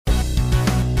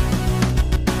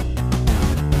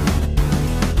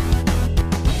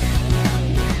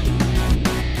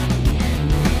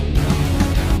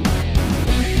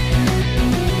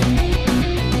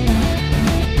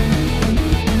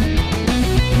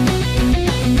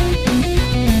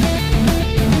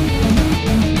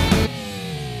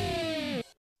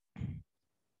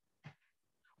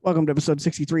Welcome to episode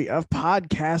 63 of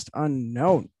Podcast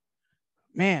Unknown.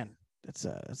 Man, it's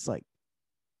like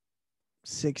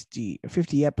 50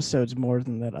 episodes more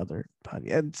than that other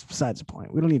podcast. It's besides the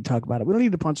point. We don't need to talk about it. We don't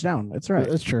need to punch down. It's all right.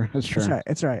 It's true. It's true. It's right.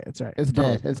 It's right. It's right. It's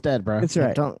dead. It's dead, bro. It's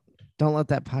right. Don't let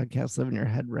that podcast live in your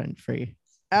head rent free.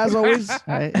 As always,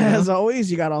 Right, as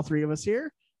always, you got all three of us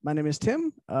here. My name is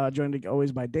Tim, joined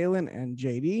always by Dalen and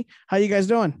JD. How you guys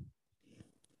doing?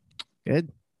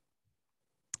 Good.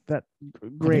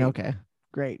 Great. Okay.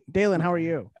 Great. Dalen, how are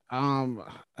you? A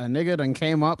nigga done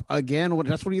came up again.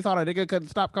 That's what you thought a nigga couldn't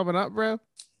stop coming up, bro.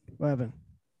 What happened?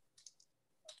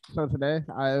 So today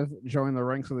I've joined the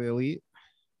ranks of the elite.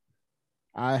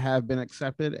 I have been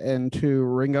accepted into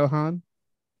Ringohan.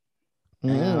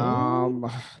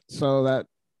 So that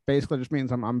basically just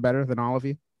means I'm better than all of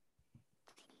you.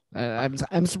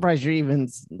 I'm surprised you're even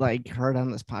like heard on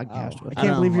this podcast. I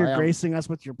can't believe you're gracing us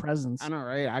with your presence. I know,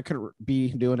 right? I could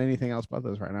be doing anything else but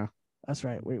this right now. That's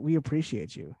right. We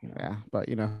appreciate you. Yeah, but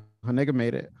a nigga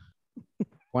made it.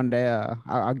 One day,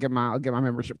 I'll get my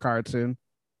membership card soon.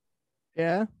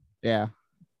 Yeah. Yeah.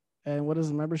 And what does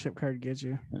the membership card get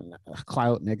you?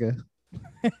 Clout, nigga.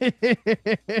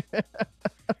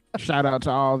 Shout out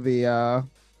to all the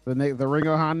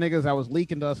Ringohan niggas that was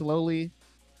leaking to us lowly.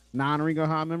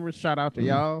 Non-Ringohan members, shout out to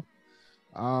y'all.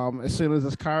 As soon as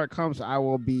this card comes, I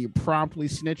will be promptly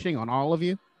snitching on all of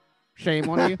you. Shame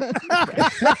on you.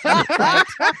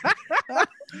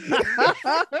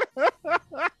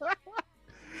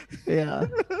 Yeah.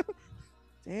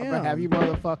 Damn. I'm gonna have you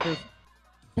motherfuckers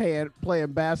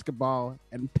playing basketball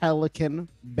in Pelican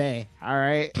Bay. All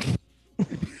right.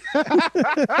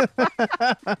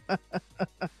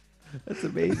 That's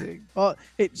amazing. Well,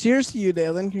 hey, cheers to you,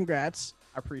 Dalen. Congrats.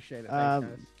 I appreciate it. Thanks,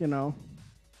 guys.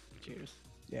 Cheers.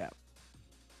 Yeah.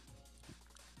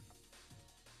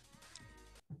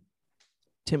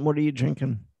 Tim, what are you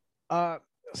drinking?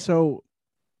 So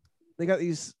they got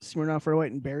these Smirnoff Red,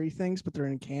 White, and Berry things, but they're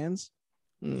in cans.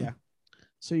 Yeah.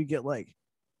 So you get like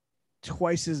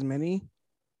twice as many.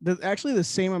 There's actually the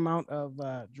same amount of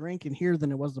drink in here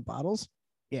than it was the bottles.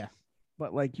 Yeah.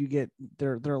 But like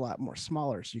they're a lot more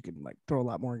smaller, so you can like throw a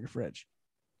lot more in your fridge.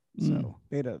 So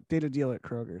they had a deal at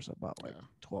Kroger's about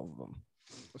 12 of them.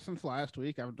 Since last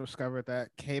week, I've discovered that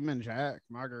Cayman Jack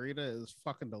margarita is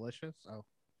fucking delicious. So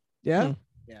yeah.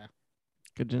 Yeah.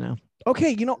 Good to know. Okay,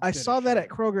 I good saw as that shit. at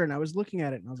Kroger and I was looking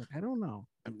at it and I was like, I don't know.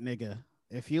 Nigga,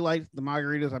 if you like the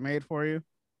margaritas I made for you,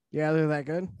 Yeah, they're that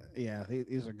good. yeah,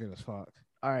 these are good as fuck.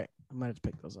 All right, I might have to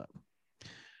pick those up.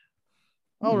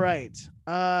 All right.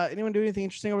 Anyone do anything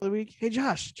interesting over the week? Hey,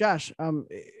 Josh. Are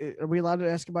we allowed to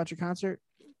ask about your concert?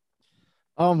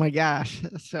 Oh my gosh.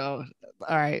 So,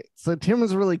 all right. So Tim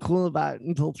was really cool about it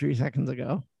until 3 seconds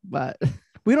ago, but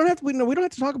We don't have to. We don't have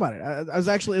to talk about it. I was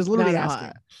literally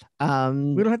asking.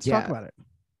 We don't have to talk about it.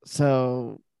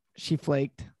 So she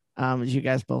flaked, as you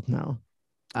guys both know.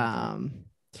 I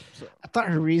thought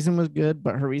her reason was good,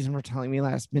 but her reason for telling me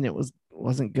last minute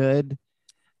wasn't good.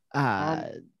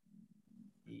 Yeah,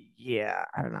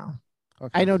 I don't know.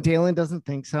 Okay. I know Dalen doesn't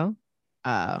think so.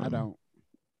 I don't.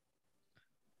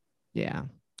 Yeah,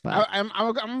 but I'm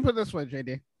gonna put it this way,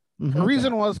 JD. Mhm. The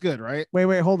reason was good, right?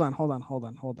 Wait. Hold on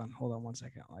 1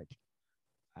 second. Like,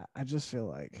 I just feel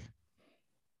like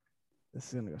this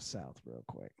is gonna go south real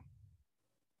quick.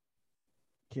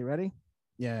 Okay, ready?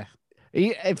 Yeah.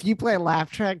 If you play a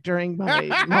laugh track during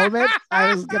my moment,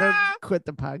 I was gonna quit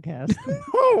the podcast.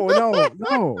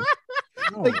 No.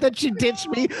 Like that she ditched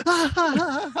me.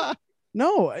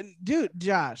 No, dude,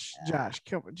 Josh,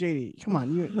 come, JD, come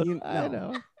on, you. I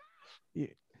No. know.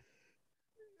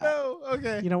 No.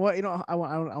 Okay. You know what? I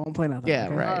won't play nothing. Yeah,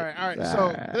 okay? right. All right.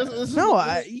 So this is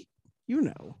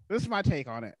This is my take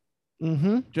on it.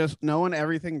 Mm-hmm. Just knowing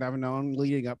everything that I've known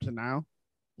leading up to now.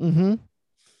 Mm-hmm.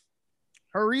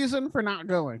 Her reason for not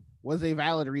going was a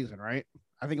valid reason, right?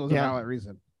 I think it was a valid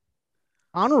reason.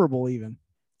 honorable even.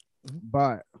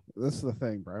 But this is the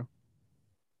thing, bro.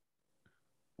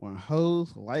 When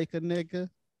hoes like a nigga,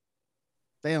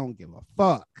 they don't give a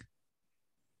fuck.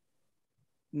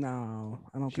 No,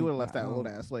 I don't. She would have left that old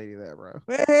ass lady there, bro.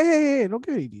 Hey, don't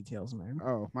give any details, man.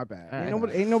 Oh, my bad.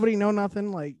 Ain't nobody know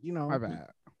nothing. Like, My bad.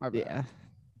 Yeah.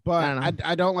 But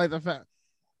I don't like the fact.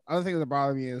 Other thing that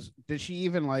bother me is, did she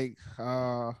even like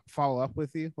follow up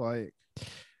with you? Like,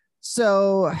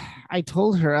 So I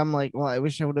told her, I'm like, well, I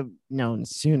wish I would have known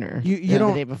sooner. You than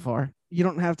don't- the day before. You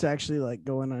don't have to actually like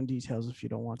go in on details if you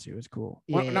don't want to. It's cool.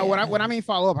 No, when I mean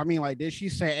follow up, I mean like, did she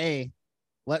say, "Hey,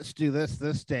 let's do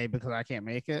this day because I can't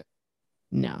make it"?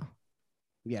 No.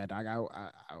 Yeah, dog.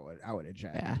 I would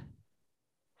eject. Yeah.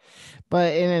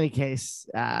 But in any case,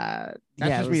 That's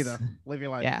yeah, just it me was- though. Live your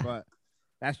life. yeah. But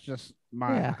That's just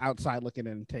my outside looking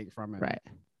in take from it.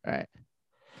 Right.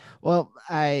 Well,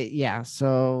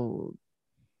 so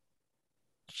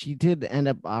she did end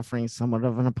up offering somewhat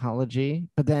of an apology,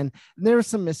 but then there was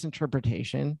some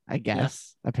misinterpretation, I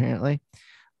guess, apparently.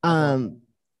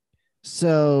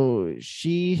 So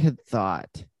she had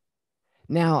thought,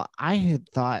 now I had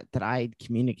thought that I had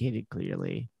communicated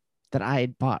clearly that I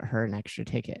had bought her an extra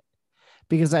ticket,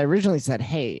 because I originally said,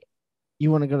 hey,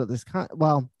 you want to go to this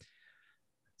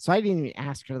so I didn't even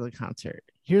ask her to the concert.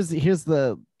 Here's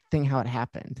the thing, how it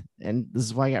happened, and this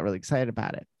is why I got really excited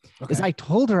about it. Okay. Is I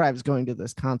told her I was going to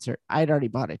this concert. I'd already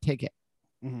bought a ticket.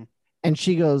 Mm-hmm. And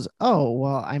she goes, oh,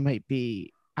 well, I might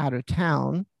be out of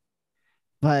town,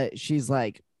 but she's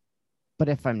like, but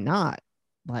if I'm not,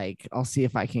 like, I'll see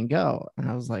if I can go. And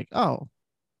I was like, oh,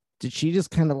 did she just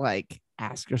kind of like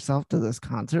ask herself to this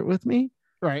concert with me?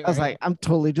 Right. I was like, I'm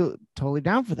totally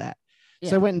down for that. Yeah.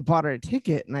 So I went and bought her a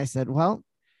ticket, and I said, well,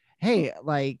 hey,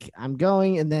 like, I'm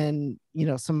going. And then,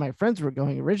 some of my friends were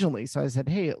going originally. So I said,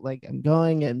 hey, like, I'm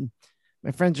going and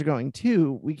my friends are going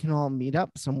too. We can all meet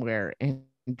up somewhere and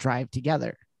drive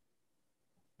together.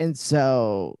 And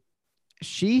so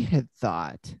she had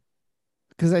thought,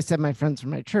 because I said my friends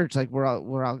from my church, like, we're all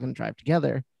going to drive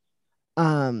together.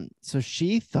 So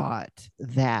she thought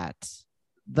that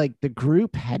like the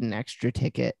group had an extra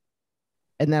ticket,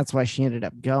 and that's why she ended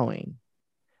up going.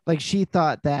 Like, she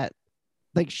thought that,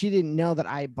 like, she didn't know that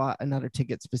I bought another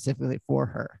ticket specifically for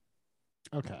her.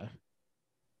 Okay.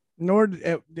 Nor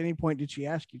at any point did she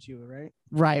ask you to, right?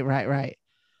 Right.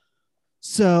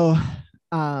 So,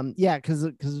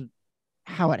 because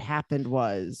how it happened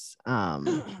was,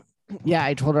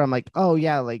 I told her, I'm like, oh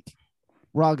yeah, like,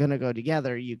 we're all gonna go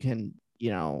together. You can,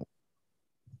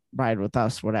 ride with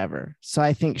us, whatever. So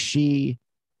I think she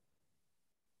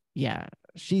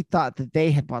thought that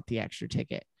they had bought the extra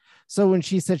ticket. So when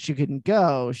she said she couldn't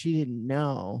go, she didn't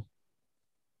know.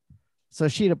 So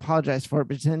she'd apologized for it,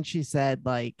 but then she said,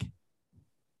 like,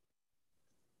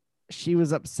 she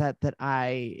was upset that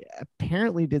I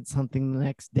apparently did something the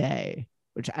next day,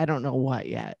 which I don't know what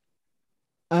yet.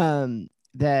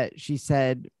 That she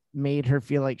said made her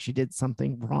feel like she did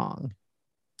something wrong.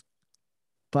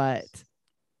 But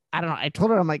I don't know. I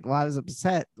told her, I'm like, well, I was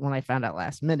upset when I found out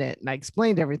last minute, and I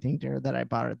explained everything to her, that I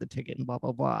bought her the ticket and blah,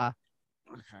 blah, blah.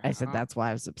 Okay. I said, that's why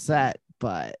I was upset,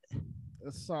 but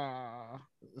this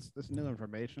new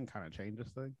information kind of changes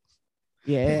things.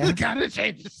 Yeah. It kind of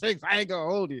changes things. I ain't gonna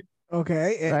hold you.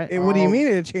 Okay. Right. What do you mean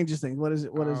it changes things? What is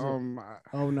it? What is it?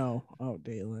 Oh no. Oh,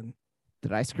 Dalen.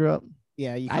 Did I screw up?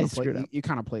 Yeah, you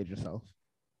kind of played yourself.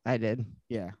 I did.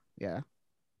 Yeah.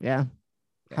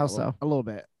 How so? A little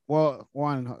bit. Well,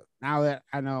 one, now that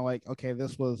I know, like, okay,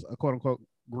 this was a quote unquote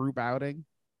group outing.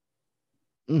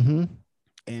 Mm-hmm.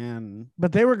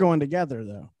 But they were going together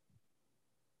though.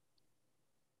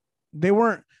 They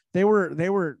were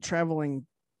traveling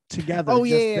together. Oh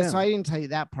yeah. So I didn't tell you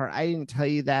that part. I didn't tell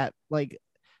you that, like,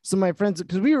 so my friends,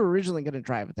 because we were originally going to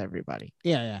drive with everybody.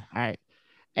 Yeah. All right.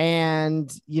 And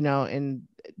and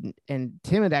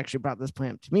Tim had actually brought this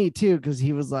plan up to me too, because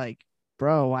he was like,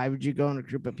 bro, why would you go in a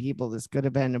group of people? This could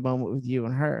have been a moment with you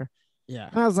and her. Yeah.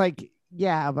 And I was like,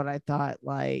 yeah, but I thought,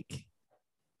 like,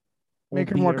 make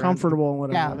her more comfortable and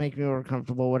whatever. Yeah, make me more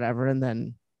comfortable, whatever. And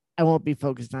then I won't be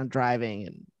focused on driving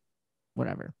and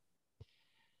whatever.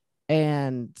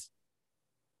 And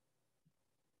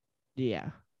yeah.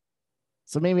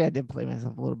 So maybe I did play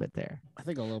myself a little bit there. I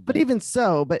think a little bit. But even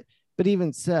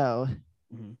so,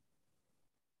 mm-hmm.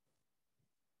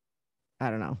 I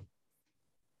don't know.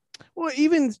 Well,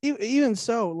 even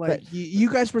so, like,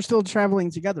 you guys were still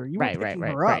traveling together. You were picking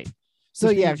her up. So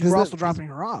yeah, because we're also dropping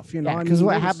her off. Because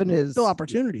what happened is still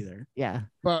opportunity there. Yeah,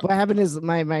 but what happened is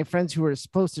my friends who were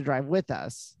supposed to drive with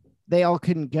us, they all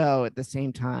couldn't go at the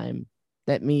same time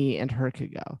that me and her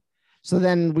could go. So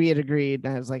then we had agreed,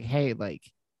 and I was like, hey, like,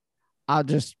 I'll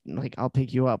just, like, I'll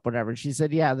pick you up, whatever. She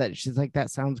said, yeah, she's like,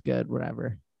 that sounds good,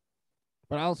 whatever.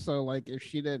 But also, like, if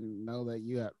she didn't know that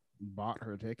you had bought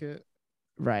her ticket.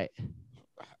 Right.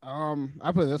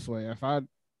 I put it this way. If I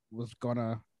was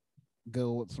gonna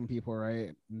go with some people,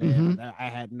 right, I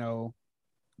had no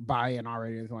buy-in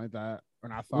already or anything like that,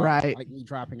 and I thought like me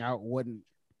dropping out wouldn't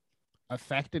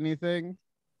affect anything.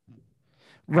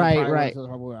 Right. That's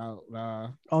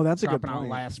a good point.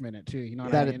 Last minute too. You know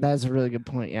what I mean? That's a really good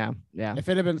point. Yeah. If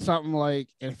it had been something like,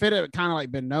 if it had kind of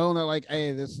like been known that, like,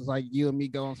 hey, this is like you and me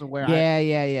going somewhere.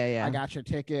 Yeah. I got your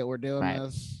ticket. We're doing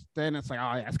this. Then it's like,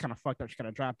 oh yeah, it's kind of fucked up. She kind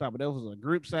of dropped out, but it was a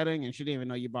group setting, and she didn't even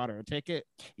know you bought her a ticket.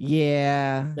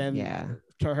 Yeah. Then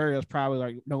to her, it's probably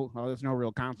like, no, there's no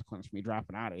real consequence for me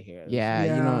dropping out of here.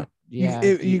 Yeah.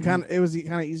 You kind of, it was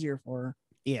kind of easier for her.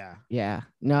 Yeah. Yeah.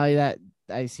 No, that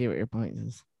I see what your point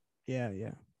is. Yeah.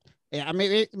 Yeah. I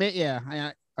mean,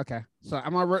 okay. So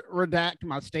I'm gonna redact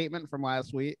my statement from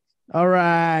last week. All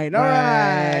right.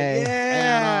 Right.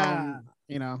 Yeah. And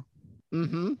you know,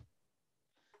 Mm-hmm.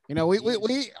 we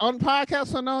on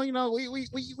podcasts. I know,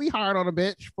 we hard on a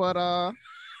bitch, but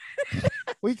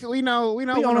we know We when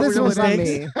own up a This to real was on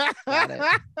mistakes. me. Got it.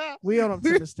 We own up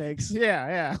to mistakes.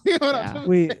 Yeah. We own up Yeah. to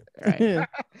We Right.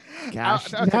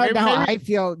 Gosh. Okay, now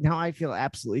maybe- I feel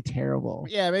absolutely terrible.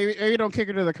 Yeah, maybe don't kick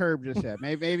her to the curb just yet.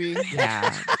 Maybe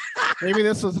Yeah. maybe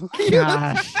this was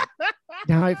Gosh.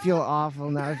 Now I feel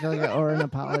awful. Now I feel like I owe her an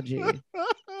apology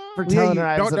for Yeah, telling her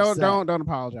I was don't upset. don't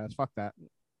apologize. Fuck that.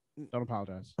 Don't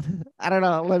apologize. I don't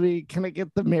know. Can I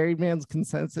get the married man's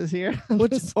consensus here?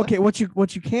 okay, what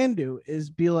you can do is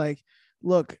be like,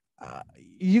 look,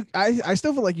 I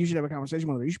still feel like you should have a conversation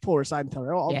with her. You should pull her aside and tell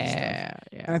her all this stuff.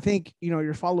 Yeah. And I think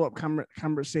your follow-up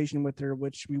conversation with her,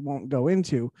 which we won't go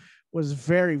into, was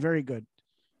very, very good.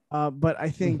 But I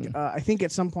think I think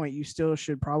at some point you still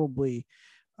should probably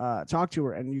talk to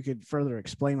her and you could further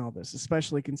explain all this,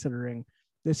 especially considering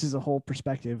this is a whole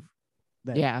perspective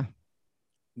that Yeah.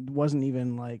 wasn't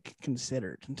even like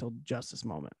considered until just this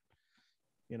moment.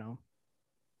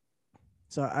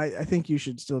 So I think you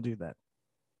should still do that.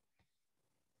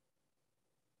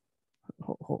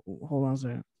 Hold on a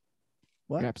second.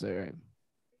 What? You're absolutely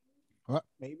right.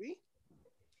 Maybe.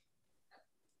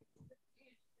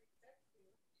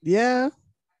 Yeah.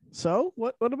 So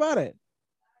what about it?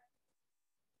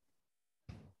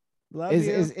 Love you.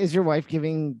 Is your wife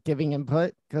giving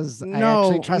input? Because I No,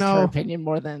 actually trust no. her opinion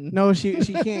more than No, she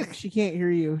can't hear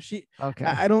you. okay.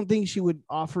 I don't think she would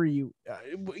offer you.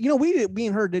 We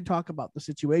and her did talk about the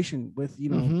situation with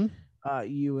Mhm.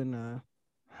 you and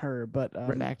her, but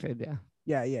Redacted,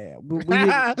 yeah. yeah. We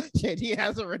did- Shit, he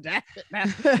has a redacted now.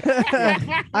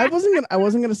 I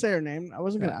wasn't gonna say her name. I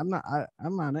wasn't gonna.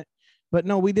 I'm on it. But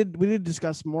no, we did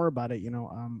discuss more about it.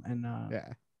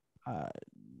 Yeah.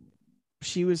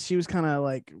 She was kind of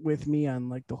like with me on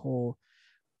like the whole.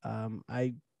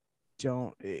 I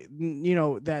don't,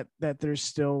 that there's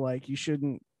still like you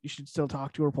should still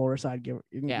talk to her, pull her aside, give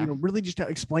her, really just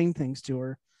explain things to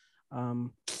her.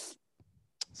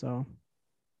 So.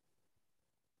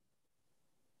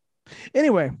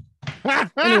 Anyway,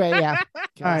 Yeah.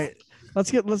 all right,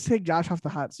 let's take Josh off the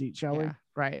hot seat, shall we? Yeah,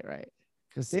 right.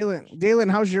 Because Dalen,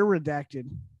 how's your redacted?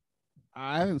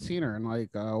 I haven't seen her in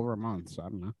like over a month, so I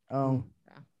don't know. Oh,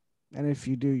 Yeah. And if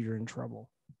you do, you're in trouble.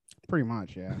 Pretty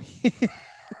much, yeah.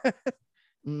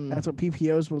 That's what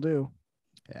PPOs will do.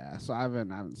 Yeah, so I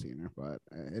haven't seen her, but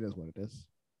it is what it is.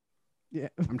 Yeah,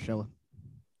 I'm chilling.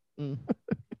 Mm.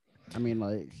 I mean,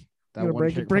 like that you one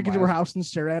break chick into from her last- house and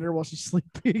stare at her while she's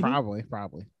sleeping. Probably.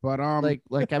 But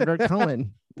like Edward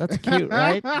Cullen. That's cute,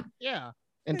 right? Yeah.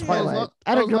 In Yeah, Twilight.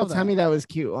 I I had a would girl love tell that. me that was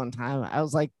cute one time. I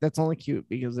was like, that's only cute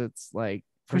because it's like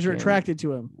Because you're freaking- attracted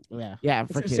to him. Yeah. Yeah,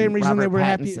 It's the freaking same reason they Robert were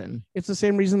happy- Pattinson. It's the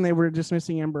same reason they were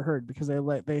dismissing Amber Heard, because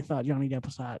they thought Johnny Depp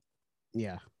was hot.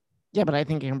 Yeah. Yeah, but I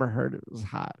think Amber Heard was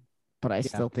hot. But I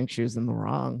still think she was in the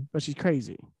wrong. But she's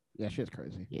crazy. Yeah, shit's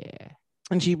crazy. Yeah.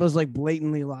 And she was like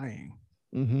blatantly lying.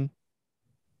 Mm-hmm.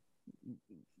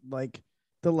 Like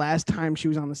the last time she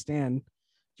was on the stand,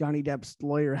 Johnny Depp's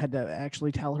lawyer had to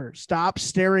actually tell her, stop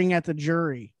staring at the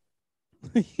jury.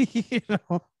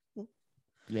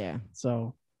 Yeah.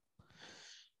 So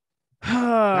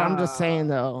I'm just saying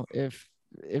though, if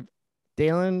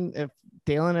Dalen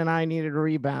and I needed a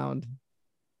rebound,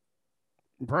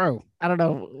 Bro. I don't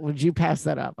know, would you pass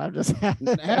that up? I'm just Hell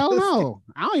no.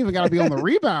 I don't even gotta be on the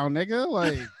rebound, nigga.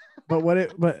 Like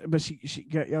but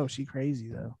she crazy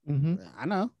though. Mm-hmm. I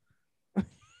know.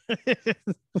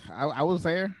 I was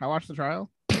there. I watched the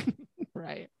trial.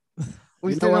 Right.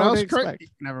 We You know know what what else? to expect.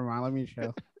 Never mind. Let me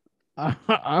chill.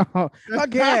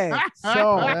 Okay,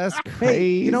 so That's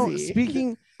hey,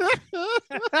 crazy.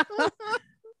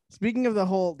 speaking of the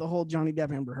whole Johnny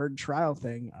Depp Amber Heard trial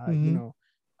thing,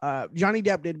 Johnny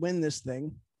Depp did win this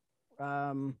thing,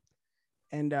 and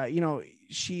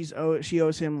she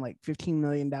owes him like $15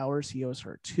 million. He owes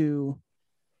her $2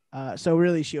 million. So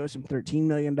really, she owes him $13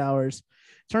 million.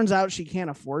 Turns out she can't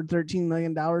afford $13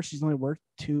 million. She's only worth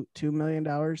 $2 million.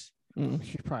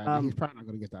 He's probably not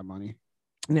gonna get that money.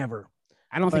 Never.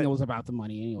 I don't think But- it was about the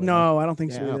money anyway. No, I don't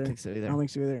think Yeah, so I either. don't think so I either. don't think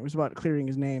so either. It was about clearing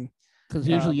his name. because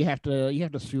usually you have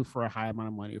to sue for a high amount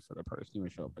of money for the person to even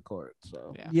show up to court.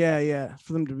 So Yeah. Yeah,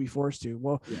 for them to be forced to.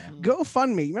 Well, yeah.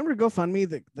 GoFundMe. Remember GoFundMe,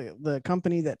 the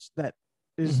company that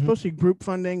is Mhm. supposed to be group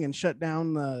funding and shut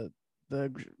down the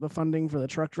the funding for the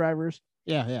truck drivers.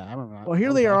 Yeah, I remember. Well,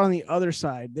 here they are on the other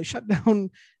side. They shut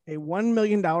down a $1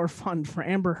 million fund for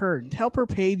Amber Heard to help her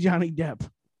pay Johnny Depp.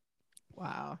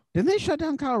 Wow. Didn't they shut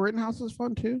down Kyle Rittenhouse's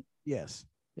fund too? Yes.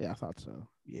 Yeah, I thought so.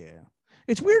 Yeah.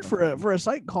 It's weird for a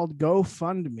site called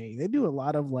GoFundMe. They do a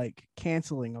lot of like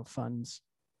canceling of funds.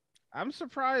 I'm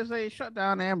surprised they shut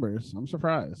down Amber's. I'm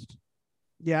surprised.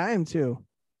 Yeah, I am too.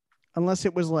 Unless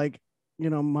it was like,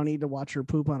 money to watch her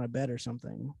poop on a bed or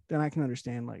something. Then I can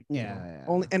understand like, Yeah.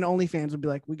 OnlyFans would be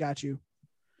like, we got you.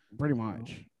 Pretty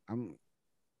much.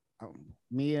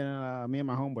 Me and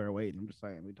my homeboy are waiting. I'm just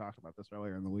saying. We talked about this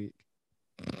earlier in the week.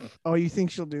 Oh, you think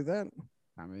she'll do that?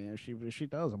 I mean, if she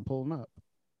does, I'm pulling up.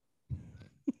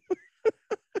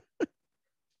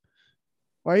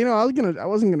 Well, I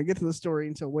wasn't gonna get to the story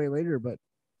until way later, but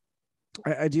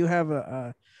I do have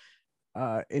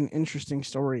an interesting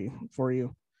story for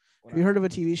you. Have you heard of a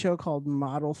TV show called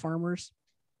Model Farmers?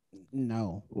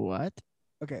 No. What?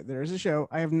 Okay, there's a show.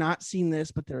 I have not seen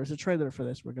this, but there is a trailer for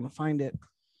this. We're gonna find it.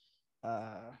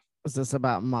 Is this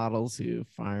about models who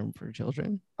farm for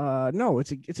children? No,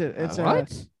 it's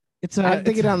what? I'm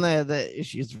thinking on the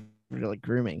issues really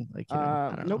grooming. Like,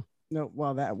 I don't know. No,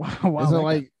 well, that wow. Is it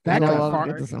like that got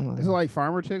is it like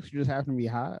farmer chicks? You just happen to be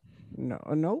hot?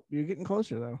 Nope. You're getting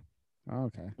closer though. Oh,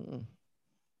 okay.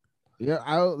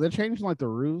 Yeah, they're changing like the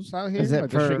roofs out here. Is it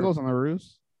like for the shingles on the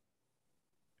roofs?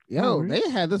 Yo, they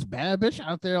had this bad bitch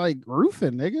out there like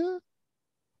roofing, nigga.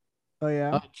 Oh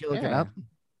yeah. Did you look it up?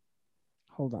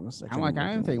 Hold on a second. I'm like,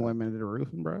 I didn't think women did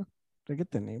roofing, bro. Did I get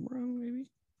the name wrong? Maybe.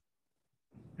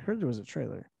 I heard there was a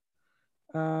trailer.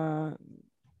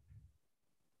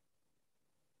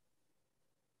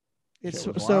 It's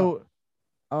so.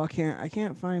 Oh, I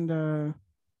can't find.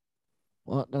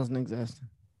 Well, it doesn't exist.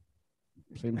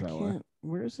 Seems that way.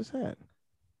 Where is this at?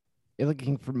 You're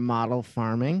looking for model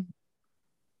farming.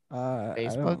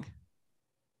 Facebook.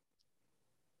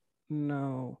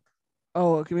 No.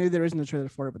 Oh, okay. Maybe there isn't a trailer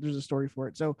for it, but there's a story for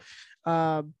it. So,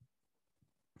 Model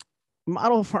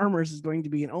Farmers is going to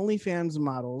be an OnlyFans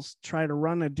models try to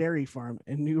run a dairy farm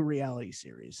in new reality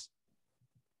series.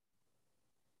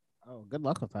 Oh, good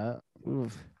luck with that.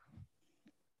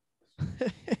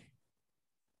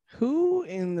 Who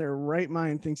in their right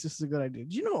mind thinks this is a good idea?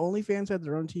 Did you know OnlyFans had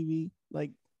their own TV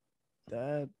like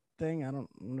thing? I don't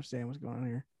understand what's going on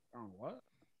here. Oh, what?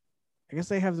 I guess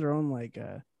they have their own like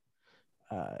I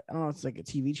don't know. It's like a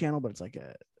TV channel, but it's like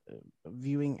a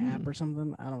viewing app or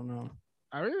something. I don't know.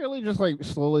 Are we really just like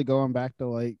slowly going back to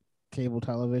like cable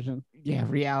television? Yeah,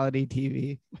 reality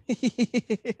TV.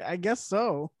 I guess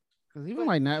so. Because even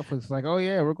like Netflix, like, oh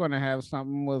yeah, we're going to have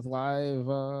something with live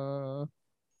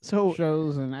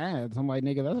shows and ads. I'm like,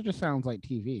 nigga, that just sounds like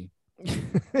TV.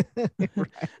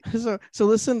 Right. So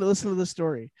listen to the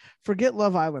story. Forget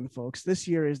Love Island, folks. This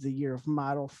year is the year of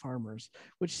Model Farmers,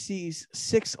 which sees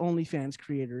 6 OnlyFans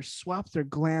creators swap their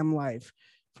glam life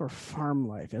for farm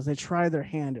life as they try their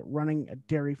hand at running a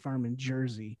dairy farm in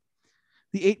Jersey.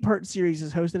 The 8-part series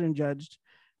is hosted and judged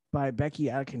by Becky,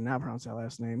 I cannot pronounce that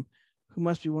last name, who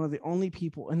must be one of the only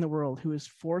people in the world who is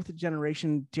 4th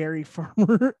generation dairy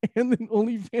farmer and an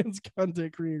OnlyFans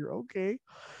content creator. Okay.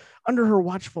 Under her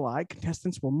watchful eye,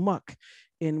 contestants will muck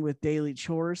in with daily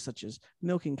chores such as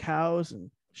milking cows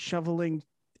and shoveling,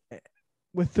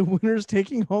 with the winners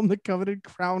taking home the coveted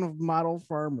crown of model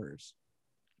farmers.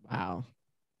 Wow.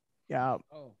 Yeah.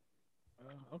 Oh,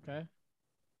 okay.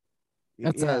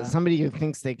 That's somebody who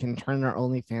thinks they can turn their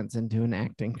OnlyFans into an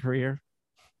acting career.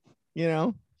 You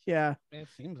know? Yeah. It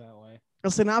seems that way.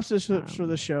 A synopsis for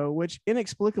the show, which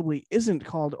inexplicably isn't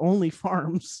called Only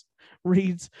Farms,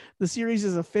 reads: the series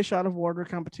is a fish out of water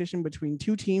competition between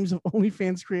 2 teams of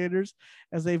OnlyFans creators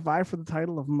as they vie for the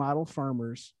title of model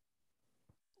farmers.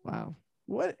 Wow.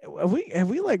 What have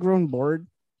we like grown bored?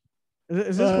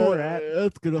 Is this where we're at?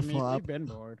 It's gonna flop. We've been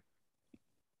bored.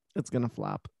 It's gonna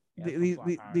flop. Yeah,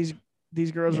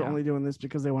 these girls are only doing this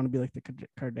because they want to be like the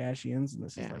Kardashians, and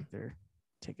this is like their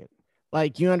ticket.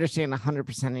 Like, you understand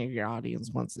 100% of your audience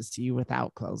wants to see you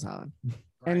without clothes on.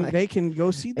 And they can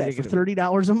go see that for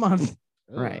 $30 a month.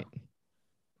 Right.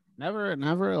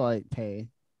 Never like pay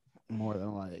more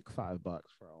than like $5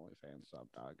 for OnlyFans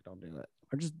sub, dog. Don't do it.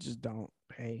 Or just don't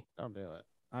pay. Don't do it.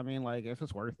 I mean, like, if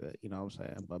it's worth it, you know what I'm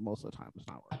saying? But most of the time, it's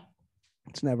not worth it.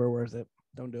 It's never worth it.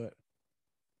 Don't do it.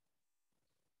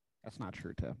 That's not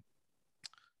true, Tim.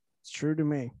 It's true to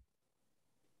me.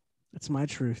 It's my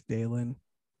truth, Dalen.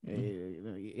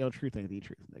 Your truth ain't the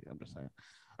truth, nigga. I'm just saying.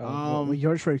 Well,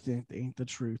 your truth ain't the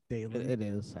truth, Dalen. It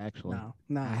is, actually.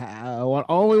 No.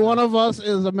 Only one of us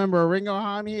is a member of Ring of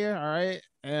Honor here, all right?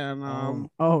 And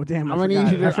oh damn, I forgot. I'm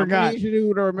gonna need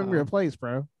you to remember your place,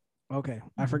 bro. Okay,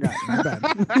 I forgot. My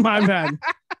bad. My bad.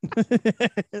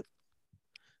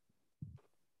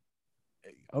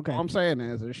 Okay. All I'm saying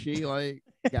is she like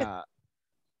got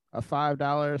a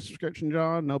 $5 subscription,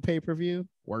 John? No pay-per-view,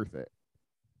 worth it.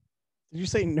 Did you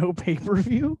say no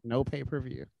pay-per-view? No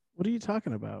pay-per-view. What are you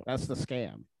talking about? That's the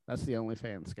scam. That's the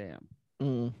OnlyFans scam.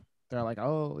 Mm. They're like,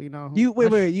 oh, you know, You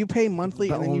wait. You pay monthly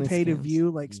The and then you only pay to scams. view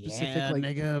like specific yeah, like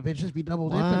nigga, bitches be double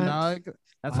dipping, What? dog.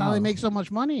 That's how they Wow. make so much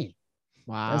money.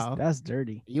 Wow. that's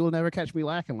dirty. You will never catch me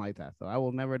lacking like that, though. I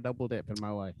will never double dip in my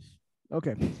life.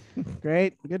 Okay.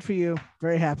 Great. Good for you.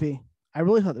 Very happy. I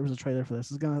really thought there was a trailer for this.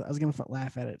 I was gonna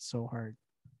laugh at it so hard.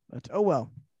 But oh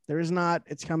well. There is not.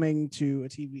 It's coming to a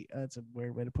TV. It's a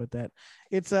weird way to put that.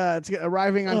 It's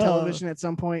arriving on television at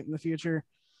some point in the future.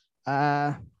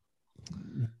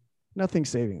 Nothing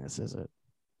saving this, is it?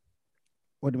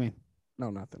 What do you mean? No,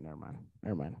 nothing. Never mind.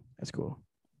 Never mind. That's cool.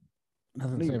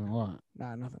 Nothing Leave it. saving what?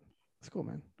 Nah, nothing. It's cool,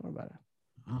 man. Don't worry about it.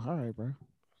 Oh, all right, bro.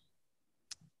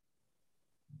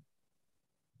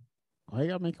 Why you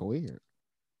gotta make it weird?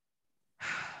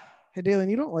 Hey, Dalen,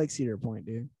 you don't like Cedar Point,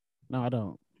 dude. No, I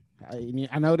don't.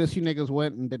 I noticed you niggas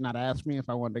went and did not ask me if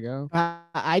I wanted to go.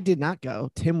 I did not go.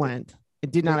 Tim went.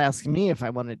 It did not ask me if I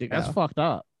wanted to go. That's fucked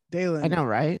up. Dalen. I know,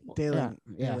 right? Dalen.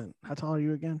 Yeah. Dalen. How tall are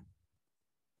you again?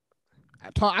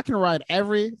 I can ride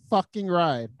every fucking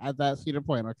ride at that Cedar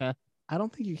Point, okay? I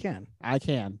don't think you can. I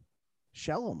can.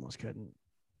 Shell almost couldn't.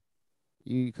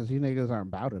 Because you niggas aren't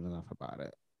about it enough about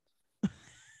it.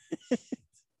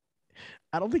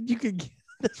 I don't think you could get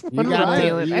this You one gotta- right.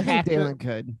 Dalen, you I think have to- Dalen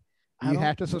could. I You don't-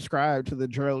 have to subscribe to the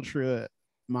Drill Truett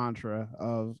mantra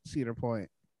of Cedar Point.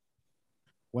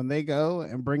 When they go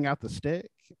and bring out the stick,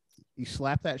 you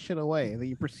slap that shit away, and then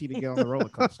you proceed to get on the roller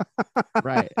coaster.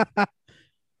 Right.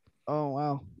 Oh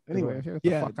wow. Anyway, Get the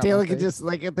yeah. fuck out my Dalen could face. just,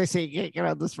 like, if they say you can't get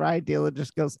on this ride, Dalen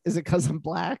just goes, is it because I'm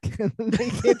black? And then they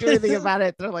can't do anything about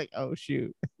it. They're like, oh,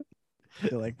 shoot.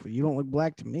 They're like, well, you don't look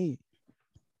black to me.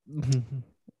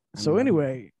 So know.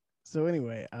 anyway,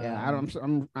 Yeah,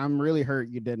 I'm really hurt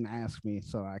you didn't ask me,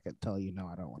 so I could tell you no,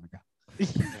 I don't want to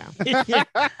go. yeah.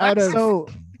 I would have So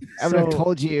I would have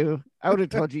told you. I would have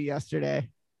told you yesterday.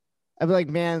 I'd be like,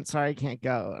 man, sorry, I can't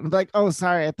go. I'm like, oh,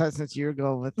 sorry. I thought since you were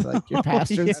going with like your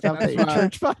pastor Yeah, and stuff that that's your my-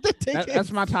 church bought the ticket.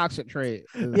 That's my toxic trait.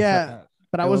 is Yeah. that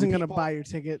but I when wasn't gonna people- buy your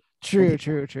ticket. True.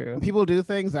 When people do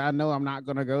things that I know I'm not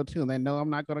gonna go to, and they know I'm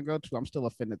not gonna go to, I'm still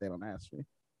offended they don't ask me.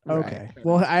 Okay. Right.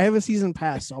 Well, I have a season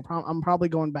pass, so I'm probably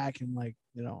going back in like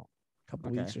a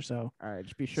couple Okay. weeks or so. All right,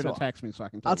 just be sure So to text me so I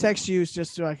can. I'll text you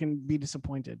just so I can be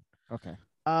disappointed. Okay.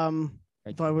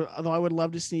 Thank Although I would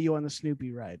love to see you on the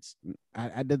Snoopy rides.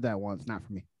 I did that once, not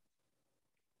for me.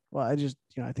 Well, I just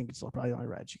I think it's probably the only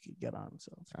rides you could get on.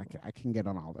 So it's cool. I can get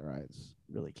on all the rides.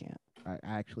 Really can't. I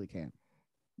actually can.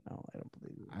 No, I don't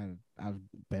believe you. I've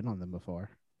been on them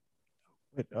before.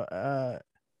 But,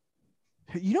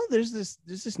 there's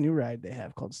this new ride they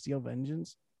have called Steel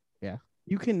Vengeance. Yeah.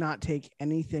 You cannot take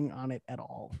anything on it at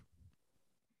all.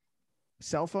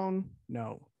 Cell phone,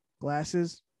 no.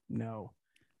 Glasses, no.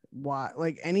 Why?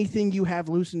 Like anything you have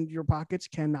loose in your pockets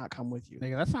cannot come with you,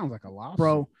 Nigga, that sounds like a loss,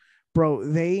 bro.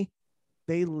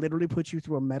 They literally put you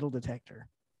through a metal detector.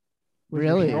 With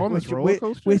Really? your You're on with this your- roller with-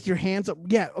 coaster? with your hands up.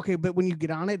 Yeah, okay, but when you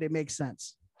get on it, it makes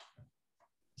sense.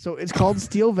 So it's called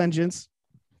Steel Vengeance,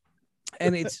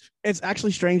 and it's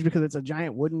actually strange because it's a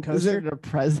giant wooden Is coaster. it a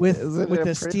present? with- Is it with a the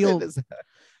prison? steel- Is it-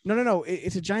 No.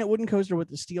 It's a giant wooden coaster with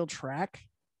the steel track,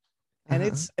 and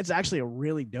Uh-huh. it's actually a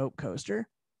really dope coaster.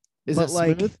 Is but it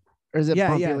like- smooth? Or is it Yeah,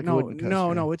 bumpy yeah, like a no, wooden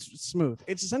coaster? no, it's smooth.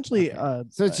 It's essentially Okay.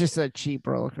 So it's just a cheap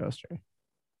roller coaster, a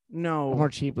no, more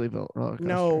cheaply built roller coaster.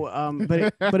 no,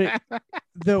 but it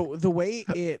the way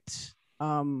it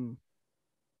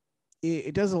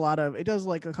it does a lot of it does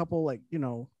like a couple like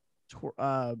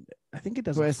I think it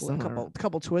does Twists a and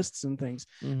couple twists and things.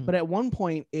 Mhm. But at one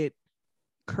point it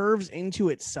curves into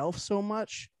itself so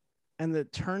much, and the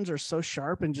turns are so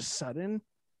sharp and just sudden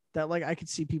that like I could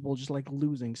see people just like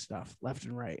losing stuff left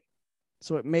and right.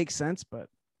 So it makes sense, but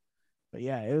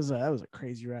yeah, it was that was a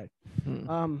crazy ride.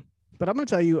 Hmm. But I'm gonna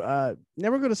tell you,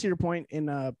 never go to Cedar Point in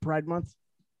Pride Month.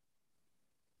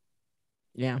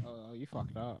 Yeah. Oh, you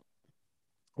fucked up.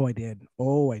 Oh,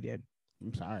 I did.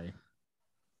 I'm sorry.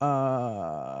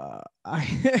 I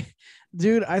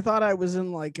dude, I thought I was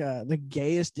in like the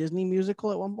gayest Disney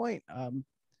musical at one point.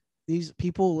 These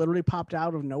people literally popped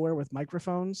out of nowhere with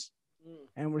microphones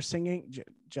and were singing.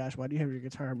 Josh, why do you have your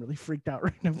guitar? I'm really freaked out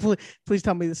right now. Please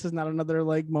tell me this is not another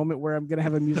like moment where I'm gonna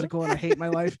have a musical and I hate my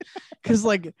life, because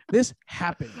like this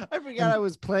happened. I forgot I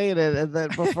was playing it, and then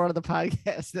before the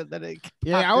podcast, and then it.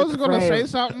 Yeah, I popped was in gonna say frame.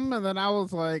 something, and then I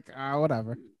was like,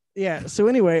 whatever. Yeah. So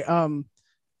anyway,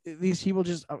 these people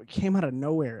just came out of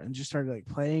nowhere and just started like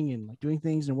playing and like doing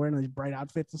things and wearing these bright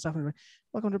outfits and stuff. And like,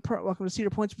 welcome to Cedar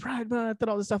Point's Pride Month and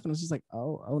all this stuff. And it's just like,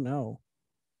 oh no,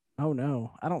 I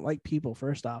don't like people.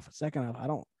 First off, second off,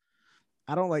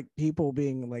 I don't like people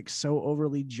being like so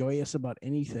overly joyous about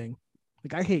anything.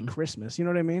 Like I hate Christmas. You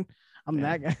know what I mean? I'm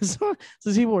that guy. So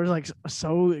people are like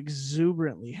so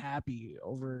exuberantly happy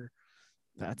over.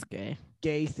 That's gay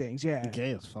things. Yeah.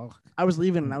 Gay as fuck. I was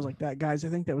leaving and I was like, that guys, I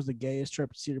think that was the gayest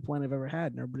trip to Cedar Point I've ever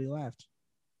had. And everybody laughed.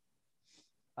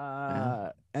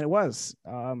 And it was.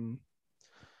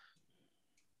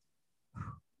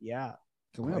 Yeah.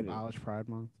 Can we abolish Pride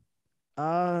Month?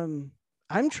 I'm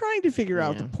trying to figure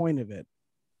out the point of it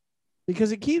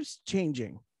because it keeps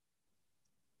changing.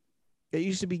 It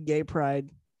used to be gay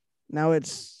pride. Now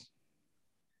it's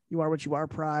you are what you are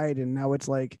pride. And now it's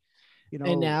like, you know,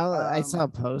 and now I saw a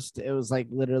post. It was like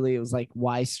literally, it was like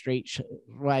why straight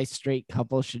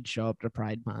couples should show up to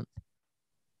Pride Month.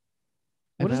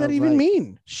 What does that even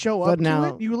mean? Show up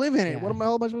now, to it? You live in it. What the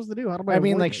hell am I supposed to do? How do I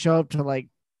mean, like show up to like,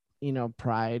 you know,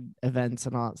 Pride events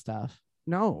and all that stuff.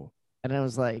 No. And I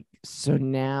was like, so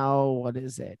now what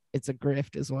is it? It's a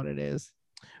grift, is what it is.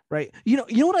 Right. You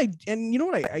know what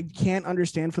I can't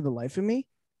understand for the life of me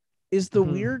is the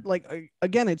weird, like,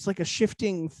 again, it's like a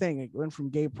shifting thing. It went from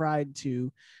gay pride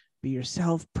to be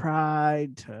yourself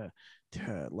pride to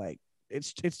like,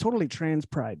 it's totally trans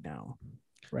pride now.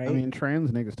 Right. I mean,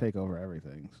 trans niggas take over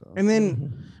everything. So, and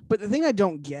then, but the thing I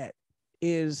don't get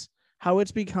is how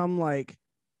it's become like,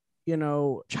 you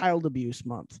know, child abuse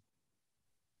month.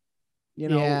 You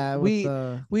know,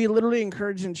 we literally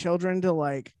encouraging children to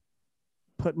like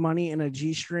put money in a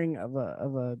G-string of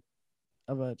a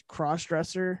cross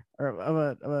dresser or of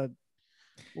a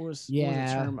what was the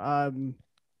term?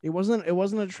 It wasn't a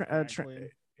that's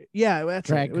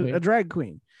drag queen. A drag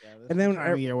queen. Yeah, and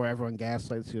then year where everyone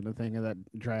gaslights you and the thing and that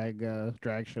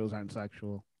drag shows aren't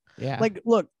sexual. Yeah. Like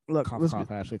look,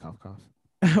 cough, Ashley, cough.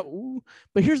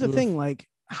 But here's the thing, like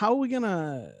how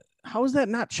is that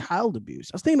not child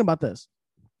abuse? I was thinking about this.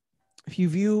 If you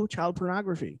view child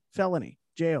pornography, felony,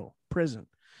 jail, prison.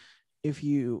 If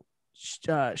you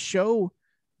show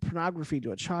pornography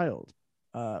to a child,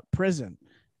 prison.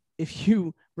 If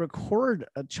you record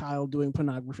a child doing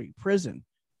pornography, prison.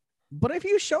 But if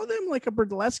you show them like a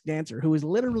burlesque dancer who is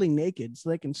literally naked so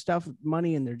they can stuff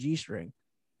money in their G-string,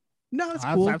 no, that's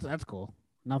cool. That's cool.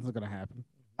 Nothing's gonna happen.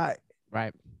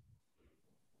 Right.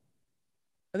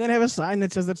 And then have a sign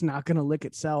that says it's not gonna lick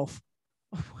itself.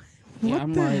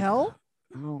 What the hell?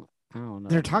 I don't know.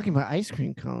 They're talking about ice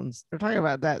cream cones. They're talking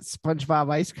about that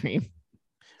SpongeBob ice cream.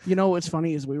 You know what's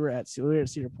funny is we were at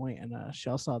Cedar Point and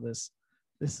Shell saw this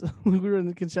we were in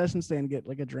the concession stand get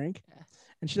like a drink,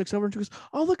 and she looks over and she goes,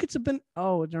 "Oh look, it's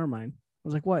oh never mind." I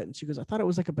was like, "What?" And she goes, "I thought it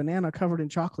was like a banana covered in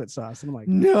chocolate sauce." And I'm like,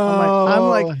 "No." I'm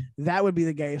like that would be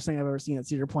the gayest thing I've ever seen at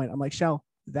Cedar Point. I'm like, "Shell,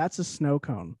 that's a snow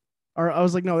cone." Or I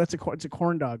was like, "No, it's a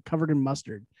corn dog covered in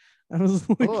mustard." I was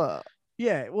like,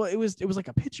 "Yeah, well, it was like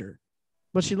a pitcher."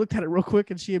 But she looked at it real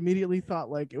quick and she immediately thought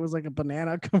like it was like a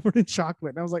banana covered in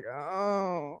chocolate. And I was like,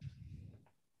 "Oh."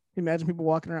 Imagine people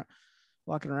walking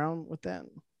around with that.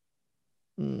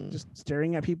 Just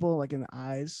staring at people like in the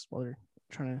eyes while they're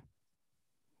trying to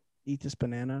eat this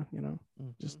banana, you know.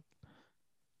 Just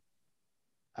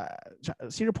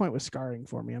Cedar Point was scarring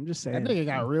for me. I'm just saying. I think it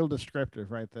got real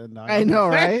descriptive right then. Dog. I know,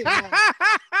 right?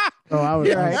 I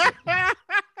was right.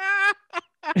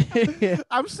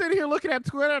 I'm sitting here looking at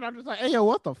Twitter and I'm just like, "Hey, yo,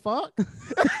 what the fuck?"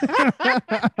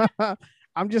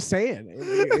 I'm just saying,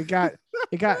 it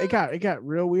got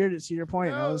real weird at Cedar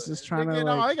Point. I was just trying to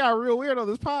it got real weird on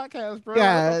this podcast, bro.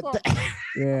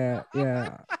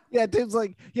 Yeah. Dude's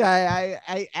like,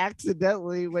 I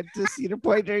accidentally went to Cedar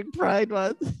Point during Pride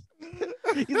Month.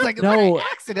 He's like, no, I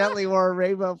accidentally wore a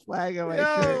rainbow flag on my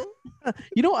shirt.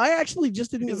 You know, I actually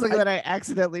just didn't. He's like, that I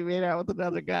accidentally made out with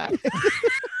another guy.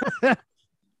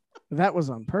 That was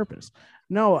on purpose.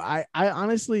 No, I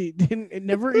honestly didn't. It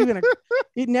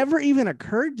never even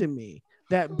occurred to me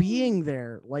that being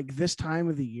there like this time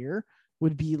of the year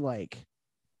would be like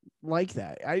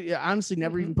that. I honestly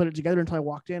never even put it together until I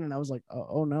walked in and I was like,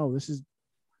 oh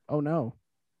no.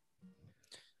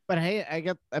 But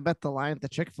hey, I bet the line at the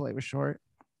Chick-fil-A was short.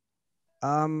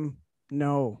 No.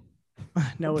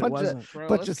 No, it wasn't.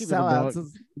 Bunch of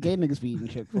sellouts. Gay niggas be eating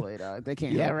Chick-fil-A, dog. They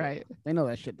can't. Yeah, right. They know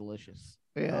that shit delicious.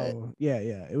 Yeah. Oh, yeah.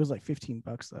 It was like $15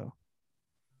 though.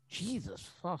 Jesus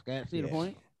fuck at Cedar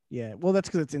Point. Yeah. Well, that's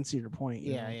because it's in Cedar Point.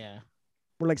 Yeah.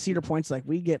 We're like Cedar Point's like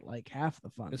we get like half the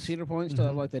fun. Does Cedar Point still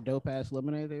have like the dope ass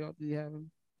lemonade they ought to be having?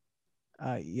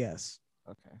 Yes.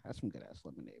 Okay, that's some good ass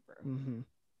lemonade, bro. Mm-hmm.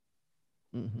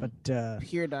 Mhm. But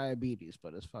Pure diabetes,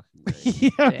 but it's fucking great. yeah,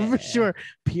 Yeah. for sure,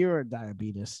 pure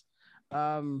diabetes.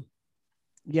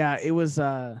 Yeah, it was.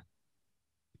 There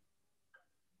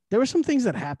were some things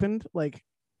that happened. Like,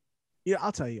 yeah,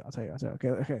 I'll tell you.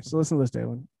 Okay. So listen to this,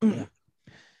 Dalen. Yeah.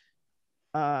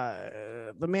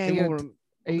 The man you will. gonna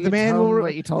Are you The gonna man tell will. him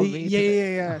what you told me? Yeah,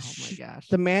 today? yeah. Oh my gosh.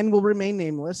 The man will remain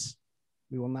nameless.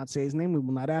 We will not say his name. We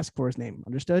will not ask for his name.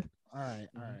 Understood? All right.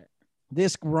 All right.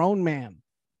 This grown man.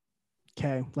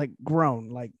 Okay, like grown,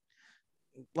 like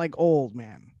old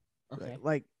man. Okay.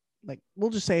 Like we'll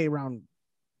just say around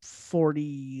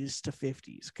 40s to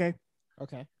 50s. Okay.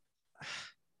 Okay.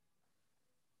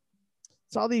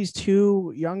 Saw these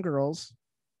two young girls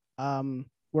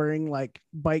wearing like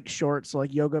bike shorts,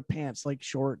 like yoga pants, like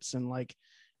shorts, and like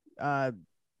tighter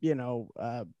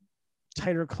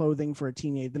clothing for a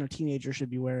teenager than a teenager should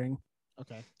be wearing.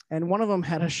 Okay. And one of them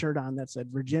had a shirt on that said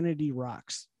Virginity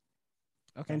Rocks.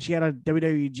 Okay. And she had a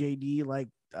WWJD like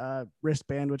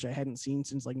wristband, which I hadn't seen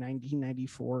since like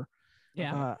 1994.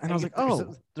 Yeah. And I was like,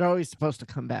 oh, they're always supposed to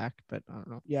come back, but I don't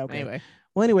know. yeah, okay. Anyway.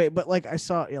 Well, anyway, but like I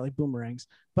saw, yeah, like boomerangs.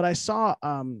 But I saw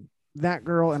that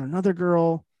girl and another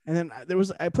girl, and then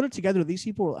I put it together. These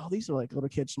people were, oh, these are like little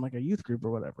kids from like a youth group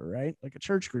or whatever, right? Like a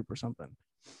church group or something.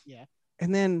 Yeah.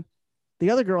 And then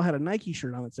the other girl had a Nike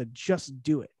shirt on that said, "Just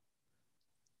do it."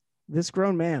 This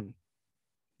grown man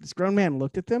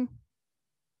looked at them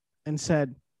and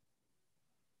said,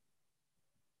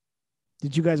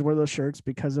 "Did you guys wear those shirts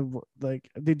because of like?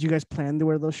 Did you guys plan to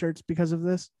wear those shirts because of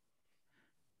this?"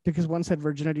 Because one said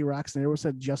Virginity Rocks and the other one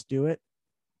said Just Do It.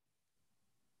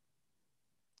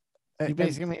 You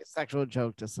basically made a sexual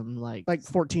joke to some like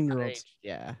 14-year-olds.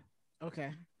 Yeah. Okay.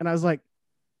 And I was like,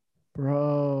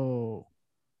 bro,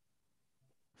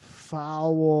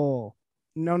 foul.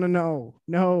 No.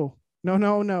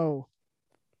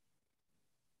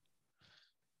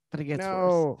 But it gets worse.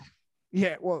 No.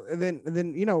 Yeah, well, and then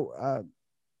at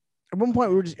one point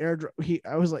we were just airdrop.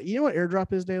 I was like, you know what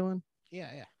airdrop is, Dalen?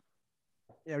 Yeah.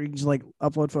 Yeah, you can just like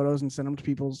upload photos and send them to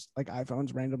people's like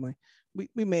iPhones randomly.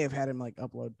 We may have had him like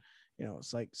upload,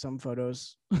 it's like some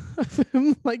photos of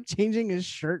him like changing his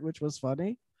shirt, which was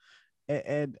funny.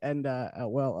 And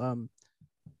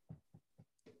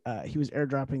he was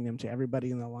airdropping them to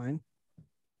everybody in the line.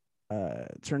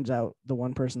 Turns out the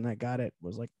one person that got it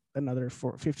was like another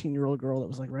 15-year-old girl that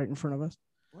was like right in front of us.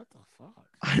 What the fuck?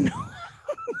 I know.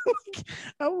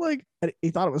 I'm like, he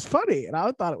thought it was funny, and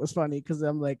I thought it was funny because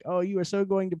I'm like, oh, you are so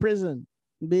going to prison,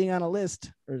 being on a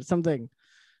list or something.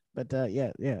 But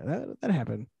yeah, that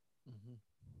happened. Mm-hmm.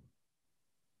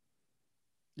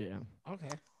 Yeah. Okay.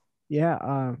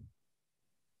 Yeah.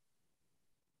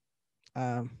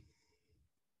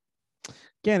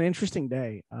 Again, interesting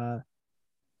day.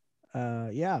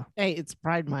 Yeah. Hey, it's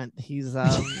Pride Month. He's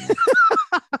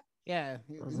Yeah.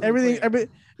 Maybe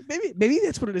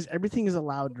that's what it is. Everything is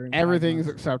allowed during Pride Everything is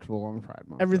Month. acceptable on Pride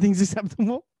Month. Everything's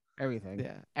acceptable. Everything.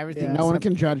 yeah, everything. Yeah. No one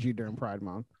can judge you during Pride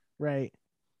Month. Right.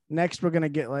 Next, we're gonna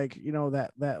get like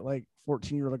that like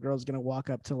 14-year-old girl is gonna walk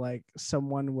up to like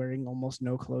someone wearing almost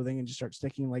no clothing and just start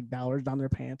sticking like dollars down their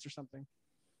pants or something.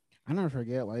 I never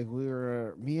forget. Like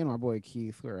me and my boy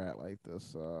Keith were at like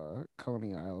this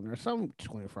Coney Island or some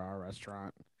 24-hour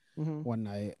restaurant one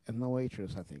night, and the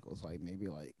waitress I think was like maybe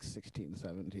like 16,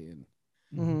 17,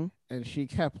 and she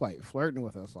kept like flirting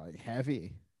with us like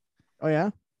heavy. Oh yeah.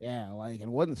 Yeah, like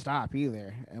and wouldn't stop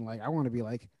either. And like I want to be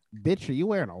like, bitch, are you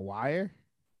wearing a wire?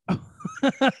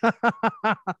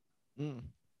 You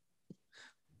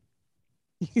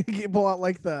pull out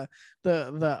like the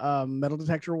metal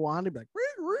detector wand and be like,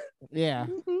 Yeah.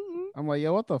 I'm like,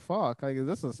 yo, what the fuck? Like, is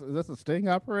this a sting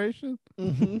operation?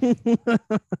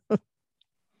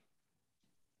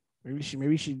 Maybe she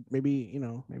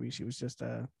was just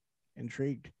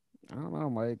intrigued. I don't know,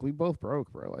 Mike. We both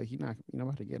broke, bro. Like, you're not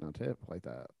about to get no tip like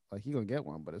that. Like, you gonna get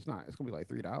one, but it's gonna be like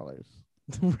 $3.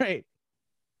 Right.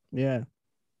 Yeah.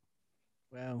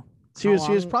 Well, she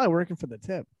was probably working for the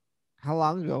tip. How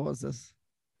long ago was this?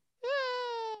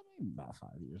 Maybe about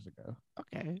 5 years ago.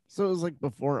 Okay, so it was like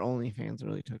before OnlyFans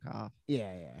really took off.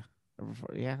 Yeah. Or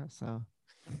before, yeah. So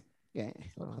Yeah.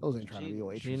 Those ain't trying to be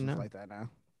waitresses like that now.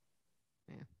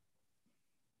 Yeah.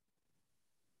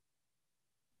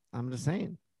 I'm just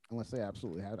saying. Unless they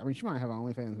absolutely have. I mean, she might have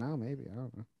OnlyFans now, maybe. I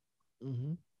don't know.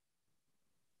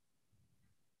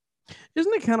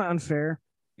 Isn't it kind of unfair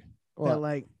What? that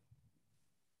like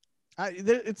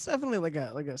it's definitely like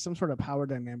a some sort of power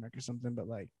dynamic or something, but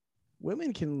like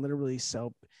women can literally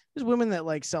sell. There's women that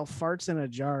like sell farts in a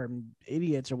jar, and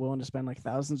idiots are willing to spend like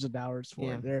thousands of dollars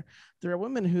for it. There are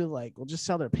women who like will just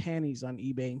sell their panties on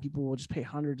eBay, and people will just pay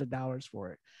hundreds of dollars for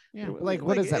it. Yeah, like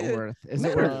what is that worth? Is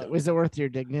it worth your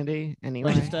dignity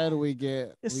anyway? Instead,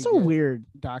 It's so weird.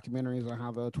 Documentaries on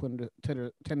how the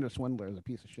Tinder swindler is a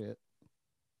piece of shit.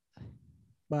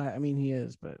 But I mean, he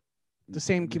is. But the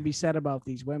same can be said about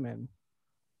these women.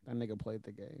 That nigga played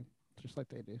the game just like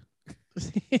they do.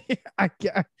 I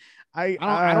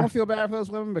don't feel bad for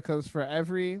those women because for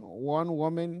every one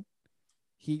woman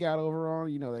he got over on,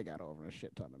 they got over a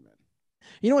shit ton of men.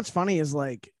 You know what's funny is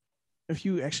like if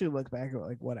you actually look back at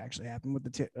like what actually happened with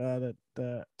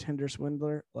the Tinder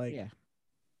swindler, like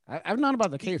I've known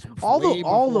about the case. All the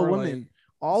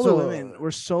women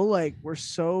were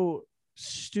so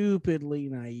stupidly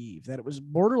naive that it was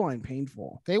borderline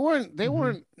painful. They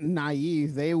weren't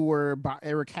naive. They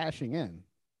were cashing in.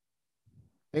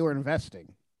 They were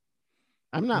investing.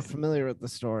 I'm not familiar with the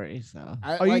story, so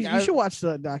you should watch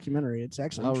the documentary. It's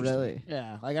actually interesting. Really?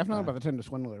 Yeah, like I've known about the Tinder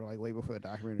swindler like way before the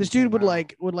documentary. This dude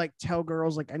would tell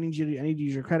girls like I need to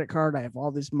use your credit card. I have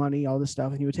all this money, all this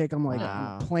stuff, and he would take them like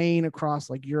on a plane across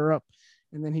like Europe,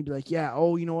 and then he'd be like, yeah,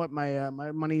 oh, you know what, my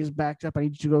money is backed up. I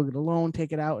need you to go get a loan,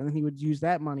 take it out, and then he would use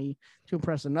that money to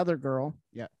impress another girl.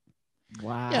 Yeah.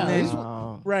 Wow.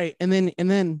 Yeah, right, and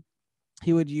then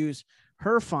he would use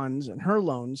her funds and her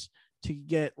loans to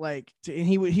get and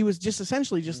he was just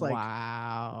essentially just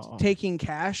like taking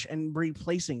cash and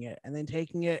replacing it and then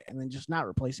taking it and then just not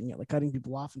replacing it, like cutting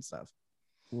people off and stuff.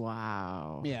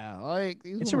 Wow. Yeah, like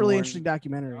it's a really interesting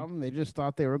documentary. They just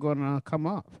thought they were going to come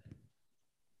up.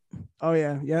 Oh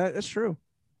yeah, that's true.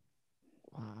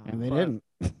 Wow. And they didn't.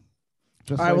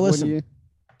 Just all right, well, listen. You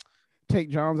take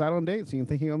Johns out on dates and you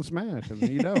think he's gonna smash, and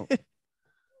then you don't.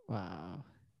 Wow.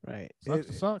 Right.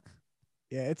 Suck.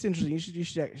 Yeah, it's interesting. You should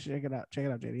check it out. Check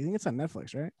it out, JD. I think it's on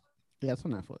Netflix, right? Yeah, it's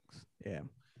on Netflix. Yeah.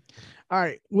 All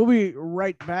right. We'll be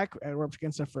right back. We're up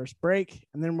against our first break,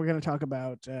 and then we're going to talk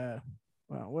about,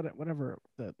 whatever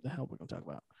the hell we're going to talk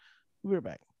about. We'll be right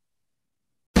back.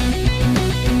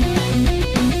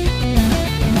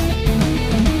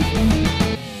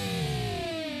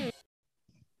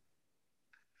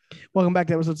 Welcome back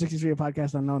to episode 63 of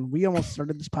Podcast Unknown. We almost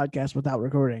started this podcast without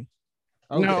recording.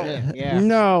 Okay. No. Yeah.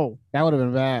 No. That would have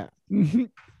been bad.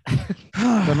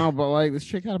 but like this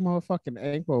chick had a motherfucking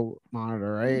ankle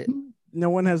monitor, right? No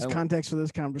one has context for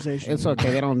this conversation. It's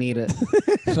okay. They don't need it.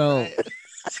 So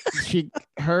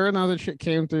her and another chick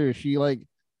came through. She like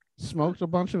smoked a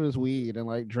bunch of his weed and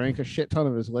like drank a shit ton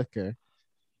of his liquor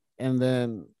and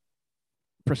then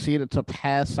proceeded to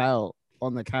pass out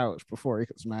on the couch before he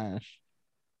could smash.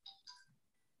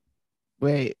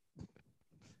 Wait.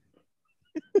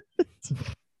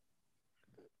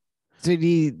 Did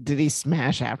he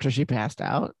smash after she passed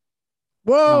out?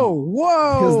 Whoa!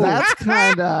 Because that's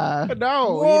kind of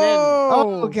no. Whoa. He didn't.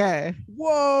 Oh, okay.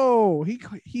 Whoa!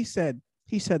 He said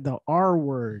the R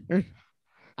word.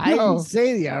 I didn't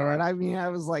say the R word. I mean, I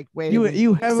was like, wait.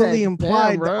 You heavily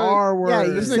implied the R word. Yeah,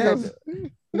 you said.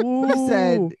 You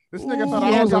said this nigga thought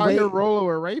I was out here rolling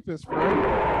with rapists, bro.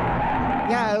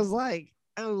 Yeah, I was like,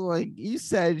 you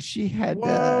said she had.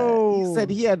 You said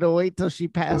he had to wait till she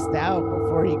passed out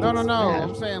before he. No.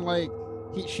 I'm saying like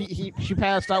she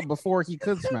passed out before he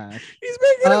could smash. He's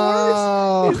making it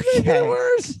worse. He's making it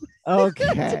worse.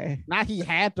 Okay. Not he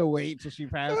had to wait till she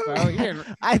passed out.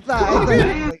 I thought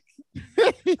like,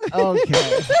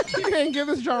 okay. You didn't give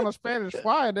this John a Spanish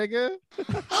fly, nigga. She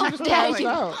just passed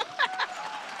out.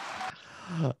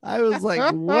 I was like,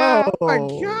 whoa. Oh my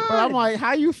God. But I'm like,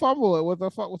 how you fumble it with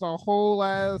a whole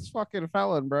ass fucking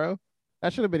felon, bro?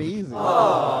 That should have been easy.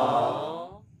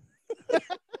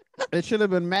 It should have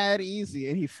been mad easy,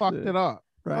 and he fucked it up.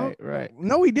 Right.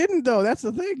 No, he didn't though. That's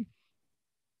the thing.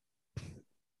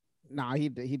 Nah, he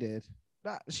did.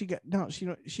 She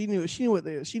knew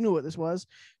what this was.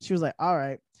 She was like, all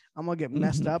right, I'm gonna get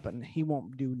messed up, and he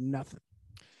won't do nothing.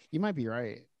 You might be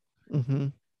right. Mm-hmm.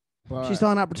 But she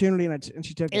saw an opportunity and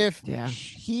she took it.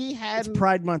 He had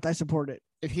Pride Month, I support it.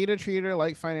 If he'd have treated her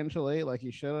like financial aid, like he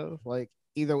should have, like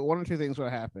either one or two things would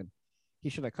have happened. He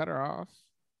should have cut her off,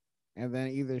 and then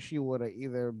either she would have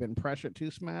either been pressured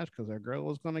to smash because her girl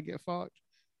was gonna get fucked,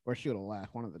 or she would have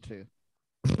laughed. One of the two.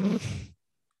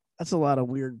 That's a lot of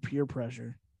weird peer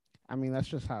pressure. I mean, that's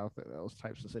just how those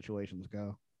types of situations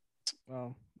go.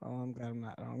 Well,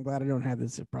 I'm glad I don't have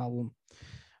this problem.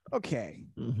 Okay.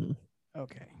 Mm-hmm.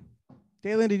 Okay.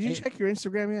 Dalen, did you check your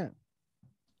Instagram yet?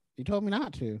 You told me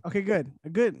not to. Okay, good.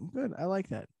 I like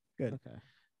that. Good. Okay.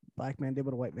 Black man did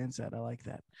what a white man said. I like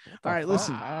that. The All right, fuck?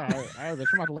 listen. All right, bitch,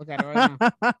 I'm about to look at it right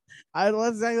now.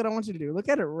 That's exactly what I want you to do. Look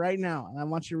at it right now, and I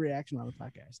want your reaction on the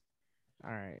podcast.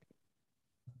 All right.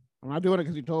 I'm not doing it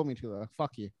because you told me to, though.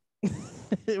 Fuck you.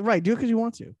 Right, do it because you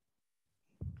want to.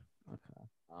 Okay.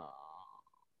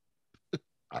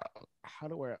 How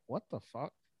to wear it? What the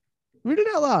fuck? Read it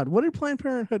out loud. What did Planned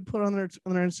Parenthood put on their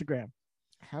Instagram?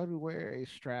 How to wear a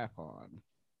strap on?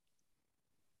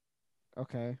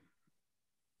 Okay.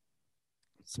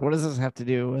 So what does this have to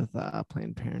do with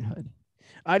Planned Parenthood?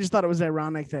 I just thought it was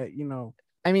ironic that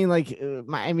I mean,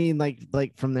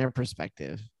 like from their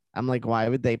perspective, I'm like, why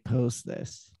would they post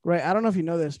this? right. I don't know if you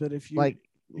know this, but if you're Like,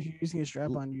 using a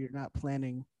strap on, you're not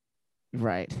planning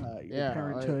right? your Yeah,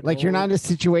 parenthood. Like you're not in a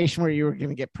situation where you were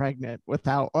gonna get pregnant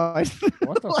without What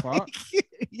the like, fuck?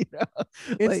 You know,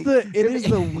 It is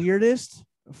the weirdest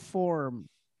form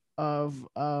of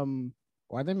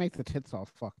Why'd they make the tits all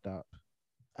fucked up?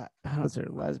 because they're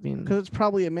lesbian. because it's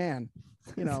probably a man,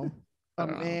 a don't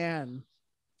know. man.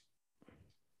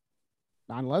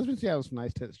 Non-lesbians, yeah, have some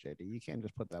nice tits, JD. You can't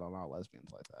just put that on all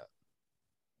lesbians like that.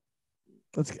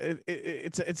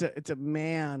 It's a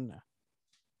man.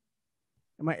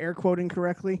 Am I air quoting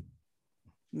correctly?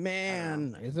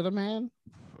 Man. Is it a man?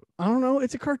 I don't know.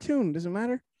 It's a cartoon. Does it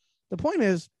matter? The point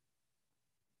is,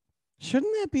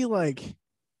 shouldn't that be like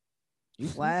You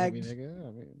flagged? think, nigga?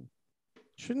 I mean,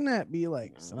 Shouldn't that be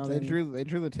like no, something? they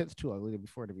drew the tits too ugly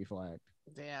before to be flagged.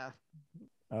 Yeah.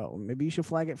 Oh, maybe you should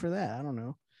flag it for that. I don't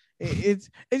know. It's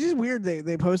just weird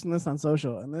they posting this on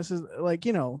social, and this is like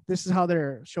this is how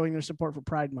they're showing their support for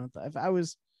Pride Month. If I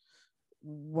was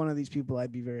one of these people,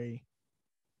 I'd be very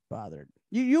bothered.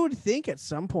 You would think at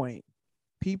some point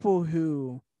people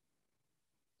who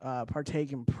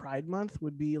partake in Pride Month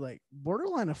would be like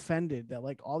borderline offended that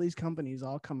like all these companies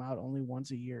all come out only once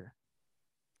a year.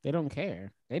 They don't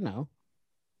care. They know.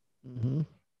 Mm-hmm.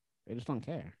 They just don't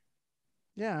care.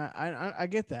 Yeah, I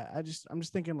get that. I'm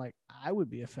just thinking like I would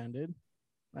be offended.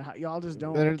 Like, how, y'all just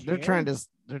don't. They're care? trying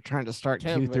to start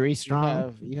Tim, but Q3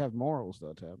 strong. You have morals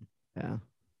though, Tim. Yeah.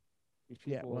 These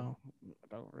Yeah, people well.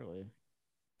 don't really.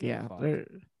 Yeah. Fuck.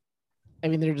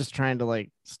 They're just trying to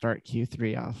like start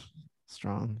Q3 off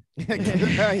strong.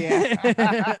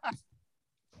 Yeah.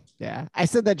 Yeah. I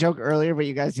said that joke earlier, but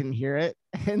you guys didn't hear it.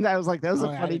 And I was like, that was Oh,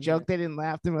 a yeah, I funny didn't hear joke. They didn't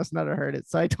laugh. They must not have heard it.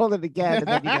 So I told it again, and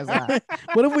then you guys laughed.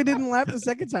 What if we didn't laugh the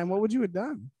second time? What would you have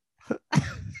done?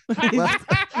 Left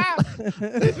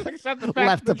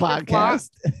the podcast.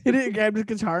 He didn't grab his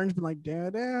guitar and been like da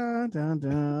da da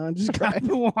da, just grabbed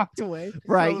and walked away.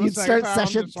 Right. So the You'd second start time,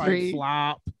 session just, like, 3.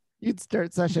 flop. You'd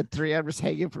start session 3. I'm just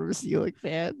hanging from a ceiling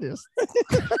fan. Just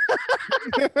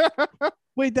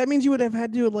Wait, that means you would have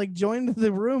had to like join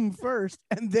the room first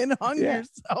and then hung Yeah.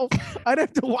 yourself. I'd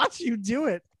have to watch you do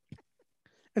it.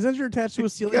 And since you're attached to a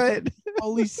ceiling, good.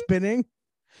 slowly spinning.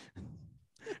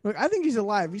 Look, I think he's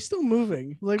alive. He's still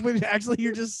moving. Like, but actually,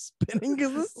 you're just spinning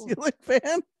because the ceiling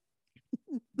fan.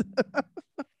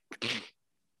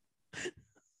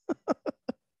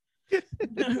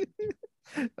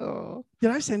 Oh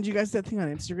Did I send you guys that thing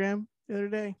on Instagram the other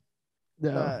day?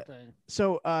 no.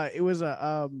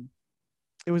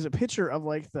 It was a picture of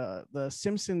like the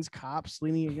Simpsons cops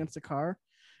leaning against a car,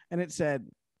 and it said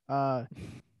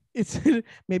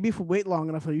maybe if we wait long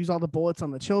enough, we'll use all the bullets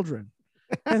on the children.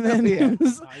 And then Yeah.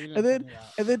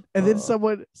 and then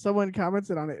someone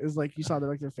commented on it. It was like you saw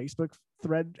their Facebook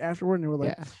thread afterward, and they were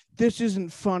like, Yeah. "This isn't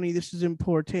funny. This is in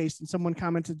poor taste." And someone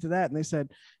commented to that, and they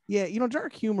said, "Yeah,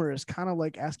 dark humor is kind of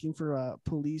like asking for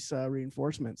police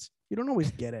reinforcements. You don't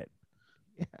always get it,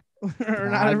 or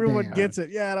not God everyone damn. gets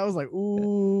it." Yeah, and I was like,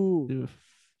 "Ooh, it Oof.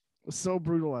 was so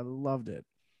brutal. I loved it.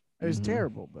 It was Mhm.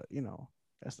 terrible, but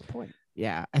that's the point."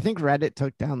 Yeah. I think Reddit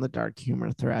took down the dark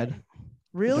humor thread.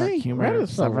 Really? Dark humor. That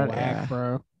is so subreddit, whack, yeah.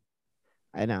 bro.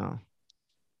 I know.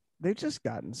 They've just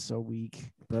gotten so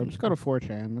weak. Bro, just go to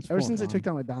 4chan. It's Ever full since they fun. took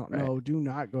down the down. Right. No, do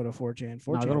not go to 4chan.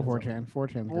 4chan. No, go to is 4chan.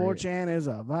 4chan. 4chan is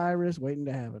a virus waiting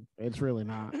to happen. It's really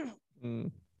not.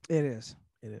 Mm. It is.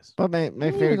 It is. But my You don't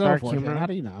favorite even go to dark 4chan. humor. How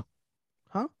do you know?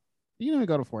 Huh? You don't even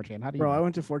go to 4chan. How do you Bro, know? I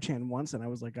went to 4chan once and I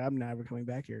was like, I'm never coming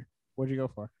back here. What'd you go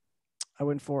for? I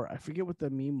went for, I forget what the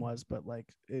meme was, but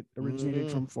like it originated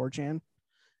Mm. from 4chan.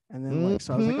 And then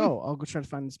so I was like, Mhm. oh, I'll go try to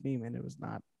find this meme. And it was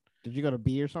not. Did you go to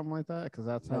B or something like that? Because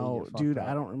that's how you No, get fucked dude, up.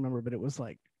 I don't remember, but it was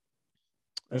like.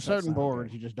 There's that's certain not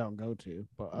boards good. you just don't go to,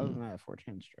 but other than that,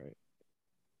 4chan straight.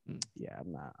 Yeah,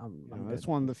 I'm not. I'm You know, good. it's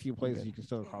one of the few places good. you can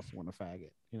still call someone a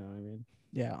faggot. You know what I mean?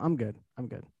 Yeah, I'm good. I'm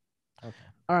good. Okay.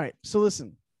 All right. So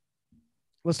listen,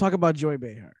 let's talk about Joy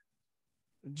Behar.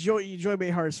 Joy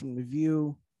Behar is from The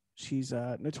View. She's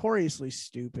notoriously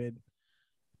stupid.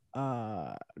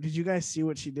 Did you guys see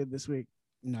what she did this week?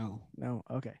 No. No.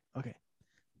 Okay.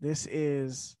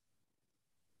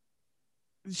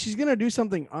 She's gonna do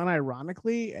something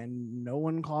unironically, and no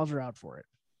one calls her out for it.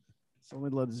 So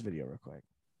let me load this video real quick.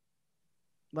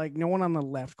 Like, no one on the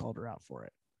left called her out for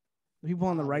it. The people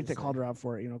on the right that called her out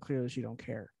for it, clearly she don't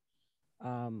care.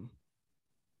 But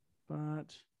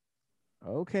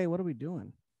okay, what are we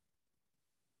doing?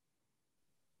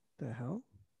 The hell?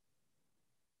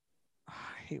 I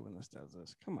hate when this does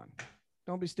this. Come on,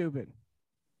 don't be stupid.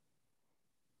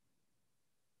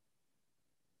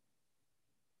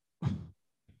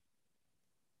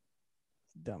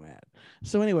 Dumb ad.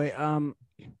 So anyway,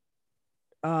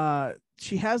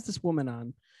 she has this woman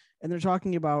on, and they're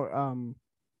talking about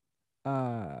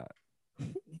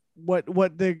what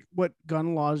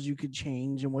gun laws you could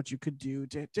change and what you could do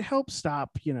to help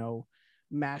stop,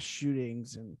 mass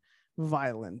shootings and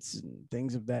violence and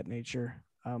things of that nature.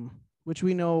 Which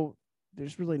we know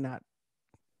there's really not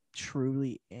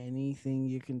truly anything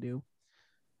you can do.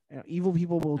 Evil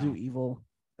people will do evil.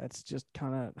 That's just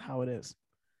kind of how it is.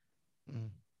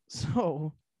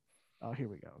 So, here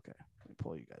we go. Okay, let me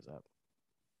pull you guys up.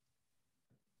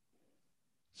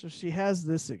 So she has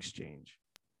this exchange.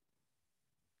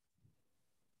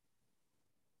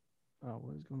 Oh,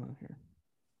 what is going on here?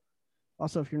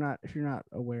 Also, if you're not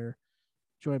aware,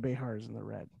 Joy Behar is in the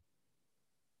red.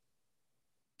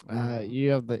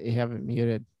 You have it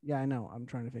muted. Yeah, I know. I'm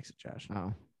trying to fix it, Josh.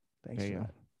 Oh, thanks for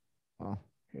that. Well.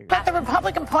 But the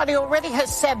Republican Party already has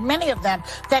said, many of them,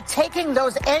 that taking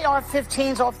those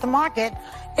AR-15s off the market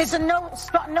is a no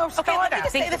starter. Okay, let me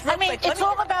just say this real quick. It's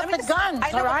all about the guns,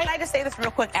 I know, all right? Can I just say this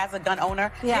real quick as a gun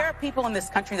owner? Yeah. There are people in this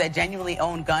country that genuinely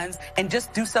own guns and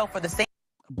just do so for the same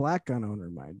A black gun owner,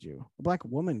 mind you. A black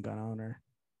woman gun owner.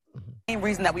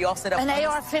 reason that we all sit up. An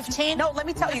AR-15? No, let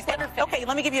me tell you. Okay,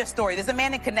 let me give you a story. There's a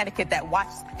man in Connecticut that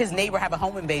watched his neighbor have a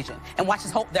home invasion and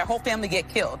watched their whole family get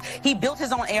killed. He built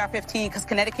his own AR-15 because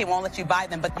Connecticut won't let you buy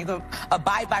them, but you can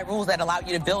abide by rules that allow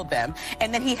you to build them.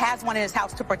 And then he has one in his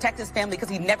house to protect his family because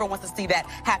he never wants to see that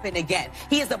happen again.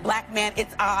 He is a black man.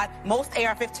 It's odd. Most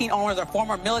AR-15 owners are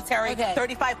former military,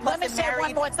 35 plus and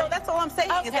married. So that's all I'm saying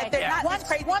is that they're not these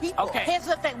crazy people. Okay. Here's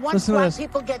the thing. Once Listen to black this.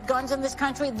 people get guns in this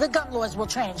country, the gun laws will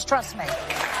change. Trust me.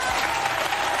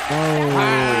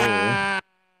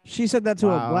 She said that to a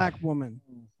Wow. black woman.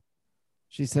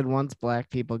 She said once black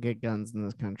people get guns in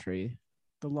this country.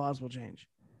 The laws will change.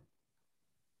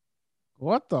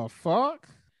 What the fuck?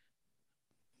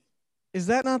 Is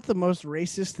that not the most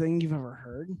racist thing you've ever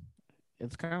heard?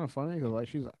 It's kind of funny because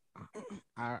she's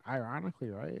ironically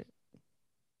right.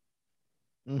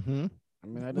 Mm-hmm. I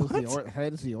mean,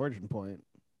 that is the origin point.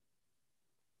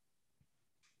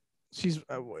 She's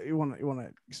you want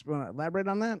to elaborate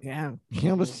on that? Yeah. She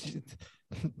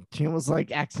almost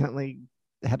like accidentally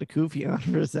had a kufi on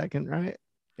for a second, right?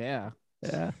 Yeah.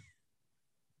 Yeah.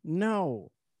 No.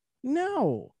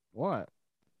 What?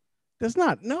 That's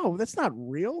not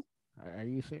real. Are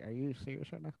you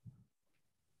serious right now?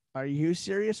 Are you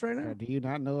serious right now? Or do you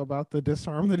not know about the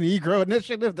Disarm the Negro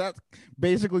initiative that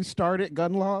basically started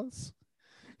gun laws?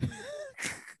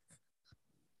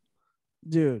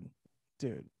 Dude.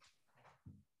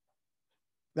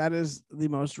 That is the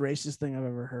most racist thing I've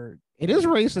ever heard. It is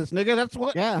racist, nigga. That's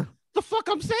what Yeah. the fuck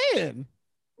I'm saying.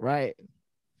 Right.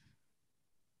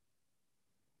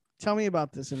 Tell me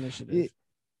about this initiative.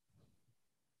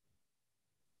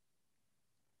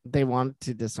 They want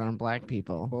to disarm black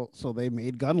people. Well, so they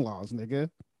made gun laws, nigga.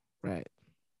 Right.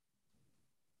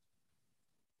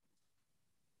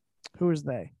 Who is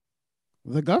they?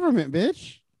 The government,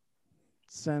 bitch.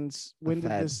 Since when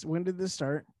Fed. did this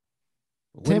start?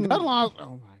 When gun laws.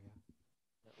 Oh my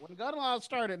god. When gun laws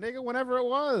started, nigga. Whenever it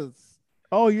was.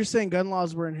 Oh, you're saying gun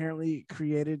laws were inherently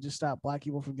created to stop black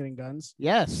people from getting guns?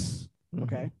 Yes.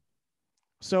 Okay.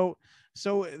 So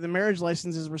the marriage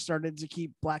licenses were started to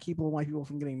keep black people and white people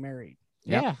from getting married.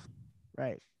 Yeah.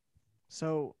 Right.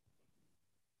 So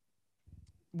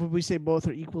would we say both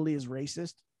are equally as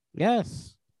racist?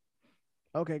 Yes.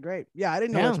 Okay, great. Yeah, I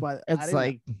didn't know Yeah. that's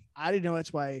why. I didn't know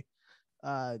that's why.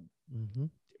 Mhm.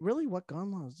 Really, what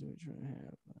gun laws do we try to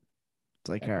have? It's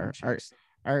like Background our checks.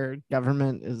 our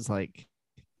government is like,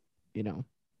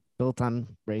 built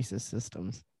on racist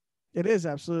systems. It is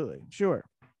absolutely sure,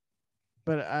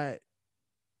 but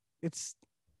it's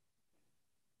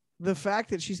the fact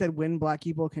that she said when black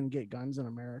people can get guns in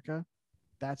America,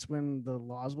 that's when the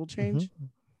laws will change,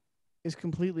 is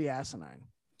completely asinine.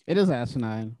 It is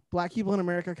asinine. Black people in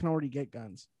America can already get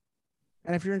guns,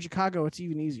 and if you're in Chicago, it's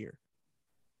even easier.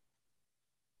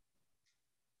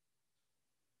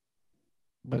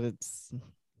 But it's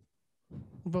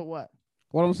But what?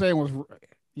 What I'm saying was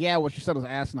Yeah, what she said was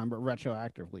asinine, but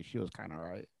retroactively, she was kind of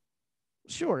right.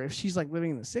 Sure, if she's like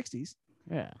living in the 60s,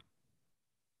 Yeah.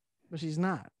 but she's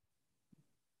not.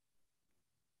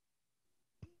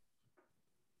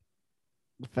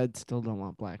 The feds still don't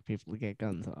want black people to get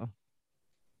guns, though.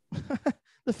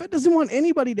 The Fed doesn't want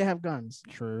anybody to have guns.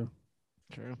 True.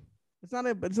 It's not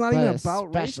even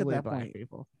about race at that point.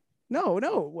 People. No.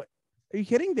 What? Are you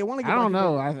kidding? They want to get I don't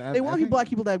know. They want think black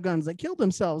people to have guns. They kill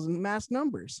themselves in mass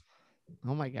numbers.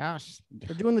 Oh my gosh.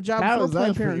 They're doing the job That for was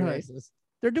Planned pretty Parenthood. racist.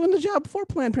 They're doing the job for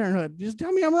Planned Parenthood. Just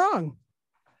tell me I'm wrong.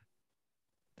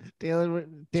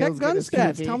 Check gun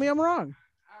stats. Tell me I'm wrong.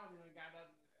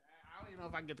 I don't even know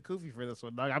if I can get the kufi for this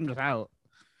one, dog. I'm just out.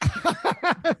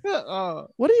 Oh.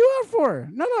 What are you out for?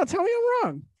 No, tell me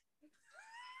I'm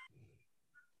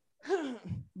wrong.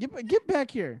 Get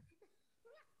back here.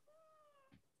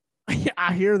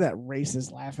 I hear that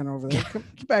racist laughing over there.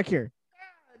 Get back here.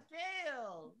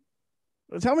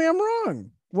 Tell me I'm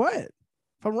wrong. What?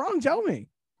 If I'm wrong, tell me.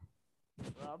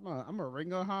 I'm a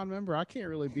Ringo Han member. I can't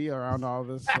really be around all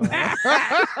this.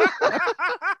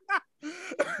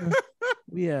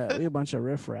 We a bunch of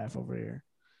riffraff over here.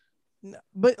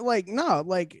 But no,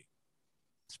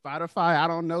 Spotify. I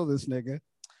don't know this nigga.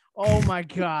 oh my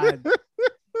god.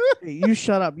 Hey, you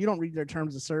shut up. You don't read their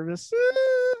terms of service.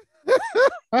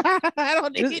 I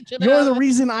don't need to You're the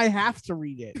reason I have to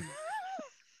read it.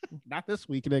 Not this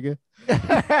week, nigga.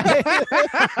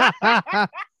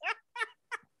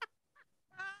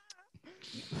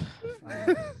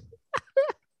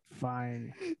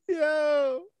 Fine.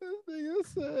 Yo, this nigga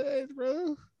said,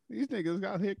 bro. These niggas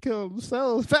got here killing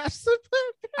themselves faster.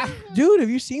 Dude, have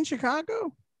you seen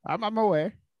Chicago? I'm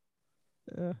aware.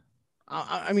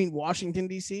 I mean, Washington,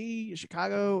 D.C.,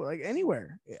 Chicago,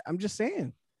 anywhere. I'm just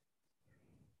saying.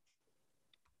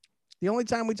 The only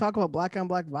time we talk about black on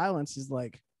black violence is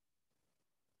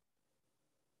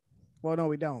well, no,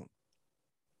 we don't.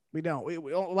 We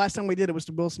don't. Last time we did it was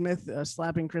to Will Smith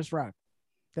slapping Chris Rock.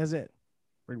 That's it.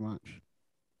 Pretty much.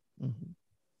 Mhm.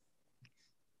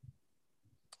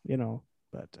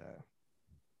 But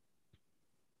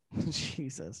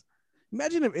Jesus.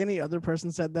 Imagine if any other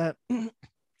person said that. Imagine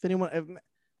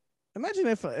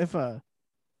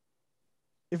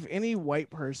if any white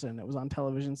person that was on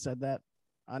television said that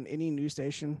on any news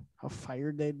station, how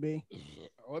fired they'd be.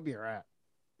 It would be a wrap.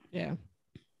 Yeah.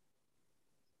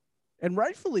 And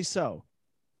rightfully so.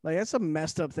 That's a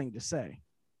messed up thing to say.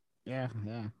 Yeah.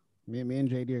 Me and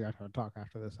JD got to talk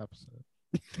after this episode.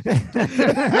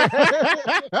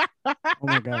 Oh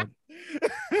my god.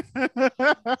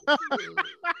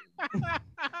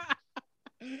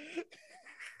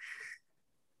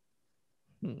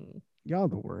 Y'all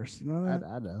the worst. You know that?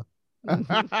 I know.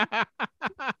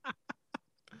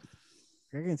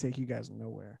 I can take you guys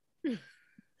nowhere.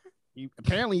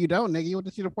 Apparently you don't, nigga. You went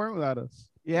to see the point without us.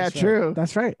 Yeah, That's true. Right.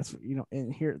 That's right. That's,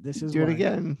 and here, this is Do it why.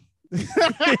 again.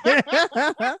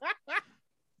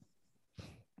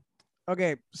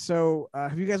 Okay, so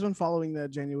have you guys been following the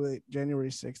January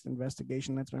 6th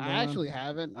investigation that's been going I actually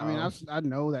haven't. I mean, Oh. I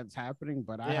know that's happening,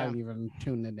 but I Yeah. haven't even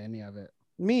tuned into any of it.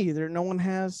 on? Me either. No one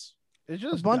has. It's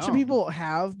A just bunch of dumb. people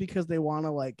have because they want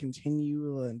to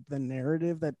continue the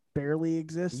narrative that barely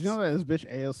exists. Did you know that this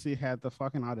bitch AOC had the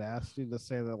fucking audacity to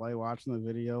say that watching the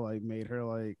video made her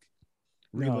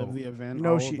relive No. the event?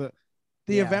 No, all she- of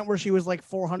the yeah. event where she was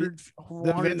 400, the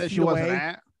 400 event that feet she wasn't away.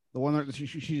 at, the one that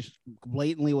she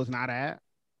blatantly was not at.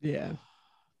 Yeah.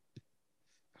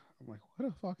 I'm like, what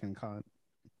a fucking cunt.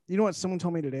 You know what? Someone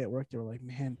told me today at work. They were like,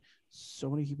 "Man, so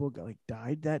many people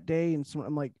died that day," and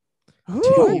I'm like, Two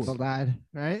 "Who?" people died,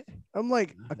 right? I'm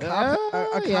like, a cop,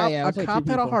 a yeah, it was like cop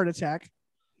two had a people. heart attack,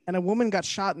 and a woman got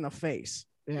shot in the face.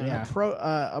 Yeah.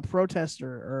 A protester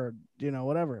or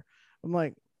whatever. I'm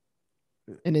like,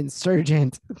 An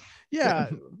insurgent. yeah,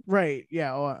 right,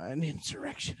 yeah, an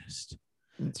insurrectionist.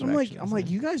 I'm like,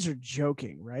 you guys are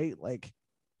joking, right?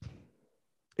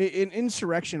 An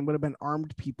insurrection would have been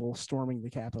armed people storming the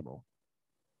Capitol.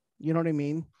 You know what I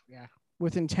mean? Yeah.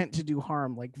 With intent to do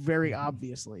harm, very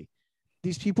obviously.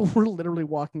 These people were literally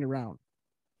walking around.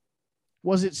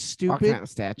 Was it All stupid? kind of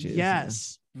statues.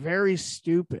 Yes, very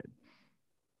stupid.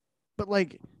 But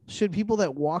should people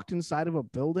that walked inside of a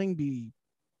building be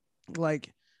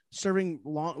serving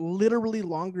literally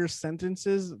longer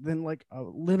sentences than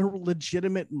literal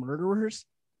legitimate murderers?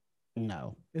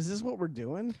 No. Is this what we're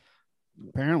doing?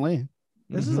 Apparently.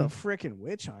 This is a freaking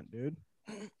witch hunt, dude.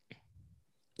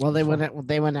 Well, they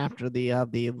went after the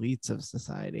elites of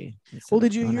society. Well,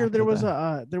 did you hear there was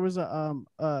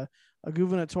a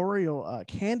gubernatorial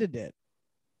candidate,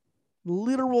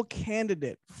 literal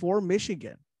candidate for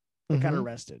Michigan that got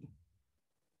arrested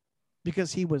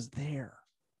because he was there.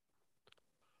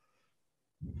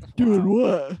 Dude,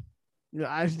 what?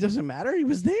 Yeah, it doesn't matter. He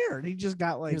was there. He just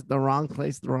got like, He's the wrong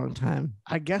place, the wrong time.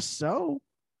 I guess so.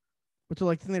 But to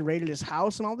like, then they raided his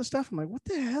house and all this stuff. I'm like, what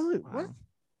the hell? What?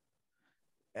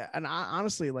 And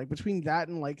honestly, like between that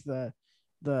and like the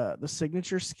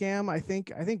signature scam, I think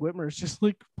Whitmer is just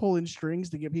like pulling strings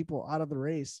to get people out of the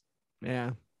race.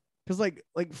 Yeah. Because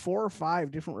like 4 or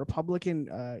 5 different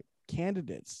Republican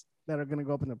candidates that are going to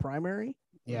go up in the primary,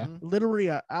 Yeah. literally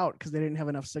out because they didn't have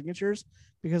enough signatures,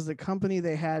 because the company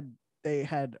they had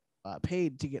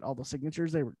paid to get all the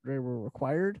signatures they were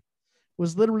required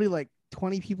was literally like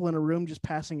 20 people in a room just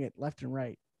passing it left and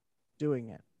right, doing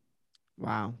it.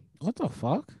 Wow. What the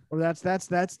fuck? Or that's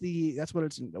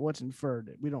what's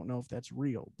inferred. We don't know if that's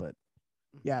real, but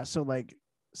yeah. So like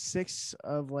 6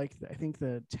 of like I think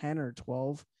the 10 or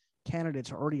 12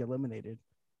 candidates are already eliminated,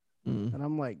 and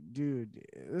I'm like, dude,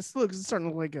 this it's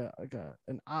starting to look like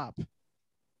an op,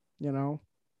 you know?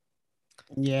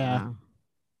 Yeah. Wow.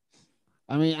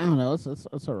 I mean, I don't know.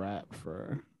 It's a wrap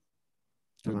for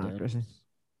Democracy.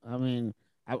 I mean,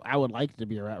 I would like it to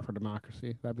be a wrap for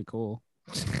democracy. That'd be cool.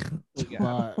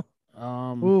 But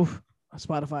Oof,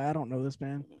 Spotify. I don't know this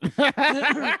man.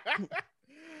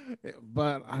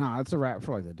 but I know it's a wrap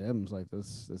for like the Dems, like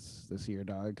this year,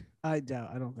 dog. I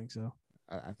don't think so.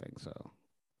 I think so.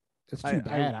 It's too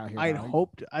bad out here.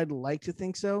 I'd like to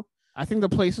think so. I think the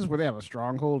places where they have a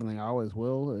stronghold, and they always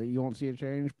will, you won't see a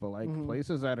change. But like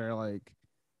places that are like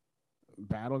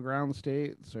battleground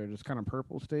states or just kind of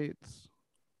purple states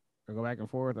or go back and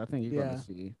forth, I think you're going to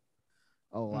see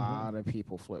a lot of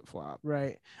people flip flop.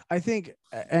 Right. I think,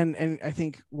 and I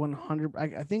think 100.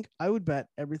 I think I would bet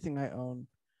everything I own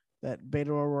that Beto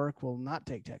O'Rourke will not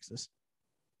take Texas.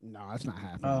 No, that's not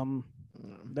happening.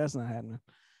 That's not happening.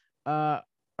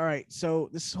 All right. So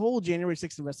this whole January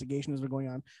 6th investigation has been going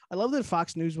on. I love that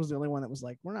Fox News was the only one that was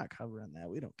like, we're not covering that.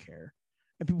 We don't care.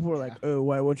 And people were like, oh,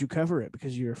 why won't you cover it?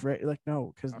 Because you're afraid. Like,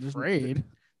 no, because afraid.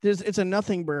 It's a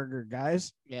nothing burger,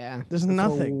 guys. Yeah. There's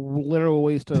nothing. A literal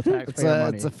waste of taxpayer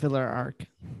money. It's a filler arc.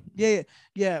 Yeah.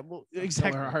 Well,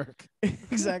 exactly. Filler arc.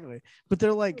 Exactly. But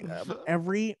they're like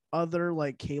every other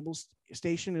like cable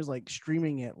station is like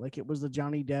streaming it like it was the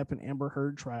Johnny Depp and Amber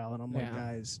Heard trial. And I'm like,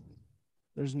 guys,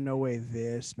 there's no way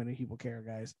this many people care,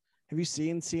 guys. Have you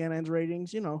seen CNN's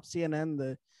ratings? You know,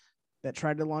 CNN, that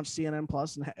tried to launch CNN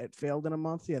Plus and it failed in a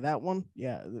month. Yeah, that one.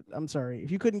 Yeah, I'm sorry.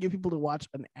 If you couldn't get people to watch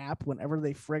an app whenever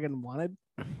they friggin' wanted,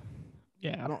 I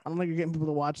don't think you're getting people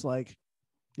to watch like,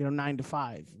 9 to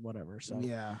 5, whatever. So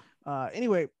yeah.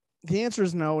 Anyway, the answer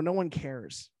is no. No one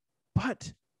cares.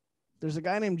 But there's a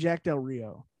guy named Jack Del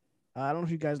Rio. I don't know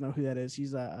if you guys know who that is.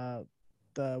 He's the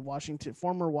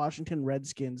former Washington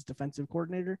Redskins defensive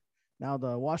coordinator. Now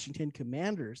the Washington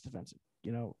Commanders defensive,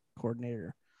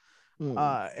 coordinator.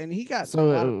 And he got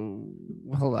hold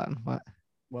on.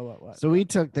 What? So we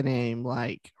took the name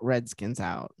like Redskins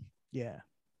out. Yeah.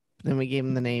 Then we gave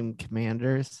him the name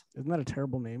Commanders. Isn't that a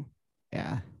terrible name?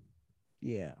 Yeah.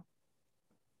 Yeah.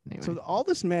 Anyway. So all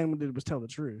this man did was tell the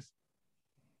truth.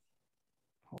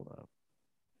 Hold up.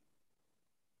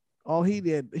 All he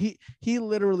did, he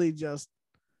literally just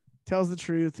tells the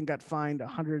truth and got fined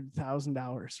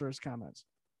 $100,000 for his comments.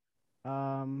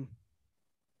 Let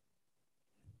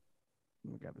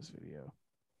me grab this video.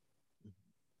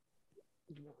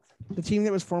 The team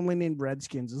that was formerly named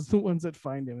Redskins is the ones that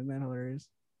fined him. Isn't that hilarious?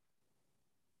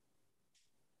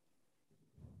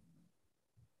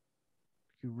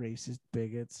 You racist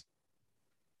bigots.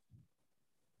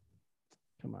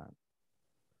 Come on.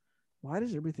 Why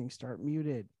does everything start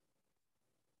muted?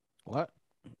 What?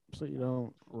 So you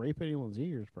don't rape anyone's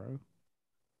ears, bro.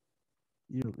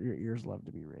 Your ears love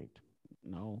to be raped.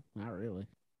 No, not really.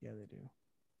 Yeah, they do.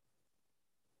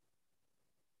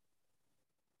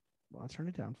 Well, I'll turn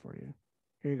it down for you.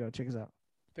 Here you go. Check us out.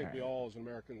 I think we all as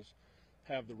Americans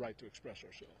have the right to express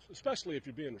ourselves, especially if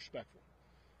you're being respectful.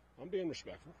 I'm being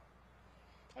respectful.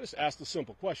 I just asked a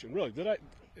simple question. Really,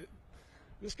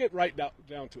 let's get right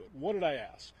down to it. What did I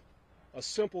ask? A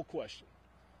simple question.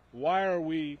 Why are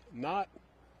we not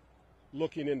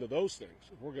looking into those things?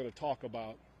 If we're going to talk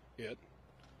about it,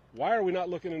 why are we not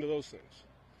looking into those things?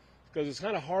 Because it's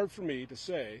kind of hard for me to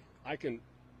say I can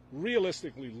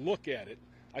realistically look at it.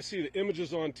 I see the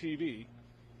images on TV.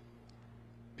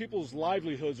 People's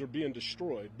livelihoods are being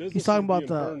destroyed. Businesses are being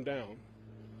burned down.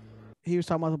 He was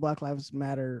talking about the Black Lives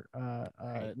Matter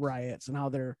riots and how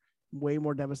they're way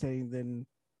more devastating than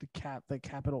the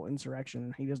Capitol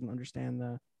insurrection. He doesn't understand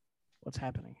what's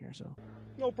happening here. So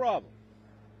no problem.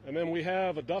 And then we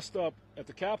have a dust up at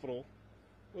the Capitol.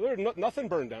 Well, there's nothing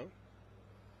burned down,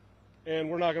 and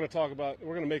we're not going to talk about.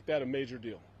 We're going to make that a major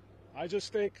deal. I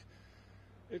just think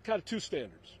it kind of two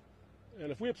standards.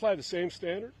 And if we apply the same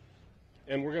standard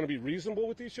and we're going to be reasonable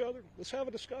with each other, let's have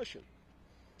a discussion.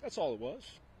 That's all it was.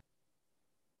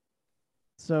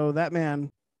 So that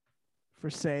man, for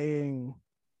saying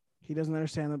he doesn't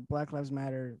understand the Black Lives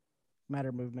Matter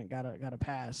movement, got a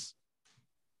pass.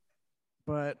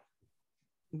 But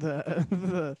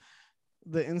the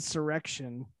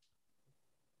insurrection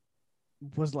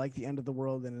was like the end of the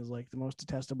world and is like the most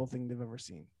detestable thing they've ever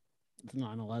seen. It's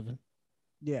 9/11.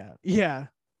 Yeah.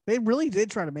 They really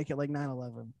did try to make it like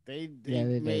 9/11. They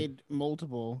they made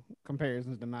multiple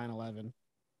comparisons to 9/11.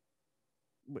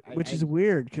 Which is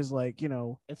weird because, like, you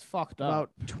know, It's fucked about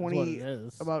up. 20 It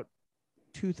is. about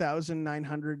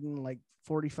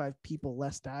 2,945 people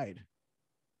less died.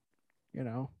 You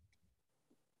know,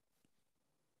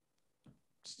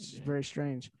 it's just very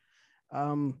strange.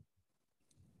 Do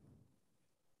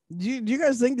you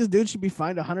guys think this dude should be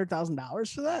fined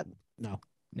 $100,000 for that? No.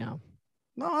 No.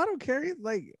 No, I don't care.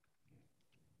 Like,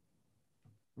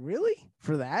 really?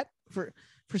 For that? For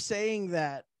saying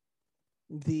that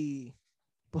the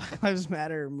Black Lives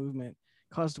Matter movement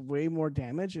caused way more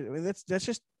damage? I mean, that's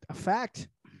just a fact.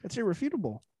 That's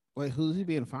irrefutable. Wait, who's he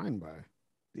being fined by?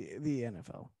 The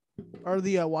NFL or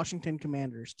the Washington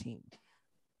Commanders team.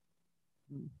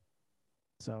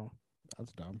 So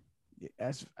That's dumb.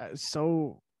 as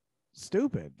so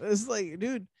stupid. It's like,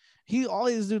 dude, all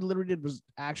this dude literally did was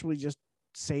actually just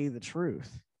say the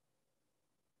truth.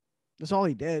 That's all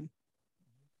he did.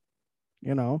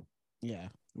 You know, Yeah.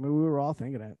 I mean, we were all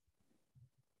thinking it.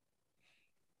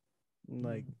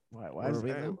 Like, why Were is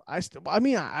we, that? though? I still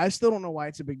don't know why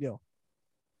it's a big deal.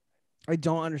 I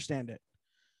don't understand it.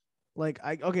 Like,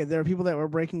 there are people that were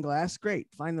breaking glass. Great,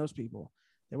 find those people.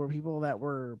 There were people that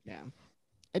were, Yeah.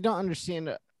 I don't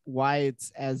understand why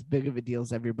it's as big of a deal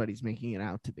as everybody's making it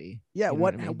out to be. yeah. You know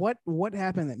What I mean? what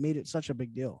happened that made it such a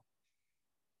big deal?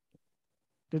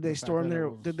 Did they The fact storm that it there?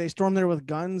 was- Did they storm there with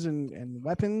guns and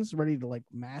weapons, ready to like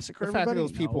massacre The fact that everybody? it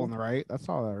was people No. on the right. That's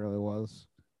all that really was.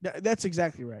 That's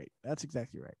exactly right. That's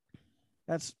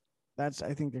I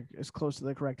think they're as close to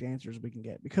the correct answer as we can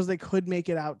get, because they could make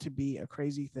it out to be a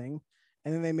crazy thing,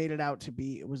 and then they made it out to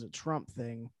be it was a Trump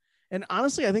thing. And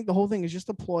honestly, I think the whole thing is just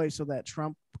a ploy so that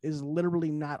Trump is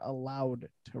literally not allowed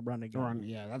to run again.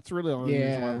 Yeah, that's really the only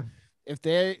reason why. Yeah. That's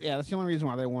the only reason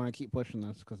why they want to keep pushing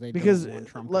this, because they Because don't want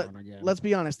Trump to run again. let's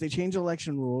be honest, they changed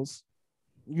election rules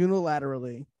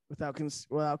unilaterally without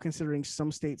considering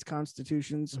some states'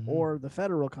 constitutions Mhm. or the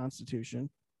federal constitution,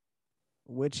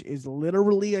 which is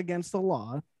literally against the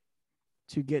law,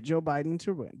 to get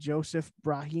Joseph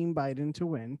Brahim Biden to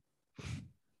win.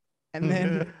 And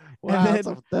then Wow,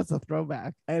 then- that's a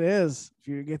throwback. it is. If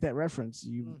you get that reference,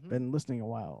 you've Mhm. been listening a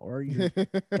while, or you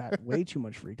got way too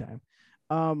much free time.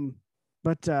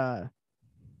 But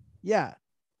yeah,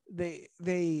 they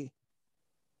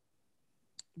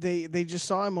just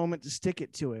saw a moment to stick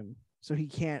it to him so he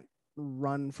can't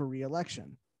run for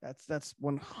re-election. That's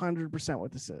 100%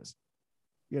 what this is.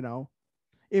 You know,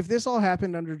 if this all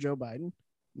happened under Joe Biden,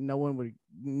 no one would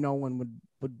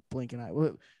blink an eye.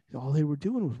 Well, all they were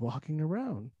doing was walking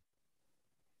around.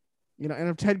 You know, and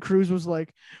if Ted Cruz was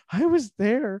like, I was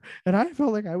there and I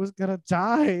felt like I was gonna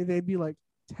die, they'd be like,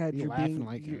 Ted, Be you're laughing being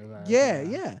like you're that,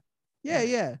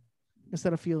 yeah.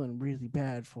 Instead of feeling really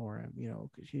bad for him, you know,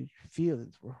 because his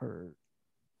feelings were hurt.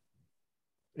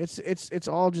 It's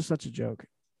all just such a joke.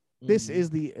 This Mhm. is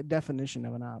the definition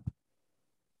of an op.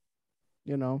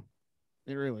 You know,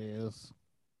 It really is.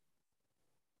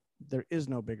 there is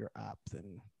no bigger op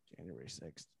than January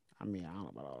 6th. I mean, I don't know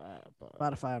about all that, but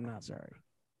Spotify, I'm not sorry.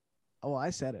 Oh, I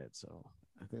said it, so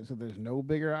I think so. There's no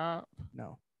bigger op.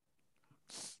 no.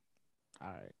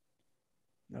 All right.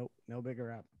 Nope, no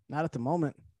bigger op. Not at the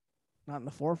moment. Not in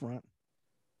the forefront.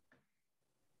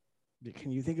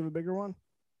 Can you think of a bigger one?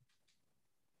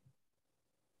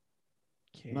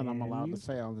 None I'm Can allowed you? to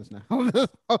say on this now.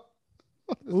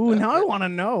 Ooh, now I want to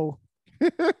know.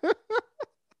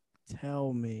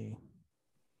 Tell me.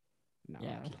 No,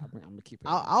 Yeah. I'm gonna keep it.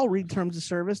 I'll read terms of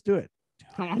service. Do it.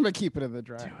 I'm gonna keep it in the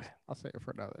draft. Do it. I'll say it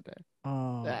for another day.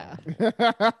 Oh, Yeah.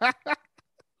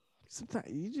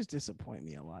 sometimes you just disappoint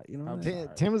me a lot. You know. I'm that?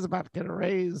 sorry. Tim was about to get a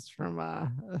raise from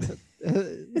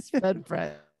Sped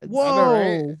Friends.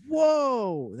 Whoa, right?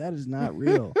 whoa, that is not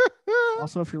real.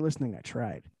 Also, if you're listening, I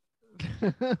tried.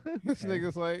 This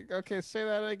nigga's like, okay, say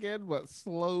that again, but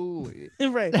slowly.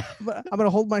 Right, but I'm gonna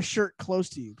hold my shirt close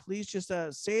to you. Please just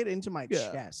say it into my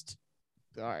Yeah. chest.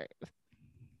 All right.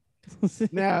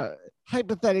 Now,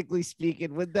 hypothetically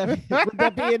speaking, would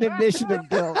that be an admission of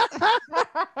guilt?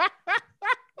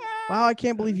 Wow, I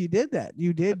can't believe you did that.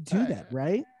 You did do that,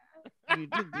 right? You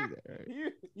did do that,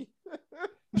 right?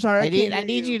 I'm sorry. I need can't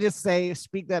hear you to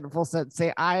speak that in full sentence.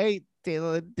 Say, I,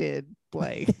 Dylan, did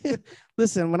play.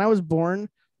 Listen, when I was born,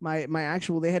 my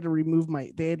actual they had to move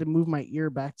my ear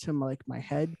back to my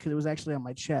head because it was actually on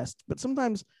my chest. But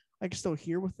sometimes I can still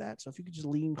hear with that. So if you could just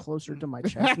lean closer to my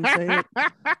chest and say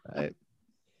it.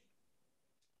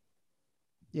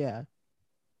 Yeah.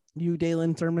 You,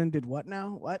 Dalen Thurman, did what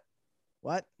now? What?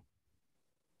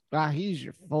 He used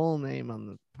your full name on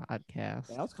the podcast.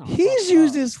 Yeah, that's kinda He's fucked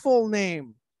used up. his full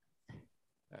name.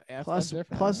 That's Plus,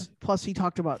 different. plus, he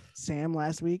talked about Sam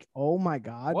last week. Oh my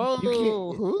God.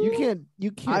 Whoa, You can't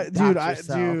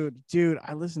Dude,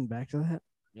 I listened back to that.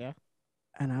 Yeah.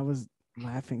 And I was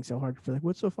laughing so hard. Like,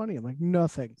 what's so funny? I'm like,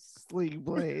 nothing. Sling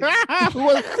Blade.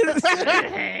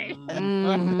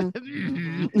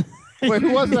 Wait,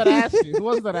 who was that asked you? Who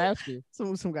was that asked you?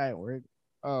 Some guy at work.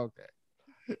 Oh, okay.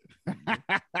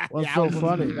 What's Yeah, I so was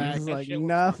funny? listening back. This is That like shit was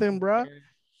nothing, fucking bro. weird.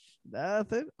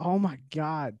 Nothing. Oh my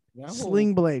God. No.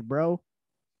 Sling Blade, bro.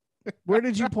 Where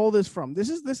did you pull this from? This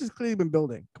is clearly been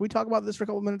building. Can we talk about this for a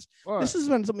couple minutes? What? This has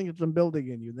been something that's been building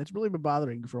in you. That's really been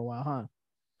bothering you for a while, huh?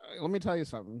 Let me tell you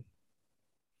something.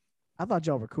 I thought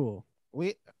y'all were cool.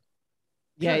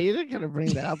 Yeah, you didn't kind of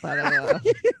bring that up out of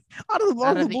out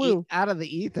of the blue. out of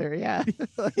the ether. Yeah.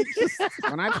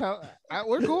 When I tell,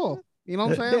 we're cool. You know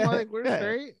what I'm saying? Like we're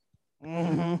straight.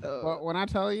 Mhm. But when I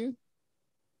tell you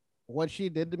what she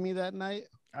did to me that night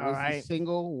All was right. the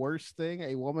single worst thing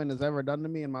a woman has ever done to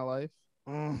me in my life.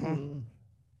 Mhm.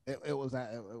 It was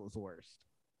the worst.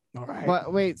 All right.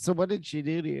 But wait, so what did she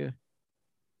do to you?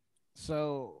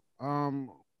 So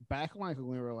back when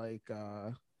we were like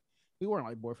we weren't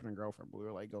like boyfriend and girlfriend, but we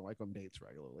were like going on dates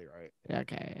regularly, right?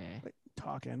 Okay. Like,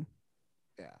 talking.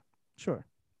 Yeah. Sure.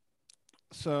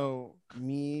 So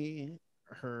me,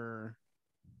 her,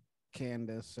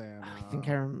 Candace, and I think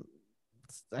I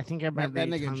remember that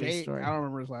you nigga telling me the Jake. story. I don't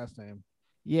remember his last name.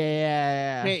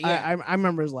 Yeah. Yeah. I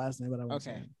remember his last name, but I won't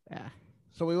say Okay. it. Yeah.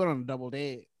 So we went on a double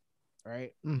date,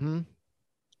 right? Mm-hmm. And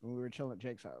we were chilling at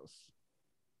Jake's house.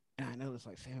 And I noticed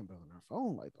like Sam been on her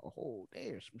phone like the whole day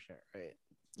or some shit, right?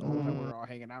 The whole time we were all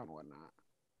hanging out and whatnot.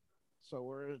 So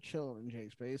we're chilling in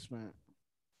Jake's basement.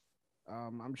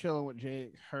 I'm chilling with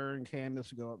Jake. Her and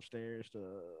Candace go upstairs to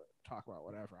talk about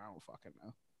whatever. I don't fucking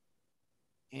know.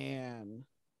 And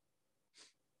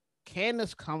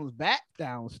Candace comes back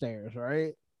downstairs,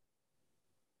 right?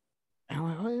 And I'm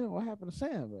like, oh yeah, what happened to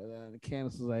Sam? And then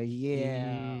Candace is like,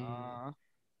 yeah.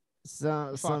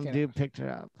 Some Fucking- dude picked her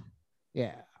up.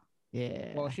 Yeah.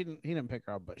 Yeah. Well, he didn't pick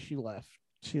her up, but she left.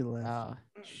 She left.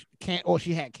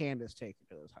 She had Candace take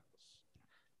her to his house.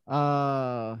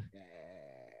 Yeah.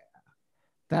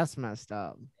 That's messed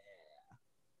up.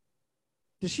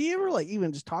 Did she ever like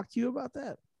even just talk to you about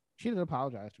that? She didn't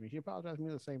apologize to me. She apologized to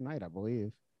me the same night, I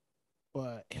believe.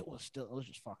 But it was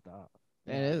just fucked up.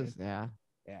 It is. Yeah.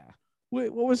 Yeah.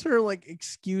 Wait, what was her like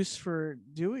excuse for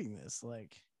doing this?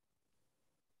 Like,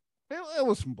 It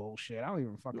was some bullshit. I don't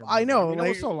even fucking I know, remember. I mean, it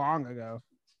was like- so long ago.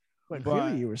 but But-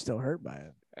 clearly you were still hurt by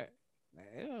it.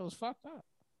 It was fucked up.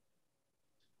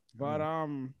 But All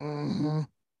I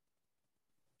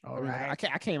mean, right.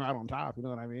 I came out on top, you know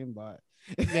what I mean? But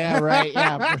Yeah. Right.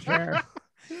 Yeah. For sure.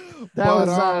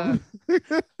 But,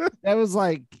 That was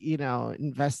like,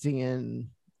 investing in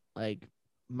like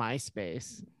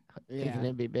MySpace, thinking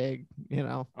it'd be big, I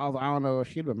don't know if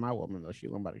she'd been my woman though. She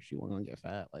wasn't gonna get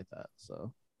fat like that.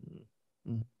 So,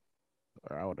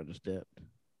 or I would have just dipped.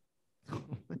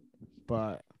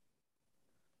 But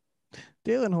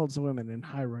Dalen holds women in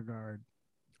high regard.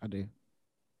 I do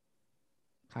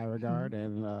high regard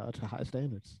and to high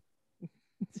standards.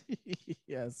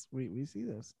 Yes, we see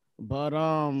this. But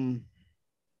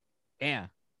yeah.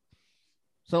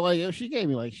 So like, she gave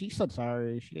me like she said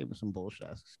sorry. She gave me some bullshit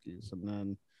excuse, and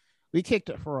then we kicked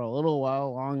it for a little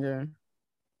while longer.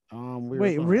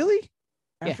 Wait, really?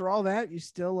 Yeah. After all that, you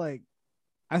still like?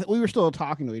 We were still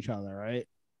talking to each other, right?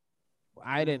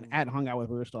 I hadn't hung out with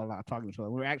her. We were still not talking to each other.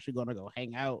 We were actually going to go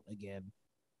hang out again.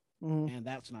 Mhm. And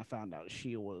that's when I found out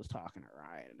she was talking to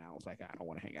Ryan. And I was like, I don't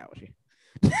want to hang out with you.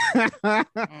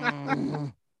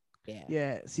 Yeah.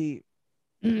 Yeah. See.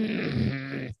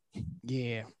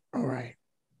 Yeah. All right.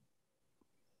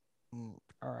 All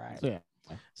right. So, yeah.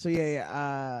 So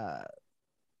yeah.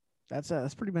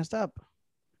 That's pretty messed up.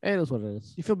 It is what it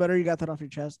is. You feel better? You got that off your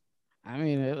chest? I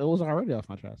mean, it was already off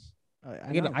my chest.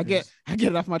 I get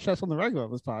it off my chest on the regular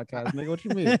of this podcast, nigga. What you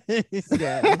mean?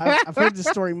 Yeah, I've heard this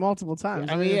story multiple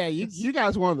times. I mean, yeah, you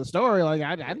guys wanted the story. Like,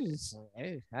 I just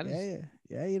Yeah.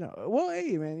 Well,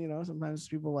 hey, man, sometimes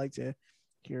people like to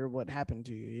hear what happened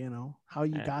to you. You know how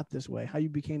you Alright. got this way, how you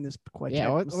became this quite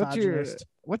Yeah, misogynist.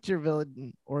 what's your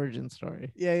villain origin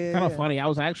story? Yeah, Kind of yeah. funny. I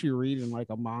was actually reading like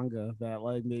a manga that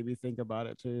like made me think about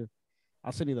it too.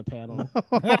 I'll send you the panel.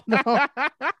 No.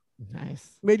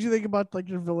 Nice. Made you think about like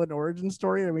your villain origin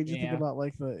story, or made you think Yeah. about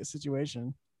like the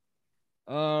situation?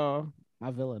 My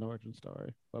villain origin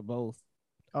story, but both.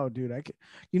 Oh, dude,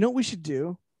 you know what we should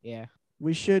do? Yeah.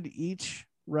 We should each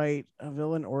write a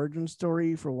villain origin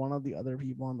story for one of the other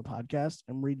people on the podcast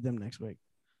and read them next week.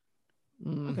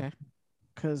 Mm. Okay.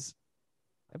 Because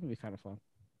That would be kind of fun.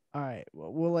 all right,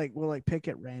 well, we'll like pick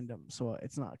at random, so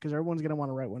it's not because everyone's gonna want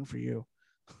to write one for you.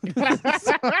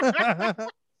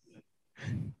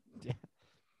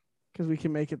 Because we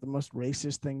can make it the most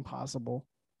racist thing possible.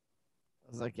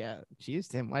 I was like, yeah, geez,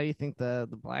 Tim, why do you think the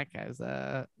black guy's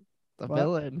the What?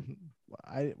 villain?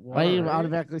 Why Why do you Because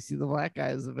automatically see the black guy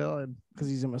as the villain?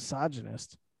 he's a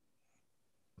misogynist.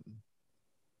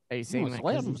 Are you saying it's that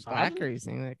like because a he's black, or misogynist? are you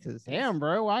saying that because Damn,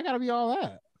 bro. Why I gotta be all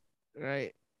that?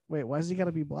 right? Wait, why does he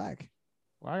gotta be black?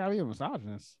 Why I gotta be a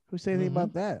misogynist? Who say anything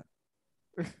about that?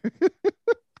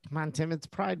 Come on, Tim, it's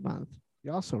Pride Month.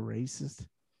 You're also racist.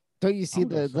 Don't you see I'm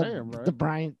just saying, bro.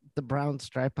 the brown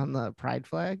stripe on the pride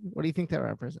flag? What do you think that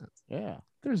represents? Yeah.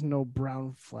 There's no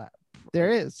brown flat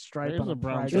There is. stripe There's on a a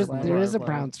brown pride stripe flag. on There the is a pride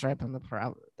brown flag. stripe on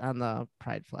the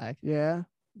pride flag. Yeah,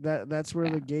 that's where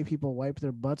Yeah. the gay people wipe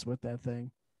their butts with that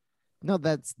thing. No,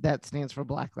 that stands for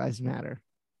Black Lives Matter.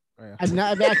 Yeah.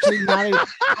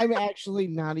 I'm actually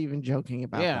not even joking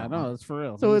about Yeah, that. no, one. it's for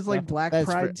real. So it's like Black That's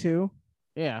Pride too.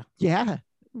 Yeah, Yeah.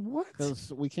 What?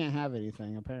 because we can't have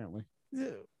anything apparently.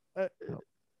 Uh,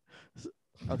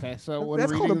 Okay, so when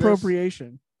that's called reading this,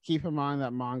 appropriation. keep in mind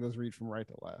that mangas read from right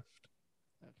to left.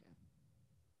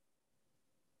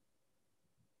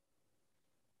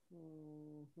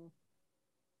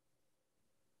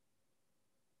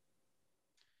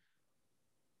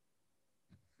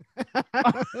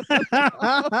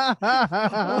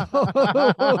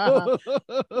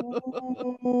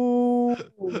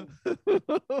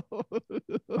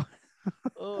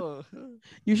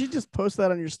 You should just post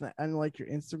that on your on like your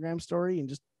Instagram story and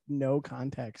just no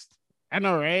context. I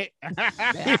know, right?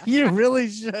 You really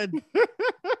should.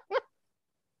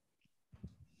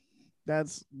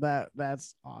 That's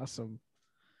awesome. I'm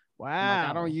Wow. like,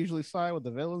 I don't usually side with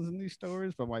the villains in these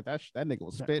stories, but I'm like, that nigga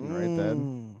was spitting right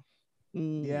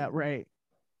then. Yeah, right.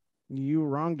 You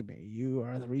wronged me. You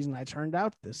are the reason I turned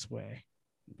out this way.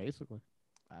 Basically.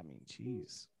 I mean,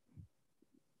 jeez.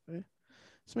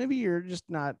 So maybe you're just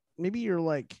not. Maybe you're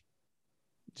like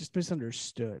just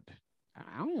misunderstood.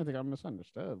 I don't even think I'm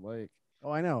misunderstood. Like, Oh,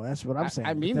 I know. That's what I'm saying.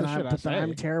 I mean But the then shit I but then I'm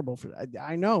say. terrible for.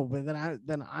 I know, but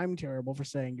then I'm terrible for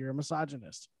saying you're a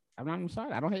misogynist. I'm not on the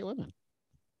side. I don't hate women.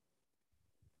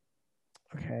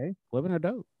 Okay. Women are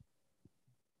dope.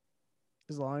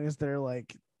 As long as they're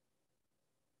like,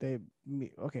 okay.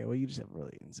 Well, you just have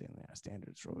really insane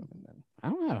standards for women. Then I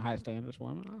don't have high standards for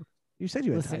women. you said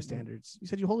you had high Listen. standards. You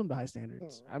said you hold them to high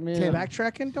standards. I mean, Okay,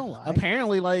 backtracking. Don't lie.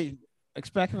 apparently, like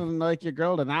expecting like your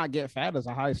girl to not get fat is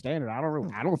a high standard. I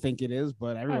don't think it is,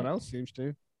 but everyone else seems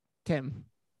to. Tim,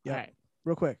 Yeah. all right.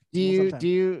 Real quick. Do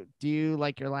you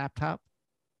like your laptop?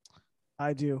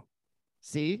 I do.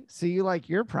 See, so you like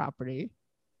your property.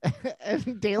 And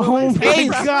Dayla Oh likes my his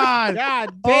property. god.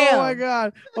 God Oh my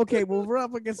god. Okay, well we're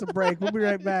up against a break. We'll be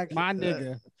right back. My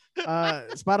nigga.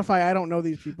 Spotify. I don't know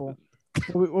these people.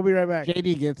 We'll be right back.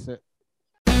 JD gets it.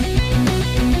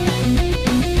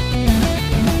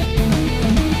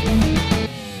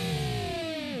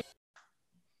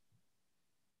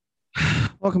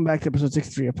 Welcome back to episode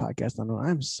 63 of Podcast Unknown.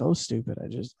 I'm so stupid.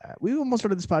 We almost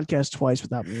started this podcast twice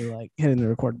without me like hitting the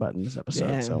record button this episode.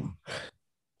 Damn.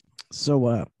 So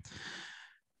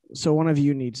one of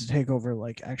you needs to take over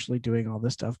like actually doing all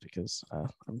this stuff because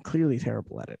I'm clearly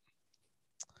terrible at it.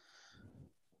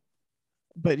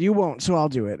 But you won't, so I'll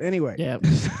do it anyway. Yeah.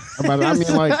 But I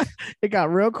mean, like, it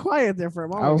got real quiet there for a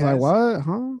moment. I was like, guys. what?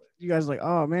 Huh? You guys are like,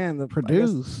 oh man, the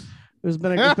Produce. It's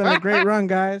been a great run,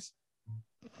 guys.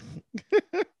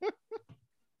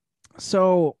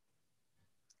 So,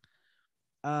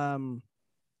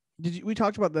 we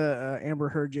talked about the Amber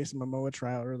Heard Jason Momoa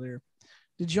trial earlier.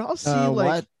 Did y'all see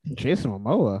What? Jason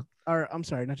Momoa. or I'm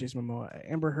sorry, not Jason Momoa,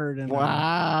 Amber Heard and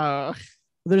Wow.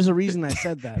 there's a reason I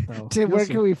said that though. Tim, where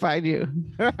Listen. can we find you?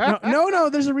 No,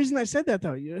 there's a reason I said that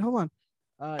though. Hold on.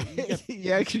 You got-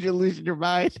 Yeah, because you're losing your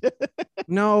mind.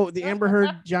 No, the Amber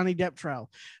Heard Johnny Depp trial.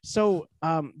 So,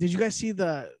 did you guys see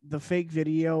the fake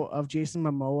video of Jason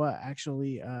Momoa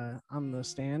actually on the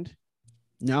stand?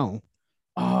 No.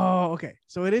 Oh, okay.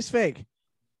 So it is fake.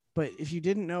 But if you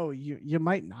didn't know, you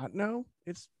might not know.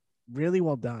 It's really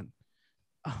well done.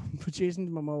 But Jason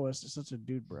Momoa is such a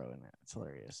dude, bro, in it. It's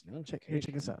hilarious. Check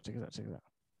this out. Check this out.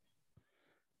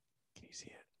 Can you see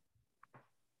it?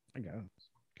 I got it.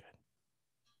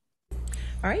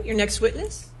 All right, your next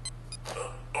witness.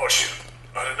 Oh shoot!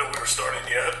 I didn't know we were starting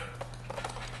yet.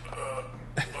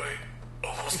 Wait,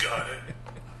 almost got it.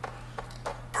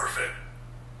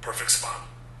 Perfect spot.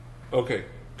 Okay,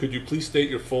 could you please state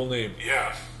your full name?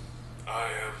 Yeah, I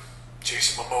am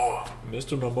Jason Momoa.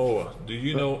 Mr. Momoa, do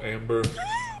you know Amber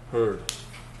Heard?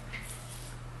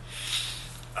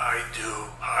 I do.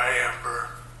 Hi, Amber.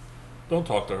 Don't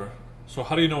talk to her. So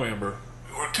how do you know Amber?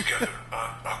 We work together on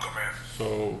Aquaman.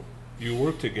 So you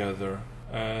work together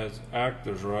as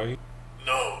actors, right?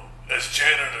 No, as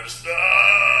janitors.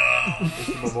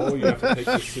 Mr. Momoa, you have to take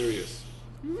this serious.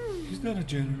 He's not a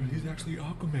janitor, he's actually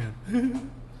Aquaman.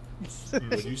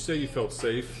 Would you say you felt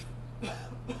safe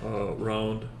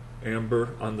around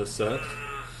Amber on the set?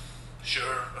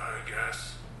 Sure, I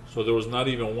guess. So there was not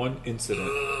even one incident?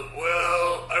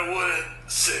 Well, I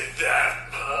wouldn't say that.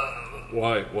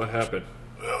 Why? What happened?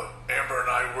 Well, Amber and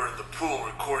I were in the pool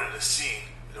recording a scene,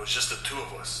 and it was just the two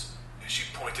of us. And she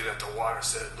pointed at the water and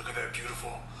said, "Look at that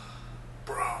beautiful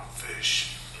brown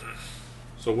fish."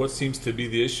 So what seems to be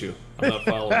the issue? I'm not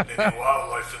following. Any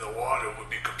wildlife in the water would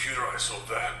be computerized, so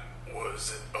that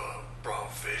wasn't a brown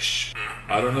fish.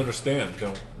 I don't understand.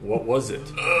 Then what was it?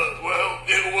 Well,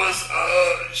 it was,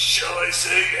 shall I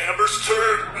say, Amber's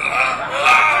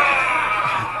turn.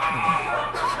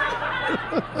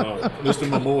 Mr.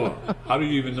 Momoa, how do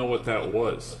you even know what that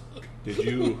was? Did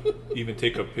you even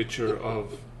take a picture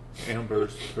of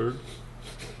Amber's turd?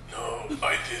 No,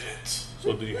 I didn't.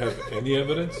 So do you have any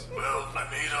evidence? Well, I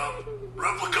made a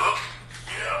replica.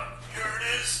 Yeah, here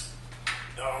it is.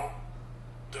 No.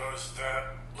 Does that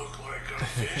look like a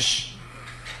fish?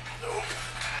 Nope.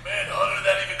 Man, how did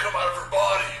that even come out of her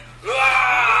body?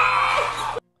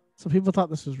 Ah! So people thought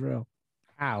this was real.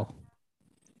 How?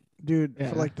 Dude, Yeah.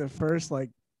 for like the first like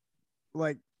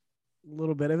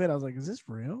little bit of it, I was like, is this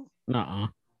real? Nuh-uh.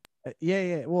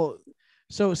 Yeah. Well,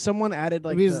 so someone added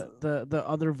like Because- the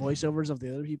other voiceovers of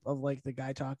the other people, of like the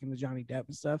guy talking to Johnny Depp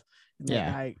and stuff. And the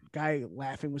Yeah. guy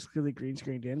laughing was clearly green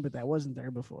screened in, but that wasn't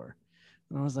there before.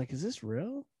 And I was like, is this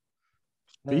real?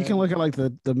 But you can look at like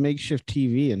the makeshift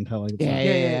TV and tell like it's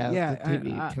not- yeah. The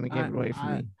TV kind of gave it away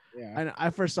from me. yeah. And I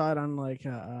first saw it on like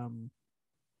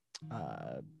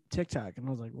TikTok, and I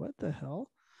was like, what the hell?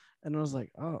 And I was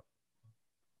like, oh.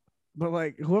 But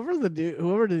like whoever the dude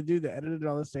that edited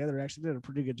all this together actually did a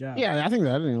pretty good job. Yeah, I think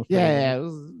that. Was Yeah, it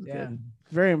was Yeah. good.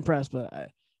 Very impressed, but it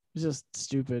was just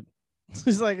stupid.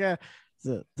 It's like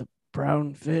the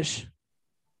brown fish.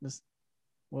 This,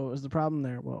 what was the problem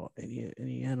there? Well,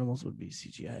 any animals would be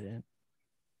CGI'd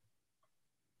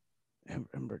in.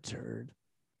 Amber turd.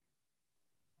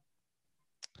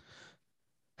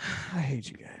 I hate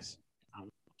you guys.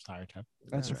 Sorry, Ted.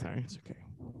 That's Yeah, okay. sorry. It's okay.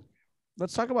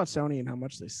 Let's talk about Sony and how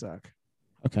much they suck.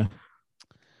 Okay.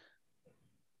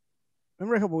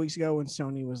 Remember a couple weeks ago when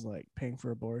Sony was like paying for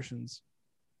abortions?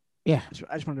 Yeah.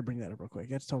 I just wanted to bring that up real quick.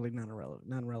 That's totally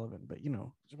non-relevant, but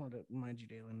just wanted to remind you,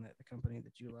 Dalen, that the company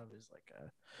that you love is like a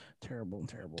terrible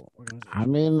organization. I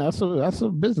mean, that's a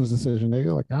business decision,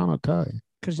 nigga. Like I don't know what to tell you.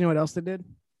 Because you know what else they did?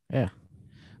 Yeah.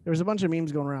 There was a bunch of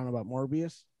memes going around about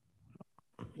Morbius.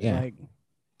 Yeah. Like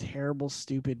terrible,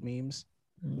 stupid memes.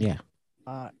 Yeah.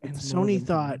 And It's more Sony than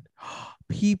thought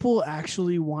people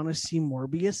actually want to see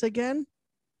Morbius again.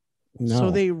 No.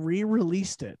 So they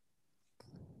re-released it.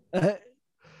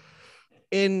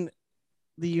 In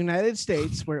the United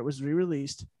States, where it was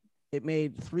re-released, it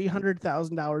made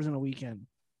 $300,000 in a weekend.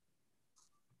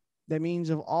 That means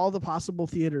of all the possible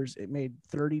theaters, it made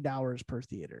 $30 per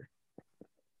theater.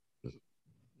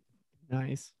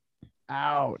 Nice.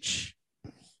 Ouch.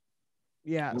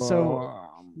 Yeah, so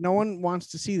Well, no one wants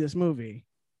to see this movie.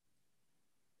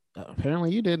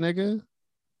 apparently you did, nigga.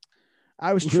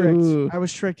 I was tricked. Ooh. I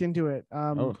was tricked into it.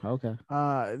 Oh, okay.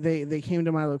 They came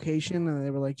to my location and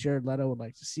they were like, Jared Leto would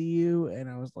like to see you, and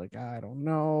I was like, I don't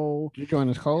know. Did you join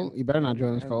this cult? You better not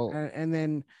join this cult. And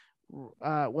then,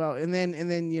 and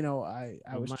then I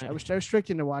was tricked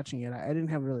into watching it. I didn't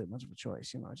have really much of a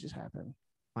choice. It just happened.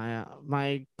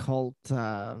 My cult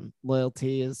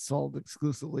loyalty is sold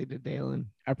exclusively to Dalen.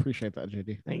 I appreciate that,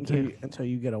 JD. Thank Until you. until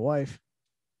you get a wife.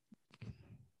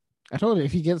 I told you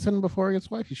if he gets in before he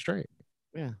gets wife, he's straight.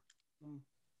 Yeah.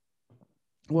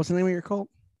 What's the name of your cult?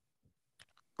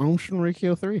 Om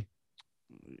Shinrikyo 3.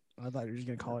 I thought you were just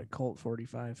gonna call it Cult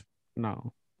 45.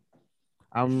 No.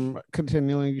 I'm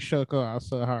continuing Shoko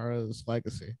Asahara's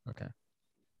legacy. Okay.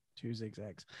 2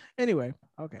 zigzags. Anyway,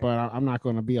 okay. But I'm not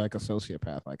going to be like a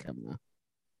sociopath like him now.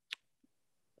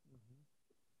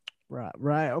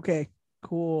 Right. Okay.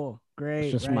 Cool. Great.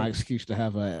 It's just right. my excuse to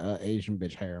have a Asian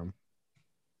bitch harem.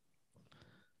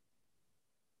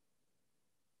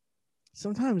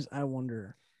 Sometimes I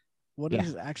wonder what Yeah.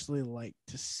 is it actually like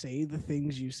to say the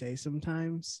things you say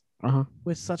sometimes Uh-huh.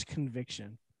 with such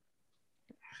conviction.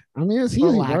 I mean, it's For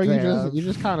easy, lack bro. thereof. You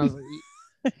just kind of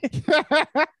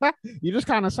you just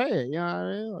kind of say it. You know what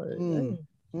I mean? Like,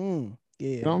 Yeah.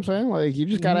 you know what I'm saying? Like, you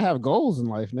just gotta have goals in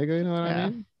life, nigga. You know what I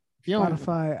mean? If you don't,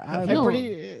 Spotify.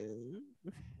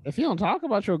 if you don't talk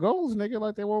about your goals, nigga,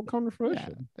 like they won't come to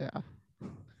fruition. Yeah.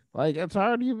 Like it's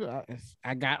already.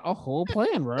 I got a whole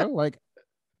plan, bro. Like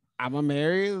I'm gonna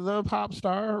marry the pop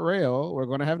star Rail. We're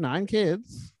gonna have 9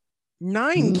 kids.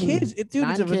 9 kids. Dude,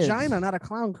 9 it's a kids. vagina, not a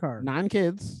clown car. 9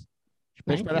 kids.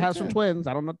 Bitch 9 better have kids, some yeah. twins.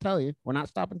 I don't know what to tell you. We're not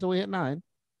stopping until we hit 9.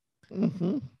 Mm-hmm.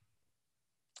 And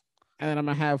then I'm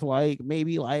gonna have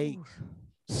maybe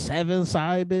 7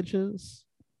 side bitches.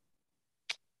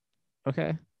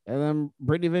 Okay. And then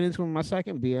Brittany Vinny's with my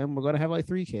second BM. We're gonna have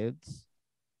 3 kids.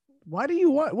 Why do you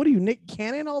want? What are you, Nick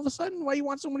Cannon? All of a sudden, why you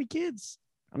want so many kids?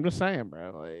 I'm just saying,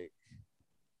 bro.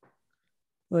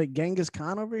 Like Genghis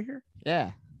Khan over here?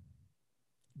 Yeah.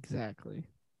 Exactly.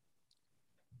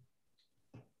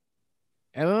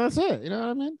 And then that's it. You know what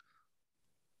I mean?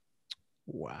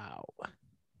 Wow.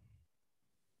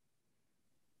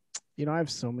 You know, I have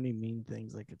so many mean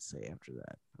things I could say after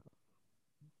that.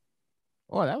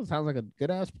 Oh, that sounds like a good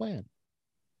ass plan.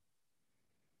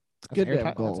 It's good to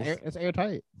have goals. It's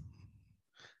airtight.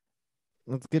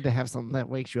 It's good to have something that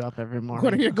wakes you up every morning.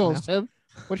 What are your goals, Tim?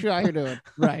 What you out here doing?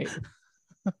 Right.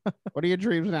 What are your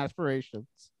dreams and aspirations?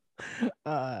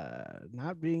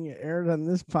 Not being aired on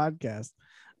this podcast.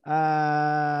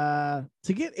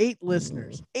 To get 8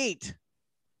 listeners. 8.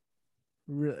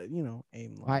 Aim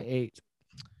low. Why 8?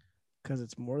 Because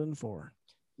it's more than 4.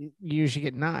 You usually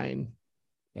get 9.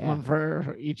 Yeah. One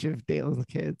for each of Dalen's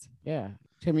kids. Yeah.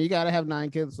 Timmy, you gotta have 9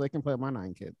 kids so they can play with my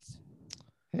 9 kids.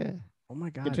 Yeah. Oh my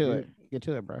god. Get to dude. it. Get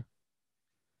to it, bro.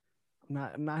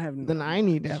 I'm not having. Then I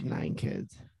need to have 9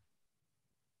 kids.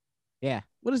 Yeah.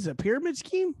 What is it? A pyramid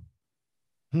scheme?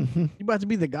 You You about to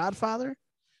be the Godfather?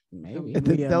 Maybe. And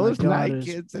then Yeah, those my 9 daughter's-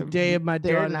 kids. the day of my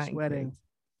there are daughter's 9 wedding.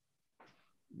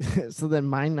 kids. So then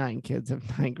my 9 kids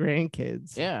have 9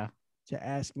 grandkids. Yeah. To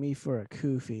ask me for a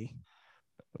kufi.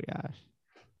 Oh gosh.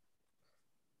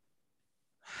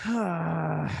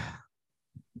 I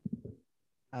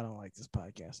don't like this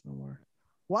podcast no more.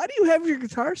 Why do you have your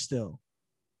guitar still?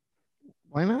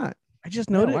 Why not? I just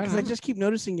noticed why because I not? just keep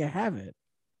noticing you have it.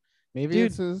 Maybe Dude.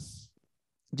 it's his.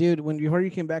 Dude, before you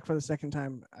came back for the second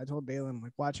time, I told Dalen,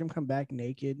 like, watch him come back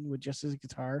naked with just his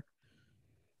guitar.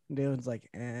 And Dalen's like,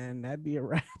 and that'd be a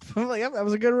wrap. I'm like, yep, that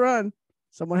was a good run.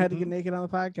 Someone had to get naked on the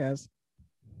podcast.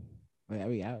 Yeah,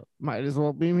 we out. Might as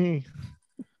well be me.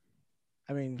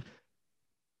 I mean,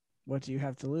 what do you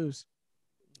have to lose?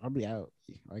 I'll be out.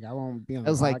 Like I won't be on I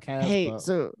the was like, podcast. hey, but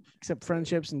so Except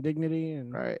friendships and dignity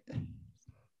and right,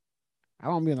 I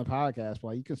won't be on the podcast,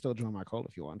 but you can still join my cult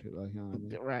if you want to. Like, you know what I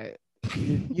mean? right.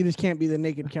 you just can't be the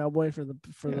naked cowboy for the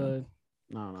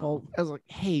No. cult. I was like,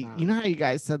 hey, Nah. you know how you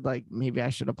guys said like maybe I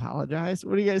should apologize?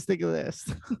 What do you guys think of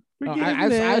this? No, I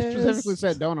specifically Forgiveness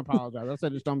said don't apologize. I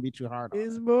said just don't be too hard on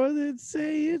is it. more than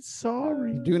say it's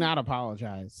sorry. Do not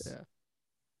apologize. Yeah.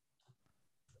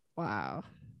 Wow.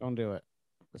 Don't do it.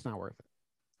 It's not worth it.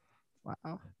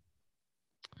 Wow.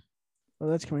 Well,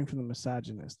 that's coming from the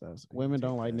misogynist, though. so Women take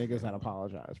don't like that. niggas that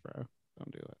apologize, bro.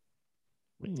 Don't do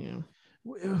it.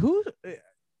 Yeah. Who?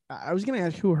 I was gonna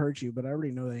ask who hurt you, but I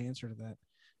already know the answer to that.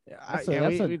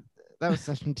 That was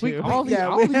session 2. All these, Yeah,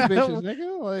 all we- these bitches,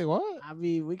 nigga. Like what? I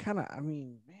mean,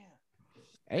 man.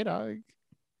 Hey, dog.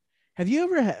 Have you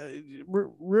ever had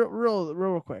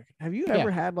real quick? Have you Yeah.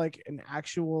 ever had like an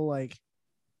actual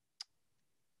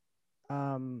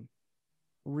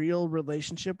real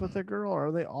relationship with a girl, or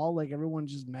are they all like everyone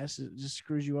just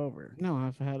screws you over? No,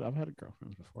 I've had a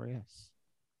girlfriend before. Yes.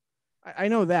 I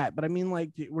know that, but I mean, like,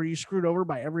 were you screwed over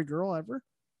by every girl ever?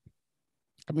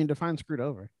 I mean, define screwed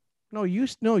over. No, you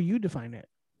define it.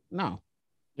 No.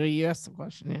 You asked the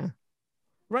question, yeah.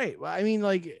 Right. Well, I mean,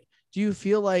 like, do you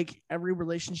feel like every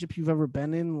relationship you've ever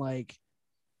been in, like,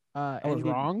 was ended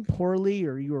wrong? poorly,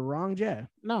 or you were wrong? Yeah.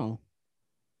 No.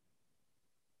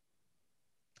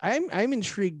 I'm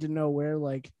intrigued to know where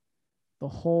like the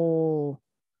whole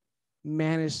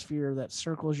manosphere that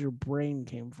circles your brain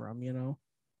came from. You know,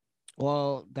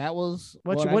 Well, that was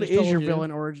what I is just told your you.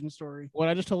 villain origin story? What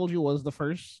I just told you was the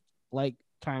first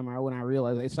time when I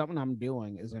realized it's something I'm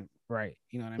doing isn't right.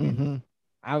 You know what I mean? Mm-hmm.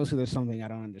 Obviously, there's something I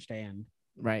don't understand.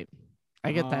 Right.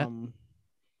 I get that.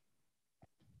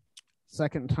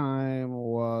 Second time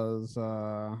was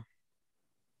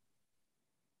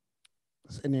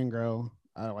this Indian girl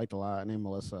I liked a lot named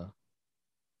Melissa.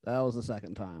 That was the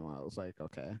second time I was like,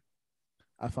 okay.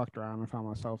 I fucked around and found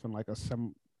myself in like a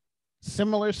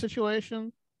similar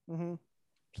situation. Mm-hmm.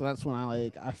 So that's when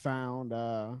I found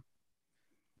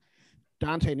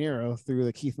Dante Nero through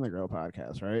the Keith and the Girl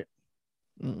podcast, right?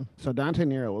 So Dante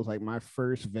Nero was like my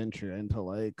first venture into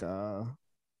like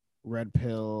red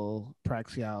pill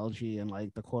praxeology and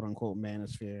like the quote unquote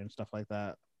manosphere and stuff like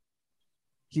that.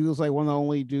 He was like one of the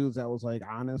only dudes that was like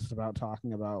honest about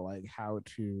talking about like how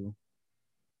to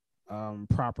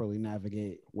properly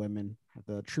navigate women,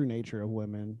 the true nature of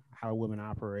women, how women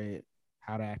operate,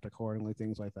 how to act accordingly,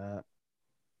 things like that.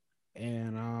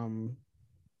 And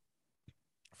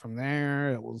from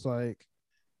there it was like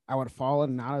I would fall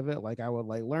in and out of it. Like I would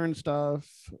like learn stuff,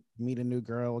 meet a new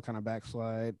girl, kind of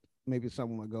backslide. Maybe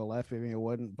something would go left, maybe it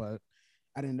wouldn't, but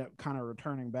I'd end up kind of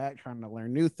returning back, trying to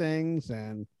learn new things.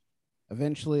 And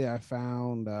eventually I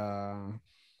found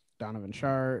Donovan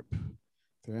Sharp.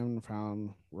 Through him, found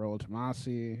Rollo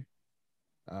Tomasi,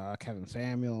 Kevin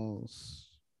Samuels,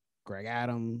 Greg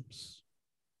Adams.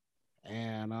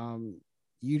 And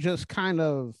you just kind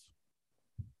of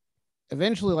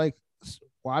eventually like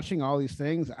watching all these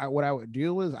things. What I would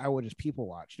do is I would just people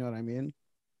watch, you know what I mean?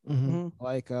 Mm-hmm.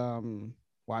 Like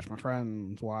watch my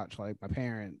friends, watch like my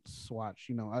parents, watch,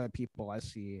 you know, other people I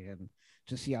see, and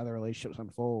just see how their relationships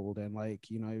unfold. And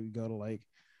like, you know, you go to like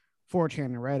 4chan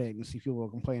and Reddit and see people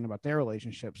complain about their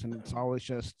relationships, and it's always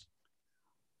just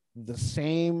the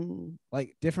same,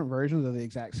 like different versions of the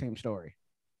exact same story.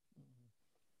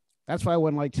 That's why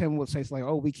when like Tim would say like,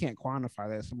 "Oh, we can't quantify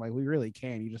this," I'm like, "We really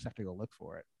can. You just have to go look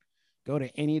for it. Go to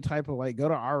any type of like, go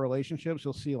to our relationships,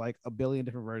 you'll see like a billion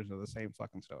different versions of the same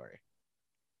fucking story."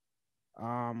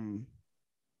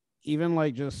 Even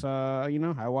like just you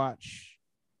know, I watch,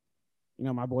 you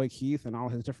know, my boy Keith and all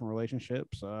his different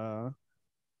relationships.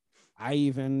 I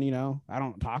even, you know, I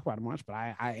don't talk about it much, but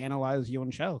I analyze you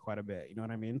and Shell quite a bit. You know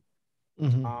what I mean?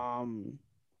 Mm-hmm.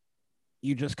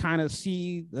 You just kind of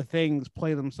see the things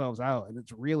play themselves out. And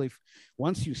it's really,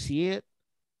 once you see it,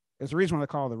 it's the reason why they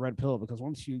call it the red pill, because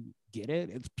once you get it,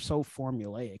 it's so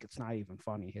formulaic. It's not even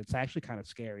funny. It's actually kind of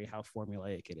scary how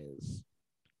formulaic it is.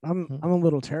 I'm a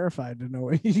little terrified to know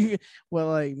what you, well,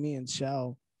 like me and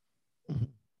Shell.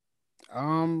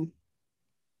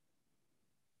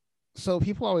 So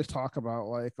people always talk about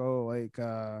like, oh, like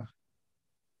the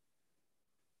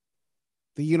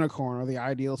unicorn or the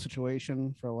ideal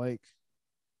situation for like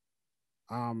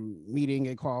meeting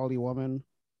a quality woman.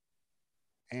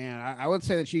 And I would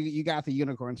say that you got the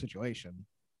unicorn situation.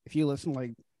 If you listen to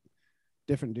like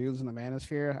different dudes in the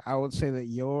manosphere, I would say that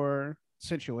your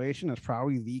situation is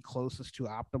probably the closest to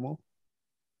optimal.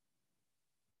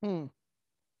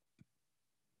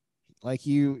 Like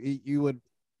you would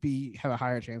have a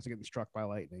higher chance of getting struck by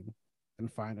lightning than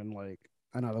finding like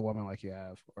another woman like you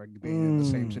have, or being in the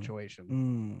same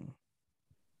situation.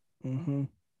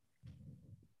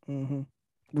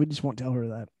 We just won't tell her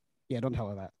that. Yeah, don't tell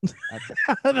her that.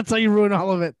 That's how you ruin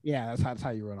all of it. Yeah, that's how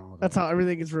you ruin all of it. That's how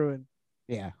everything gets ruined.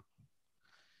 Yeah.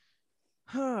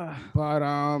 But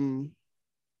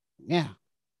yeah,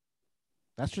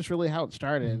 that's just really how it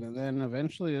started. And then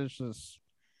eventually it's just,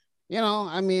 you know,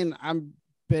 I mean, I've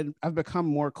become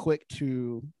more quick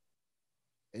to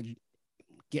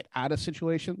get out of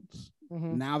situations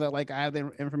now that like I have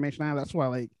the information I have. That's why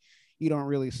like you don't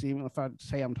really see me if I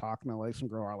say I'm talking to like some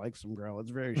girl, I like some girl. It's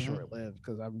very short lived,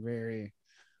 because I'm very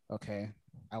okay.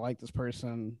 I like this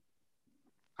person.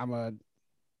 I'm a,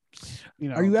 you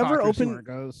know. Are you ever open? Where it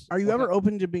goes. Are you ever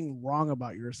open to being wrong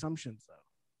about your assumptions though?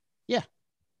 Yeah,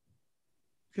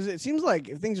 because it seems like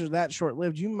if things are that short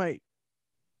lived, you might.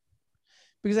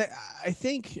 Because I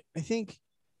think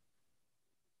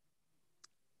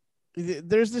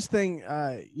there's this thing,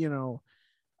 you know,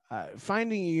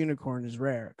 finding a unicorn is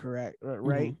rare, correct?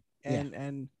 Right.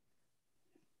 And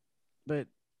but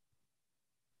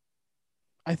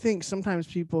I think sometimes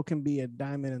people can be a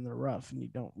diamond in the rough and you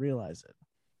don't realize it.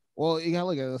 Well, you gotta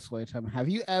look at it this way, Tim. Have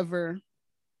you ever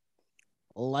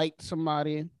liked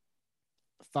somebody,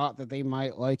 thought that they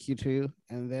might like you too,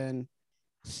 and then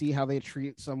see how they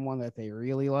treat someone that they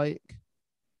really like?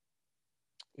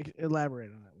 Elaborate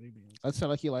on that. What do you mean? Let's say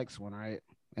like you like someone, right?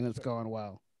 And it's going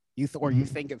well. You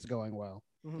think it's going well.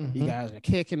 You guys are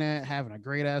kicking it, having a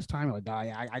great ass time. You're like, oh,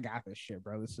 yeah, I got this shit,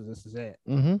 bro. This is it.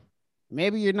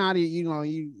 Maybe you're not, you know,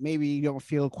 maybe you don't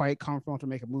feel quite comfortable to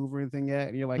make a move or anything yet.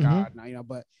 And you're like, no, you know,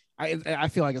 but I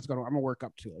feel like I'm gonna work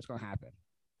up to it. It's gonna happen.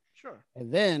 Sure.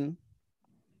 And then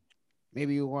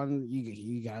maybe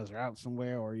you guys are out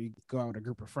somewhere, or you go out with a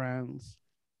group of friends,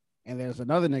 and there's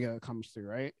another nigga that comes through,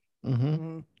 right?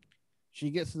 She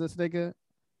gets to this nigga,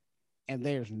 and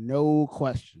there's no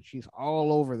question she's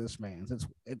all over this man.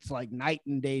 It's like night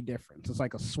and day difference. It's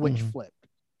like a switch flipped,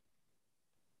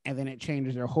 and then it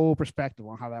changes your whole perspective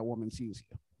on how that woman sees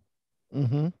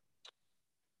you.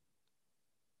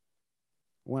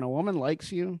 When a woman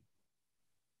likes you,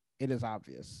 it is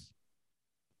obvious.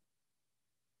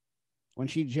 When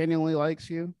she genuinely likes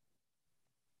you,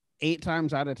 8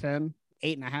 times out of 10,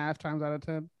 8.5 times out of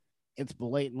 10, it's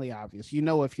blatantly obvious. You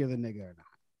know if you're the nigga or not.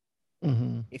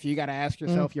 If you got to ask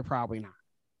yourself, you're probably not.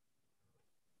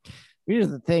 Here's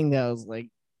the thing, though, is like,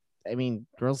 I mean,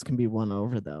 girls can be won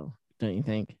over, though, don't you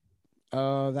think?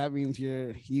 That means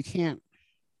you can't.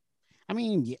 I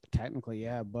mean, yeah, technically,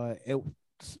 yeah, but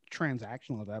it's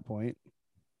transactional at that point.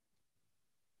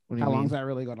 How long is that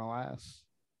really going to last?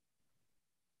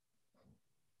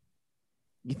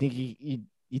 You think you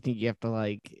think you have to,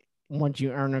 like, once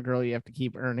you earn a girl, you have to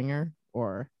keep earning her,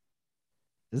 or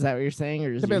is that what you're saying?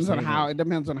 Or it depends on how it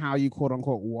depends on how you quote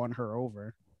unquote won her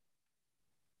over.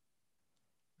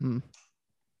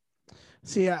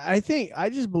 See, I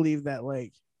just believe that,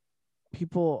 like,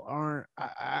 people aren't.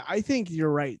 I think you're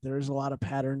right. There's a lot of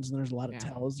patterns and there's a lot of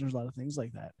tells. There's a lot of things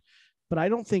like that, but I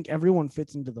don't think everyone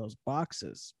fits into those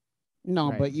boxes.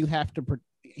 No, but you have to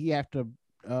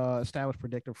establish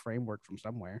predictive framework from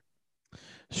somewhere.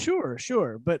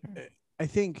 Sure, but I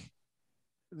think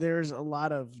there's a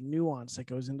lot of nuance that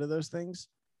goes into those things,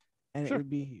 and it would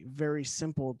be very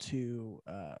simple to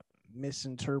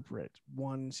misinterpret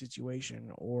one situation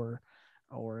or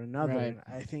another. Right.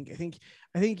 And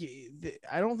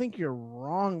I don't think you're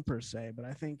wrong per se, but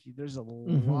I think there's a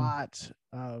lot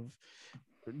of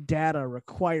data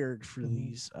required for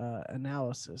these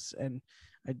analysis, and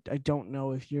I don't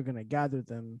know if you're going to gather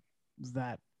them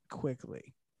that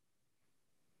quickly.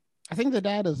 I think the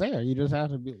data's there. You just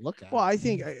have to look at. Well, it. I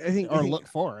think look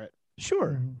for it.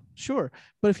 Sure.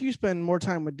 But if you spend more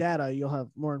time with data, you'll have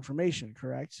more information,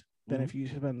 correct? Than if you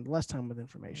spend less time with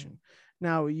information.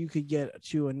 Now you could get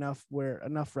to enough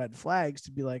red flags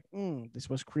to be like, this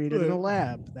was created in a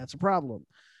lab. That's a problem.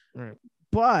 Right.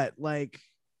 But like,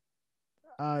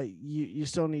 you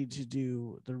still need to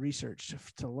do the research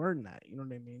to learn that. You know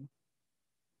what I mean?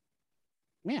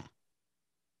 Yeah.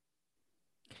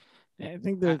 I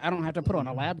think that I don't have to put on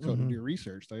a lab coat to do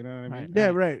research. So you know what I mean? Yeah,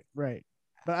 right.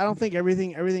 But I don't think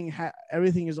everything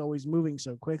is always moving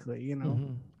so quickly. You know,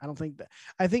 I don't think that.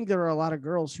 I think there are a lot of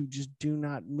girls who just do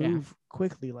not move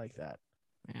quickly like that.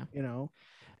 Yeah. You know,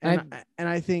 and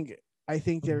I think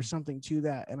there's something to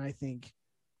that, and I think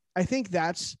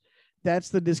that's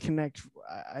the disconnect.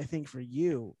 I think for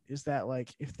you is that,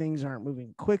 like, if things aren't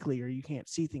moving quickly or you can't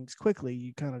see things quickly,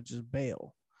 you kind of just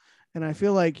bail. And I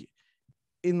feel like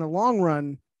in the long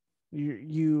run,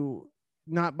 you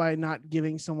not by not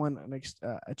giving someone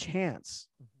a chance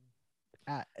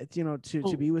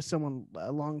to be with someone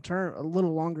a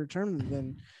little longer term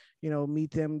than,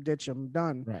 meet them, ditch them,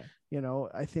 done. Right.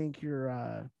 I think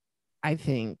you're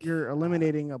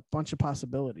eliminating a bunch of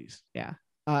possibilities. Yeah.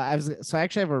 I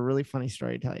actually have a really funny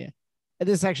story to tell you.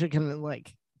 This is actually kind of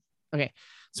like, okay.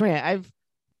 So yeah,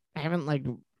 I haven't like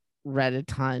read a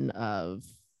ton of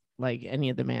like any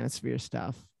of the Manosphere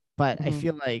stuff, but I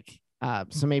feel like,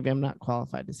 so maybe I'm not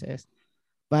qualified to say this,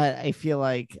 but I feel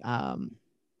like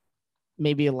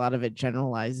maybe a lot of it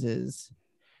generalizes,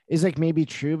 is like maybe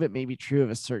true, but maybe true of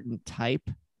a certain type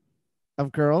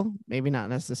of girl, maybe not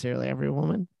necessarily every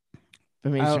woman,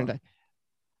 but maybe certain type.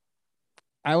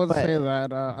 I would say that.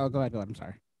 Go ahead. I'm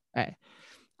sorry. All right.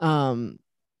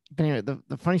 But anyway,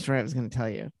 the funny story I was going to tell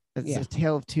you. It's a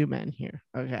tale of two men here.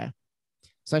 Okay.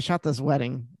 So I shot this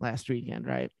wedding last weekend,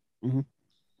 right?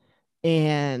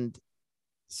 And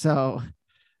so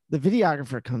the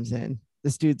videographer comes in.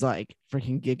 This dude's like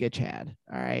freaking Giga Chad.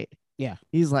 All right. Yeah.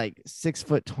 He's like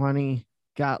 6'20",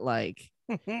 got like,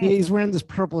 he's wearing this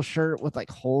purple shirt with like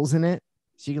holes in it.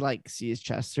 So you can like see his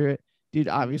chest through it. Dude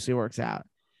obviously works out.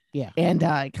 Yeah. And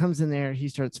he comes in there. He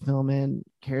starts filming.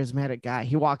 Charismatic guy.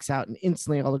 He walks out and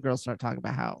instantly all the girls start talking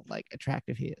about how like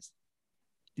attractive he is.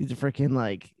 He's a freaking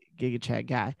like Giga Chad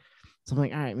guy. So I'm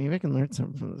like, all right, maybe I can learn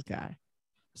something from this guy.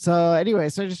 So anyway,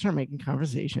 so I just started making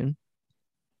conversation.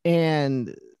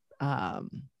 And I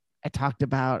talked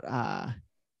about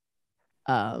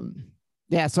so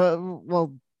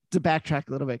to backtrack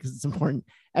a little bit because it's important.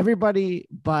 Everybody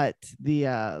but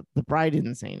the bride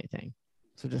didn't say anything.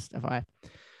 So just FYI.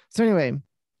 So anyway,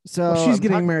 she's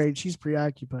getting married. She's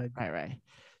preoccupied. Right.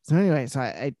 So anyway, so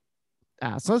I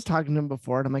was talking to him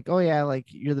before, and I'm like, oh yeah, like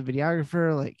you're the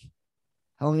videographer. Like,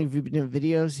 how long have you been doing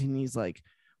videos? And he's like,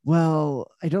 well,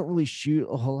 I don't really shoot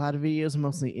a whole lot of videos. I'm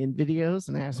mostly in videos.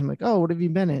 And I asked him like, oh, what have you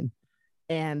been in?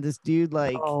 And this dude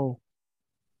like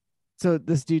So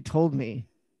this dude told me,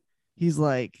 he's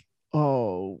like,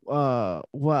 oh,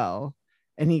 well,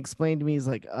 and he explained to me, he's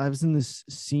like, I was in this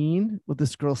scene with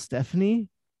this girl Stephanie,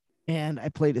 and I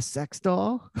played a sex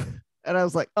doll, and I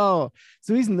was like, oh,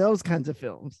 so he's in those kinds of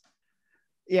films,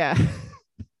 yeah.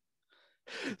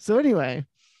 So anyway,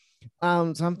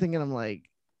 so I'm thinking, I'm like,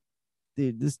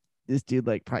 dude, this dude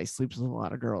like probably sleeps with a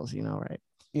lot of girls, right?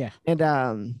 Yeah. And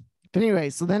but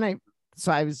anyway, so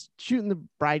I was shooting the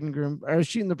bride and groom, or I was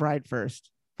shooting the bride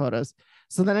first photos.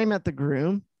 So then I met the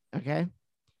groom. Okay.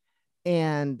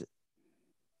 And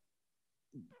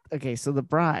okay, so the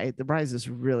bride's this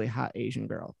really hot Asian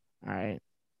girl. All right.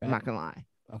 I'm not gonna lie.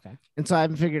 Okay. And so I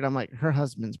figured, I'm like, her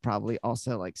husband's probably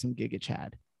also like some Giga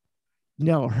Chad.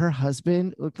 No, her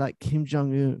husband looked like Kim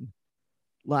Jong-un,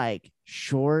 like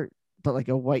short, but like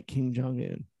a white Kim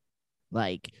Jong-un,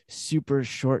 like super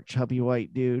short, chubby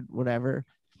white dude, whatever.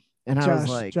 And I was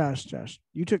like, Josh,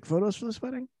 you took photos for this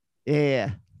wedding?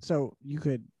 Yeah. So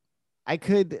I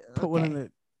could put one in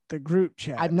the group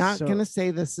chat. I'm not gonna say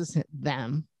this is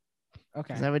them. Okay.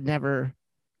 Because I would never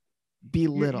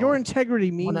belittle. Your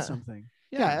integrity means something.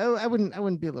 Yeah, I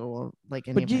wouldn't belittle like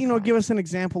any. But give us an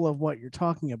example of what you're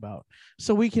talking about,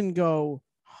 so we can go,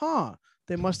 huh?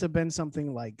 There must have been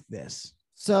something like this.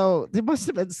 So there must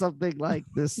have been something like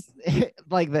this,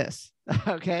 like this.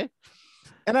 Okay.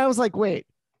 And I was like, wait,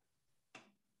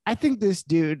 I think this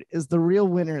dude is the real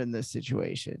winner in this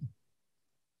situation.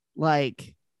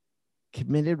 Like,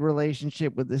 committed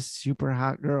relationship with this super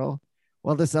hot girl,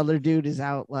 while this other dude is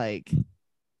out like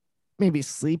maybe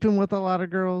sleeping with a lot of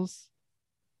girls,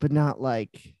 but not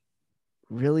like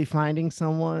really finding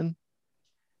someone.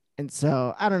 And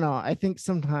so I don't know. I think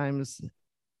sometimes,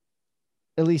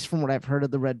 at least from what I've heard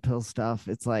of the red pill stuff,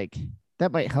 it's like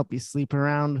that might help you sleep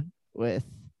around with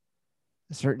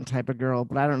a certain type of girl,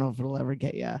 but I don't know if it'll ever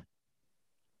get you.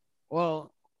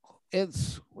 Well,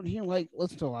 it's when you like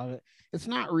listen to a lot of it, it's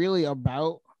not really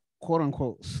about quote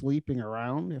unquote sleeping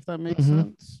around, if that makes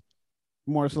sense.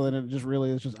 More so than it just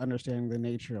really is just understanding the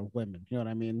nature of women. You know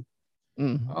what I mean?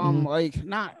 Like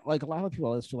not like a lot of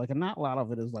people listen to, like, and not a lot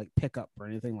of it is like pickup or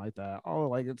anything like that. Oh,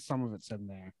 like it's some of it's in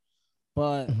there,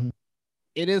 but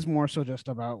it is more so just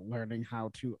about learning how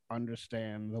to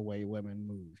understand the way women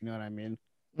move. You know what I mean?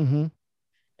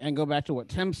 And go back to what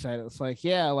Tim said. It's like,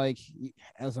 yeah, like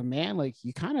as a man, like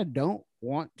you kind of don't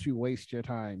want to waste your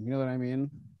time. You know what I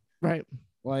mean? Right.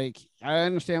 Like I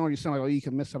understand what you're saying. Like, oh, you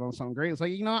can miss out on something great. It's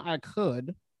like, I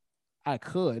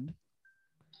could,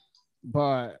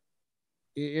 but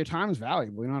your time's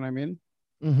valuable. You know what I mean?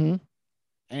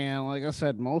 And like I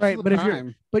said, most of the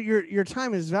time, but your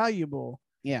time is valuable.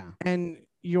 Yeah. And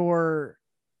you're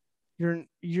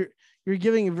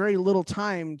giving very little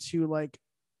time to like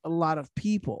a lot of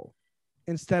people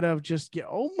instead of just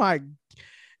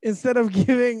instead of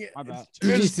giving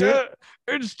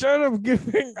instead of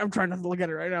giving, I'm trying not to look at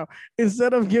it right now.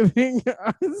 Instead of giving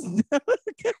oh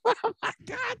my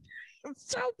god, it's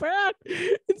so bad.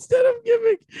 Instead of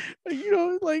giving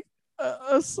like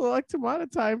a select amount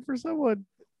of time for someone.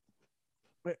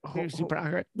 Wait,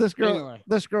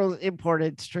 this girl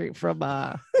imported straight from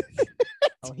oh,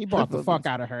 he bought the fuck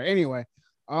out of her anyway.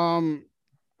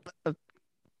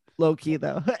 Low key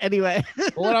though. Anyway,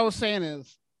 what I was saying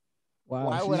is,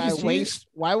 why would I waste?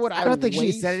 Why would I? I don't think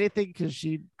she said anything because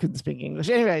she couldn't speak English.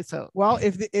 Anyway, so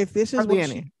if this is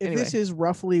this is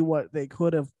roughly what they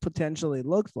could have potentially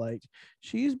looked like,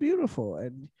 she's beautiful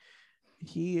and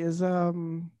he is a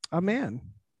man,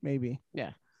 maybe.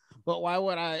 Yeah, but why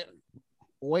would I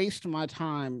waste my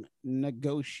time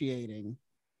negotiating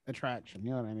attraction? You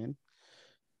know what I mean?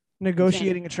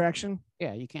 Negotiating attraction?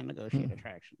 Yeah, you can't negotiate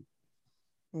attraction.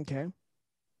 Okay.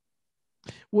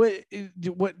 What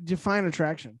define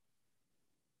attraction?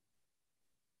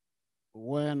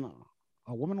 When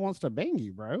a woman wants to bang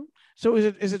you, bro. So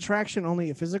is attraction only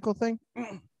a physical thing?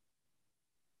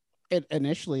 It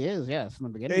initially is, yes. In the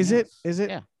beginning, is it? Is it?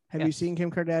 Yeah. Have you seen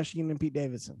Kim Kardashian and Pete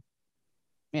Davidson?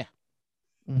 Yeah.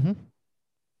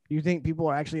 You think people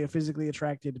are actually physically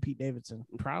attracted to Pete Davidson?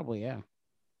 Probably, yeah.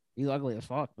 He's ugly as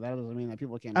fuck, but that doesn't mean that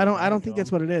people can't. I don't think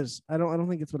that's what it is. I don't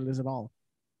think it's what it is at all.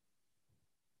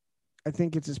 I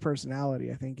think it's his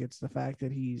personality. I think it's the fact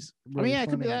that he's really it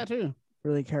could be that too.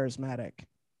 Really charismatic.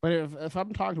 But if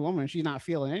I'm talking to a woman and she's not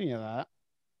feeling any of that,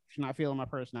 she's not feeling my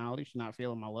personality, she's not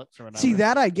feeling my looks or whatever. See,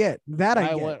 that I get.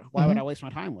 Why would I waste my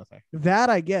time with her?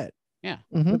 That I get. Yeah.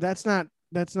 But that's not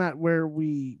where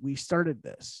we started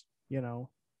this, What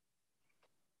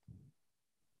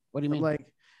do you mean? Like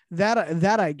that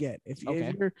I get. If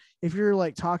you're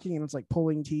like talking and it's like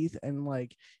pulling teeth and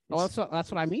like that's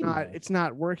what I mean. It's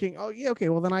not working. Oh yeah, okay.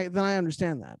 Well then I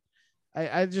understand that.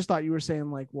 I just thought you were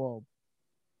saying like, well,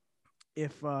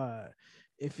 if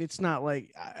it's not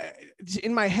like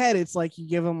in my head, it's like you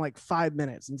give them like 5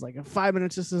 minutes. And it's like, if 5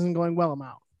 minutes this isn't going well, I'm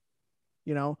out.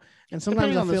 You know, and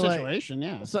sometimes Depending I on feel the situation,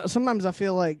 yeah. so sometimes I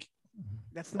feel like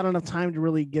that's not enough time to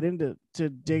really get into to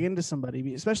dig into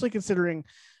somebody, especially considering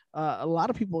a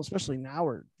lot of people, especially now,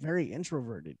 are very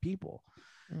introverted people.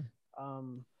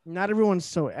 Not everyone's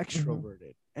so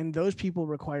extroverted, and those people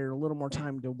require a little more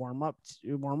time to warm up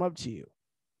to you.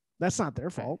 That's not their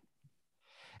fault.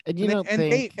 And you know,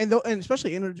 and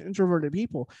especially introverted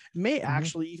people may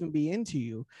actually even be into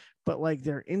you, but like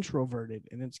they're introverted,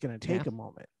 and it's going to take a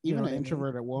moment. Even an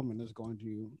introverted woman is going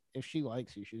to, if she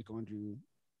likes you, she's going to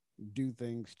do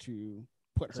things to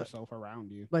put herself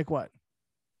around you. Like what?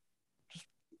 Just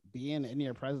being in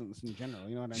your presence in general.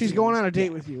 You know what I mean? She's going on a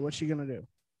date with you. What's she gonna do?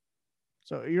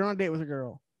 So you're on a date with a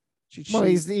girl.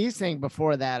 He's saying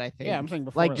before that, I think. Yeah, I'm saying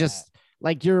before like just that.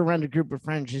 Like you're around a group of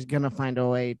friends, she's gonna find a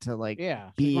way to like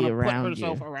be around put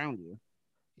herself you. around you.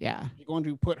 Yeah. She's going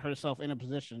to put herself in a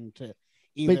position to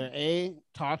either A,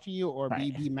 talk to you, or B,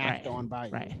 be matched on by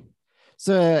you. Right.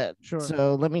 So Sure.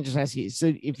 So let me just ask you.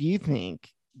 So if you think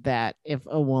that if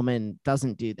a woman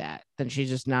doesn't do that, then she's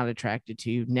just not attracted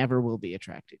to you, never will be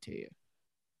attracted to you.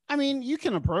 I mean, you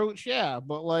can approach,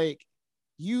 but like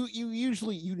you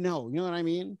usually you know what I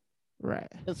mean?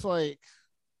 Right. It's like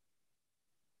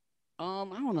I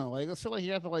don't know, like let's say like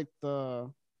you're at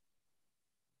the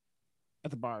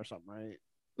bar or something, right?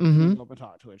 Mm-hmm. You go up and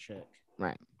talk to a chick.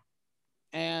 Right.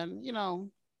 And you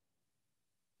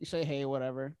say hey,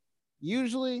 whatever.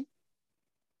 Usually,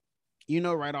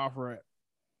 right off rip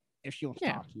if she wants to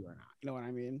talk to you or not. You know what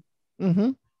I mean?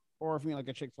 Mm-hmm. Or if like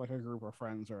a chick's like a group of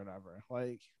friends or whatever,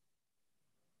 like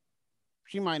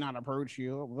she might not approach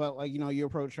you, but like you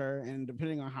approach her, and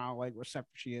depending on how like receptive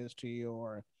she is to you,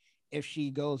 or if she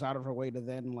goes out of her way to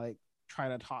then like try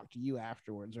to talk to you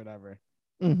afterwards or whatever,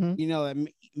 that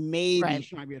maybe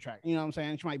she might be attracted. You know what I'm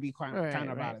saying? She might be kind of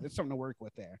about it. There's something to work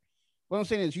with there. What I'm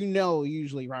saying is,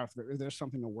 usually right after there's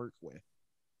something to work with.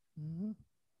 Mm-hmm.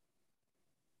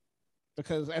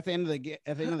 Because at the end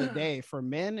of the day, for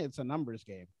men, it's a numbers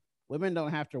game. Women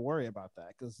don't have to worry about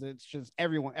that because it's just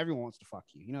everyone wants to fuck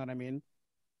you. You know what I mean?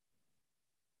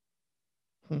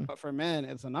 But for men,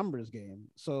 it's a numbers game.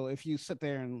 So if you sit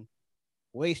there and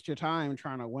waste your time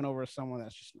trying to win over someone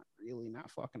that's just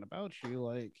not fucking about you,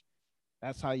 like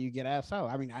that's how you get ass out.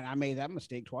 I mean, I made that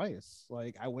mistake twice.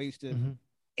 Like I wasted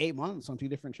 8 months on 2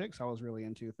 different chicks I was really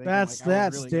into. That's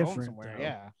really different.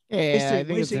 Yeah.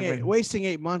 Wasting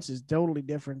 8 months is totally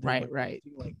different. Than Right.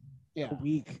 Like a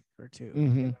week or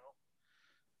 2.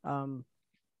 Mm-hmm.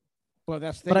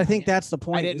 But I think that's the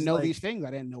point. I didn't know these things.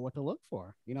 I didn't know what to look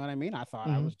for. You know what I mean? I thought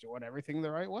I was doing everything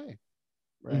the right way.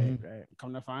 Right.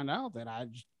 Come to find out that I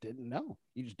just didn't know.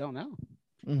 You just don't know.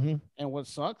 Mm-hmm. And what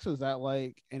sucks is that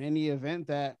like in any event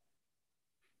that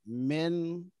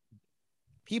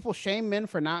people shame men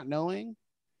for not knowing,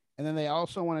 and then they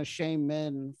also want to shame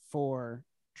men for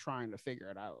trying to figure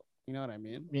it out. You know what I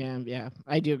mean? Yeah.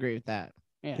 I do agree with that.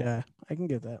 Yeah, I can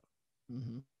get that.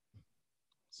 Mm-hmm.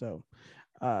 So,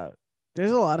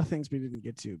 there's a lot of things we didn't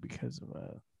get to because of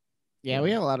we had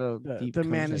a lot of the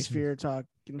manosphere talk.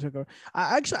 Took over.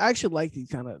 I actually like these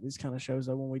kind of shows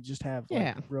though, when we just have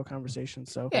real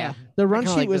conversations. So the run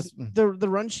sheet was the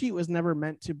run sheet was never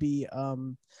meant to be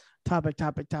topic.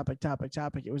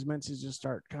 It was meant to just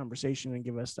start conversation and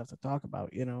give us stuff to talk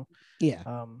about.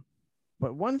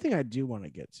 But one thing I do want to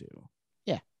get to,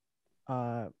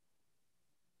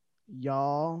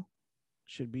 y'all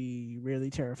should be really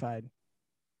terrified.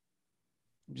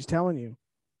 I'm just telling you.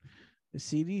 The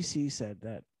CDC said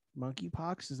that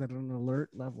monkeypox is at an alert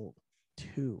level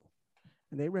 2,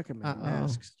 and they recommend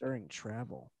masks during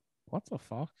travel. What the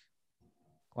fuck?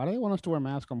 Why do they want us to wear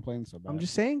masks on planes so bad? I'm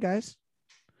just saying, guys.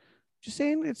 Just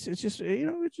saying, it's just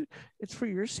it's for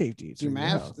your safety. It's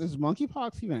is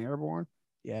monkeypox even airborne?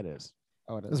 Yeah, it is.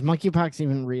 Oh, it is. Is monkeypox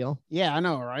even real? Yeah, I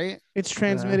know, right? It's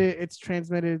transmitted. It's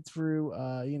transmitted through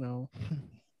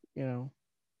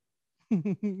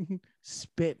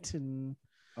spit and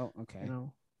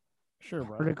sure,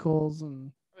 bro. Particles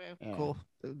and cool.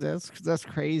 That's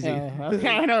crazy.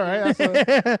 I know, right?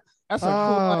 That's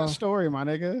a cool story, my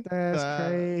nigga. That's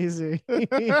crazy.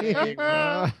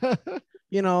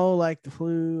 Like the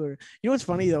flu, or what's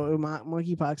funny though,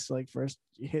 monkeypox, like first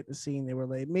hit the scene, they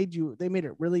made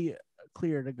it really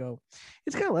clear to go,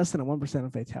 it's got less than a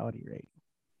 1% fatality rate,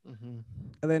 and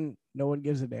then no one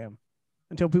gives a damn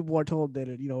until people are told that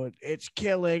it's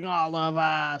killing all of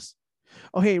us.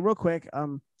 Oh, hey, real quick,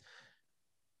 I'm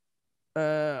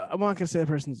not gonna say the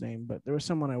person's name, but there was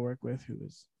someone I work with who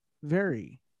was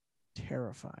very,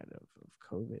 terrified of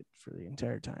COVID for the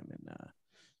entire time, and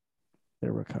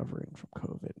they're recovering from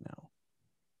COVID now.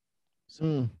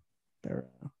 So they're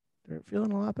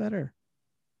feeling a lot better.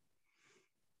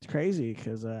 It's crazy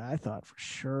because I thought for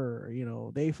sure,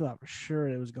 they thought for sure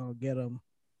it was going to get them.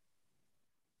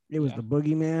 It was the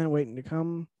boogeyman waiting to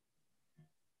come.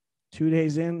 2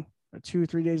 days in, or 2 or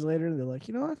 3 days later, they're like,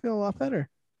 I feel a lot better.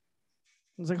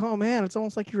 It's like, oh man, it's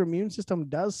almost like your immune system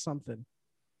does something.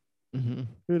 Mm-hmm.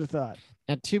 Who would have thought?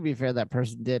 And to be fair, that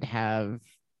person did have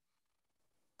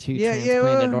 2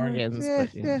 transplanted organs.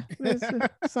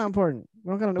 It's not important.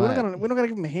 We don't gotta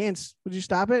give them hints. Would you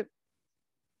stop it?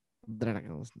 They're not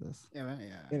gonna listen to this. Yeah.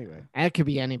 Anyway, and it could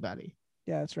be anybody.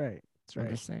 Yeah, that's right. That's right.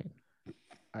 I'm just saying.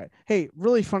 All right. Hey,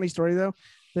 really funny story though.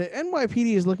 The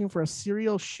NYPD is looking for a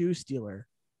serial shoe stealer.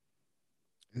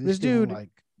 This dude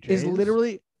is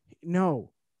literally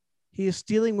he is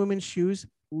stealing women's shoes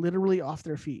literally off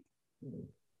their feet.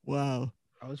 Wow.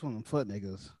 I was one of them foot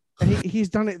niggas. And he's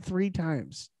done it 3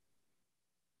 times.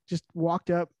 Just walked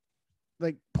up,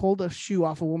 like pulled a shoe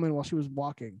off a woman while she was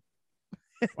walking.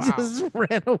 Wow. Just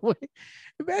ran away.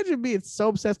 Imagine being so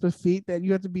obsessed with feet that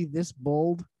you have to be this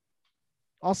bold.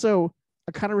 Also,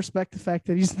 I kind of respect the fact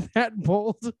that he's that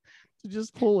bold to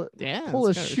just pull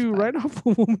a shoe right off a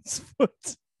woman's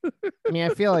foot. I mean,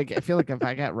 I feel like if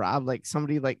I got robbed, like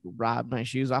somebody like robbed my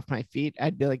shoes off my feet,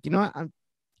 I'd be like, you know what?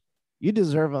 You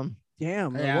deserve them.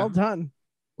 Damn, well done.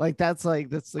 Like that's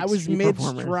like I was mid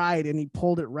stride and he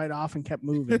pulled it right off and kept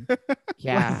moving.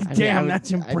 Yeah, like, damn,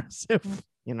 that's impressive.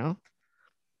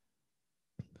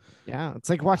 Yeah, it's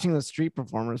like watching the street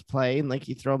performers play and like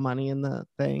you throw money in the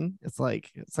thing.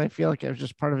 I feel like it was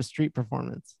just part of a street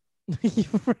performance. Right.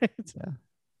 Yeah.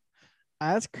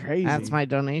 That's crazy. That's my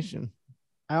donation.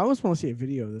 I almost want to see a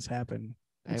video of this happen.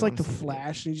 It's like the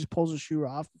Flash, and he just pulls his shoe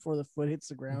off before the foot hits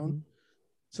the ground. Mm-hmm.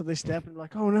 So they step and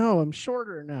like, oh no, I'm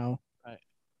shorter now. Right.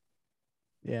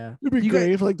 Yeah. It'd be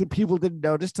great if like the people didn't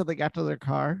notice till they got to their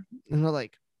car and they're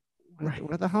like,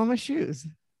 where the hell are my shoes?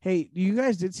 Hey, you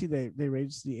guys did see they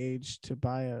raised the age to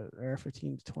buy a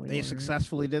AR-15 to 21. They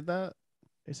successfully did that?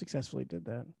 They successfully did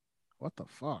that. What the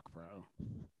fuck, bro?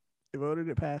 They voted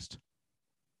it passed.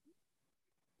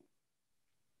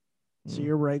 So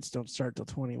your rights don't start till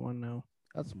 21 now.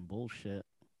 That's some bullshit.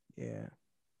 Yeah.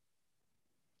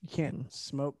 You can't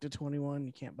smoke to 21.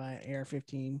 You can't buy an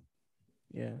AR-15.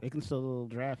 Yeah. They can still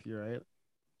draft you, right?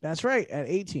 That's right. At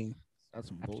 18. That's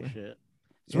some bullshit.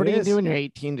 So what do you do when you're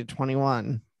 18 to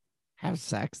 21? Have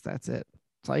sex. That's it.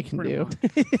 That's all you can do.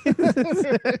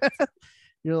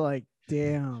 You're like,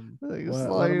 damn. What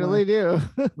do?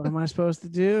 What am I supposed to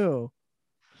do?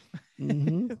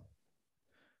 Mm-hmm.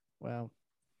 Wow.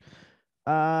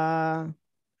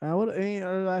 What any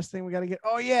other last thing we got to get?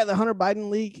 Oh yeah, the Hunter Biden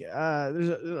leak. There's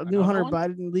a new Hunter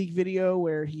Biden leak video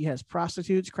where he has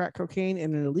prostitutes, crack cocaine,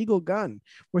 and an illegal gun.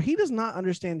 Where he does not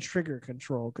understand trigger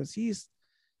control because he's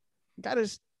got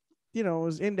his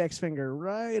index finger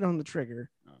right on the trigger.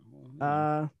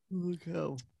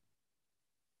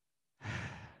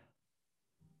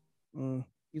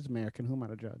 He's American. Who am I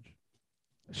to judge?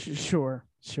 Sure.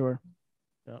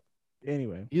 Yep.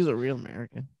 Anyway, he's a real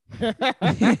American.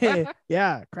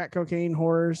 Yeah, crack cocaine,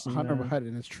 horse, Hunter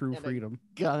Biden is true freedom.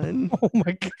 Gun. Oh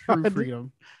my god, true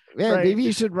freedom. Yeah, right. Maybe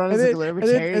you should run as a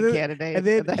libertarian candidate. And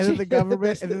then the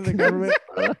government, and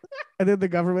then the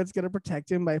government's gonna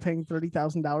protect him by paying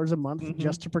 $30,000 a month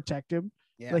just to protect him.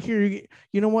 Yeah. Like here,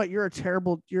 you know what? You're a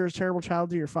terrible child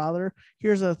to your father.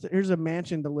 Here's a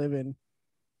mansion to live in.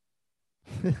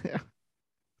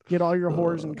 Get all your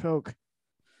whores and coke.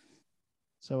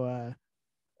 So,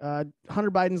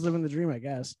 Hunter Biden's living the dream, I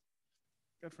guess.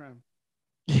 Good for him.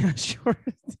 Yeah, sure.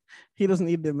 He doesn't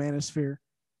need the manosphere.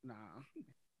 Nah.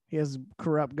 He has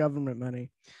corrupt government money.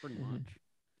 Pretty much.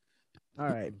 All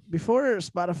right. Before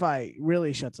Spotify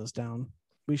really shuts us down,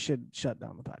 we should shut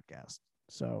down the podcast.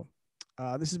 So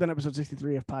this has been episode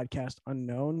 63 of Podcast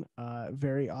Unknown.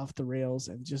 Very off the rails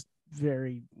and just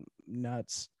very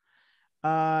nuts.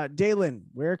 Dalen,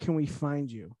 where can we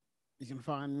find you? You can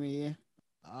find me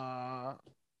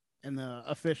in the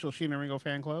official Sheena Ringo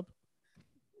fan club.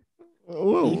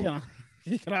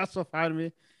 You can also find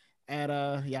me at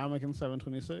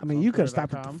Yamakin726. I mean, you could have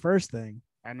stopped at the first thing.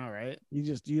 I know, right?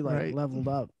 You leveled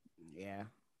up. Yeah.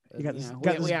 You got this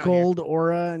gold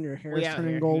aura and your hair is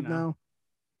turning gold now.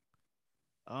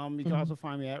 You can also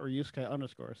find me at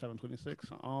Ryusuke_726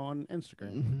 on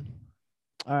Instagram.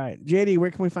 All right. JD,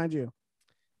 where can we find you?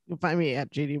 You can find me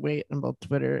at JD Wait on both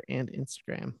Twitter and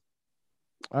Instagram.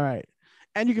 All right.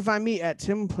 And you can find me at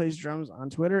Tim Plays Drums on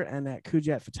Twitter and at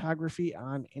Kujat Photography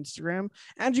on Instagram.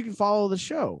 And you can follow the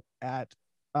show at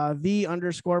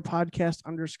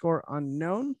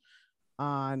the_podcast_unknown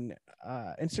on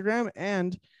Instagram,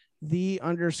 and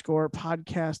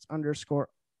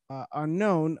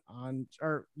the_podcast_unknown on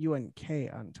or UNK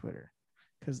on Twitter,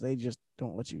 because they just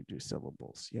don't let you do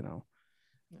syllables, you know.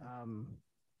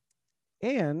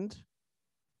 And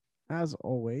as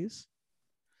always,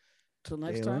 Till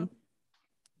next Galen, time,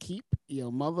 keep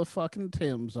your motherfucking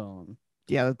Timbs on.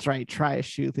 Yeah, that's right. Try a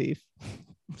shoe thief.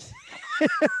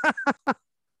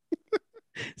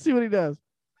 see what he does.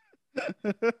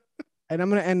 And I'm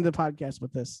gonna end the podcast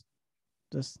with this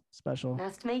special.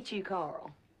 Nice to meet you,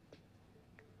 Carl.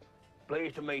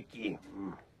 Pleased to meet you.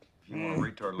 If you want a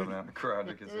retard living out in the crowd,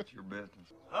 I guess it's your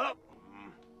business. Up.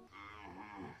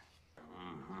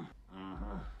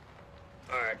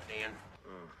 All right, then.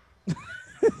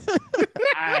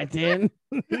 All right, then.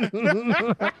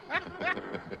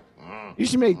 You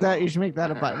should make that. You should make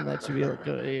that a button. That should be like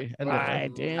good. All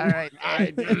right, Dan. All right, all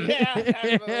right, then.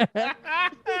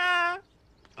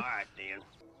 All right, then.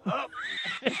 Up.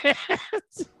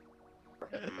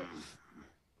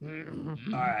 All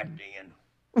right, then.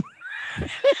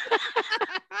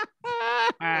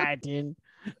 All right, Dan.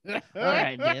 All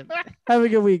right, Dan. Have a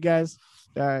good week, guys.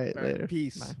 All right, later.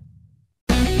 Peace. Bye.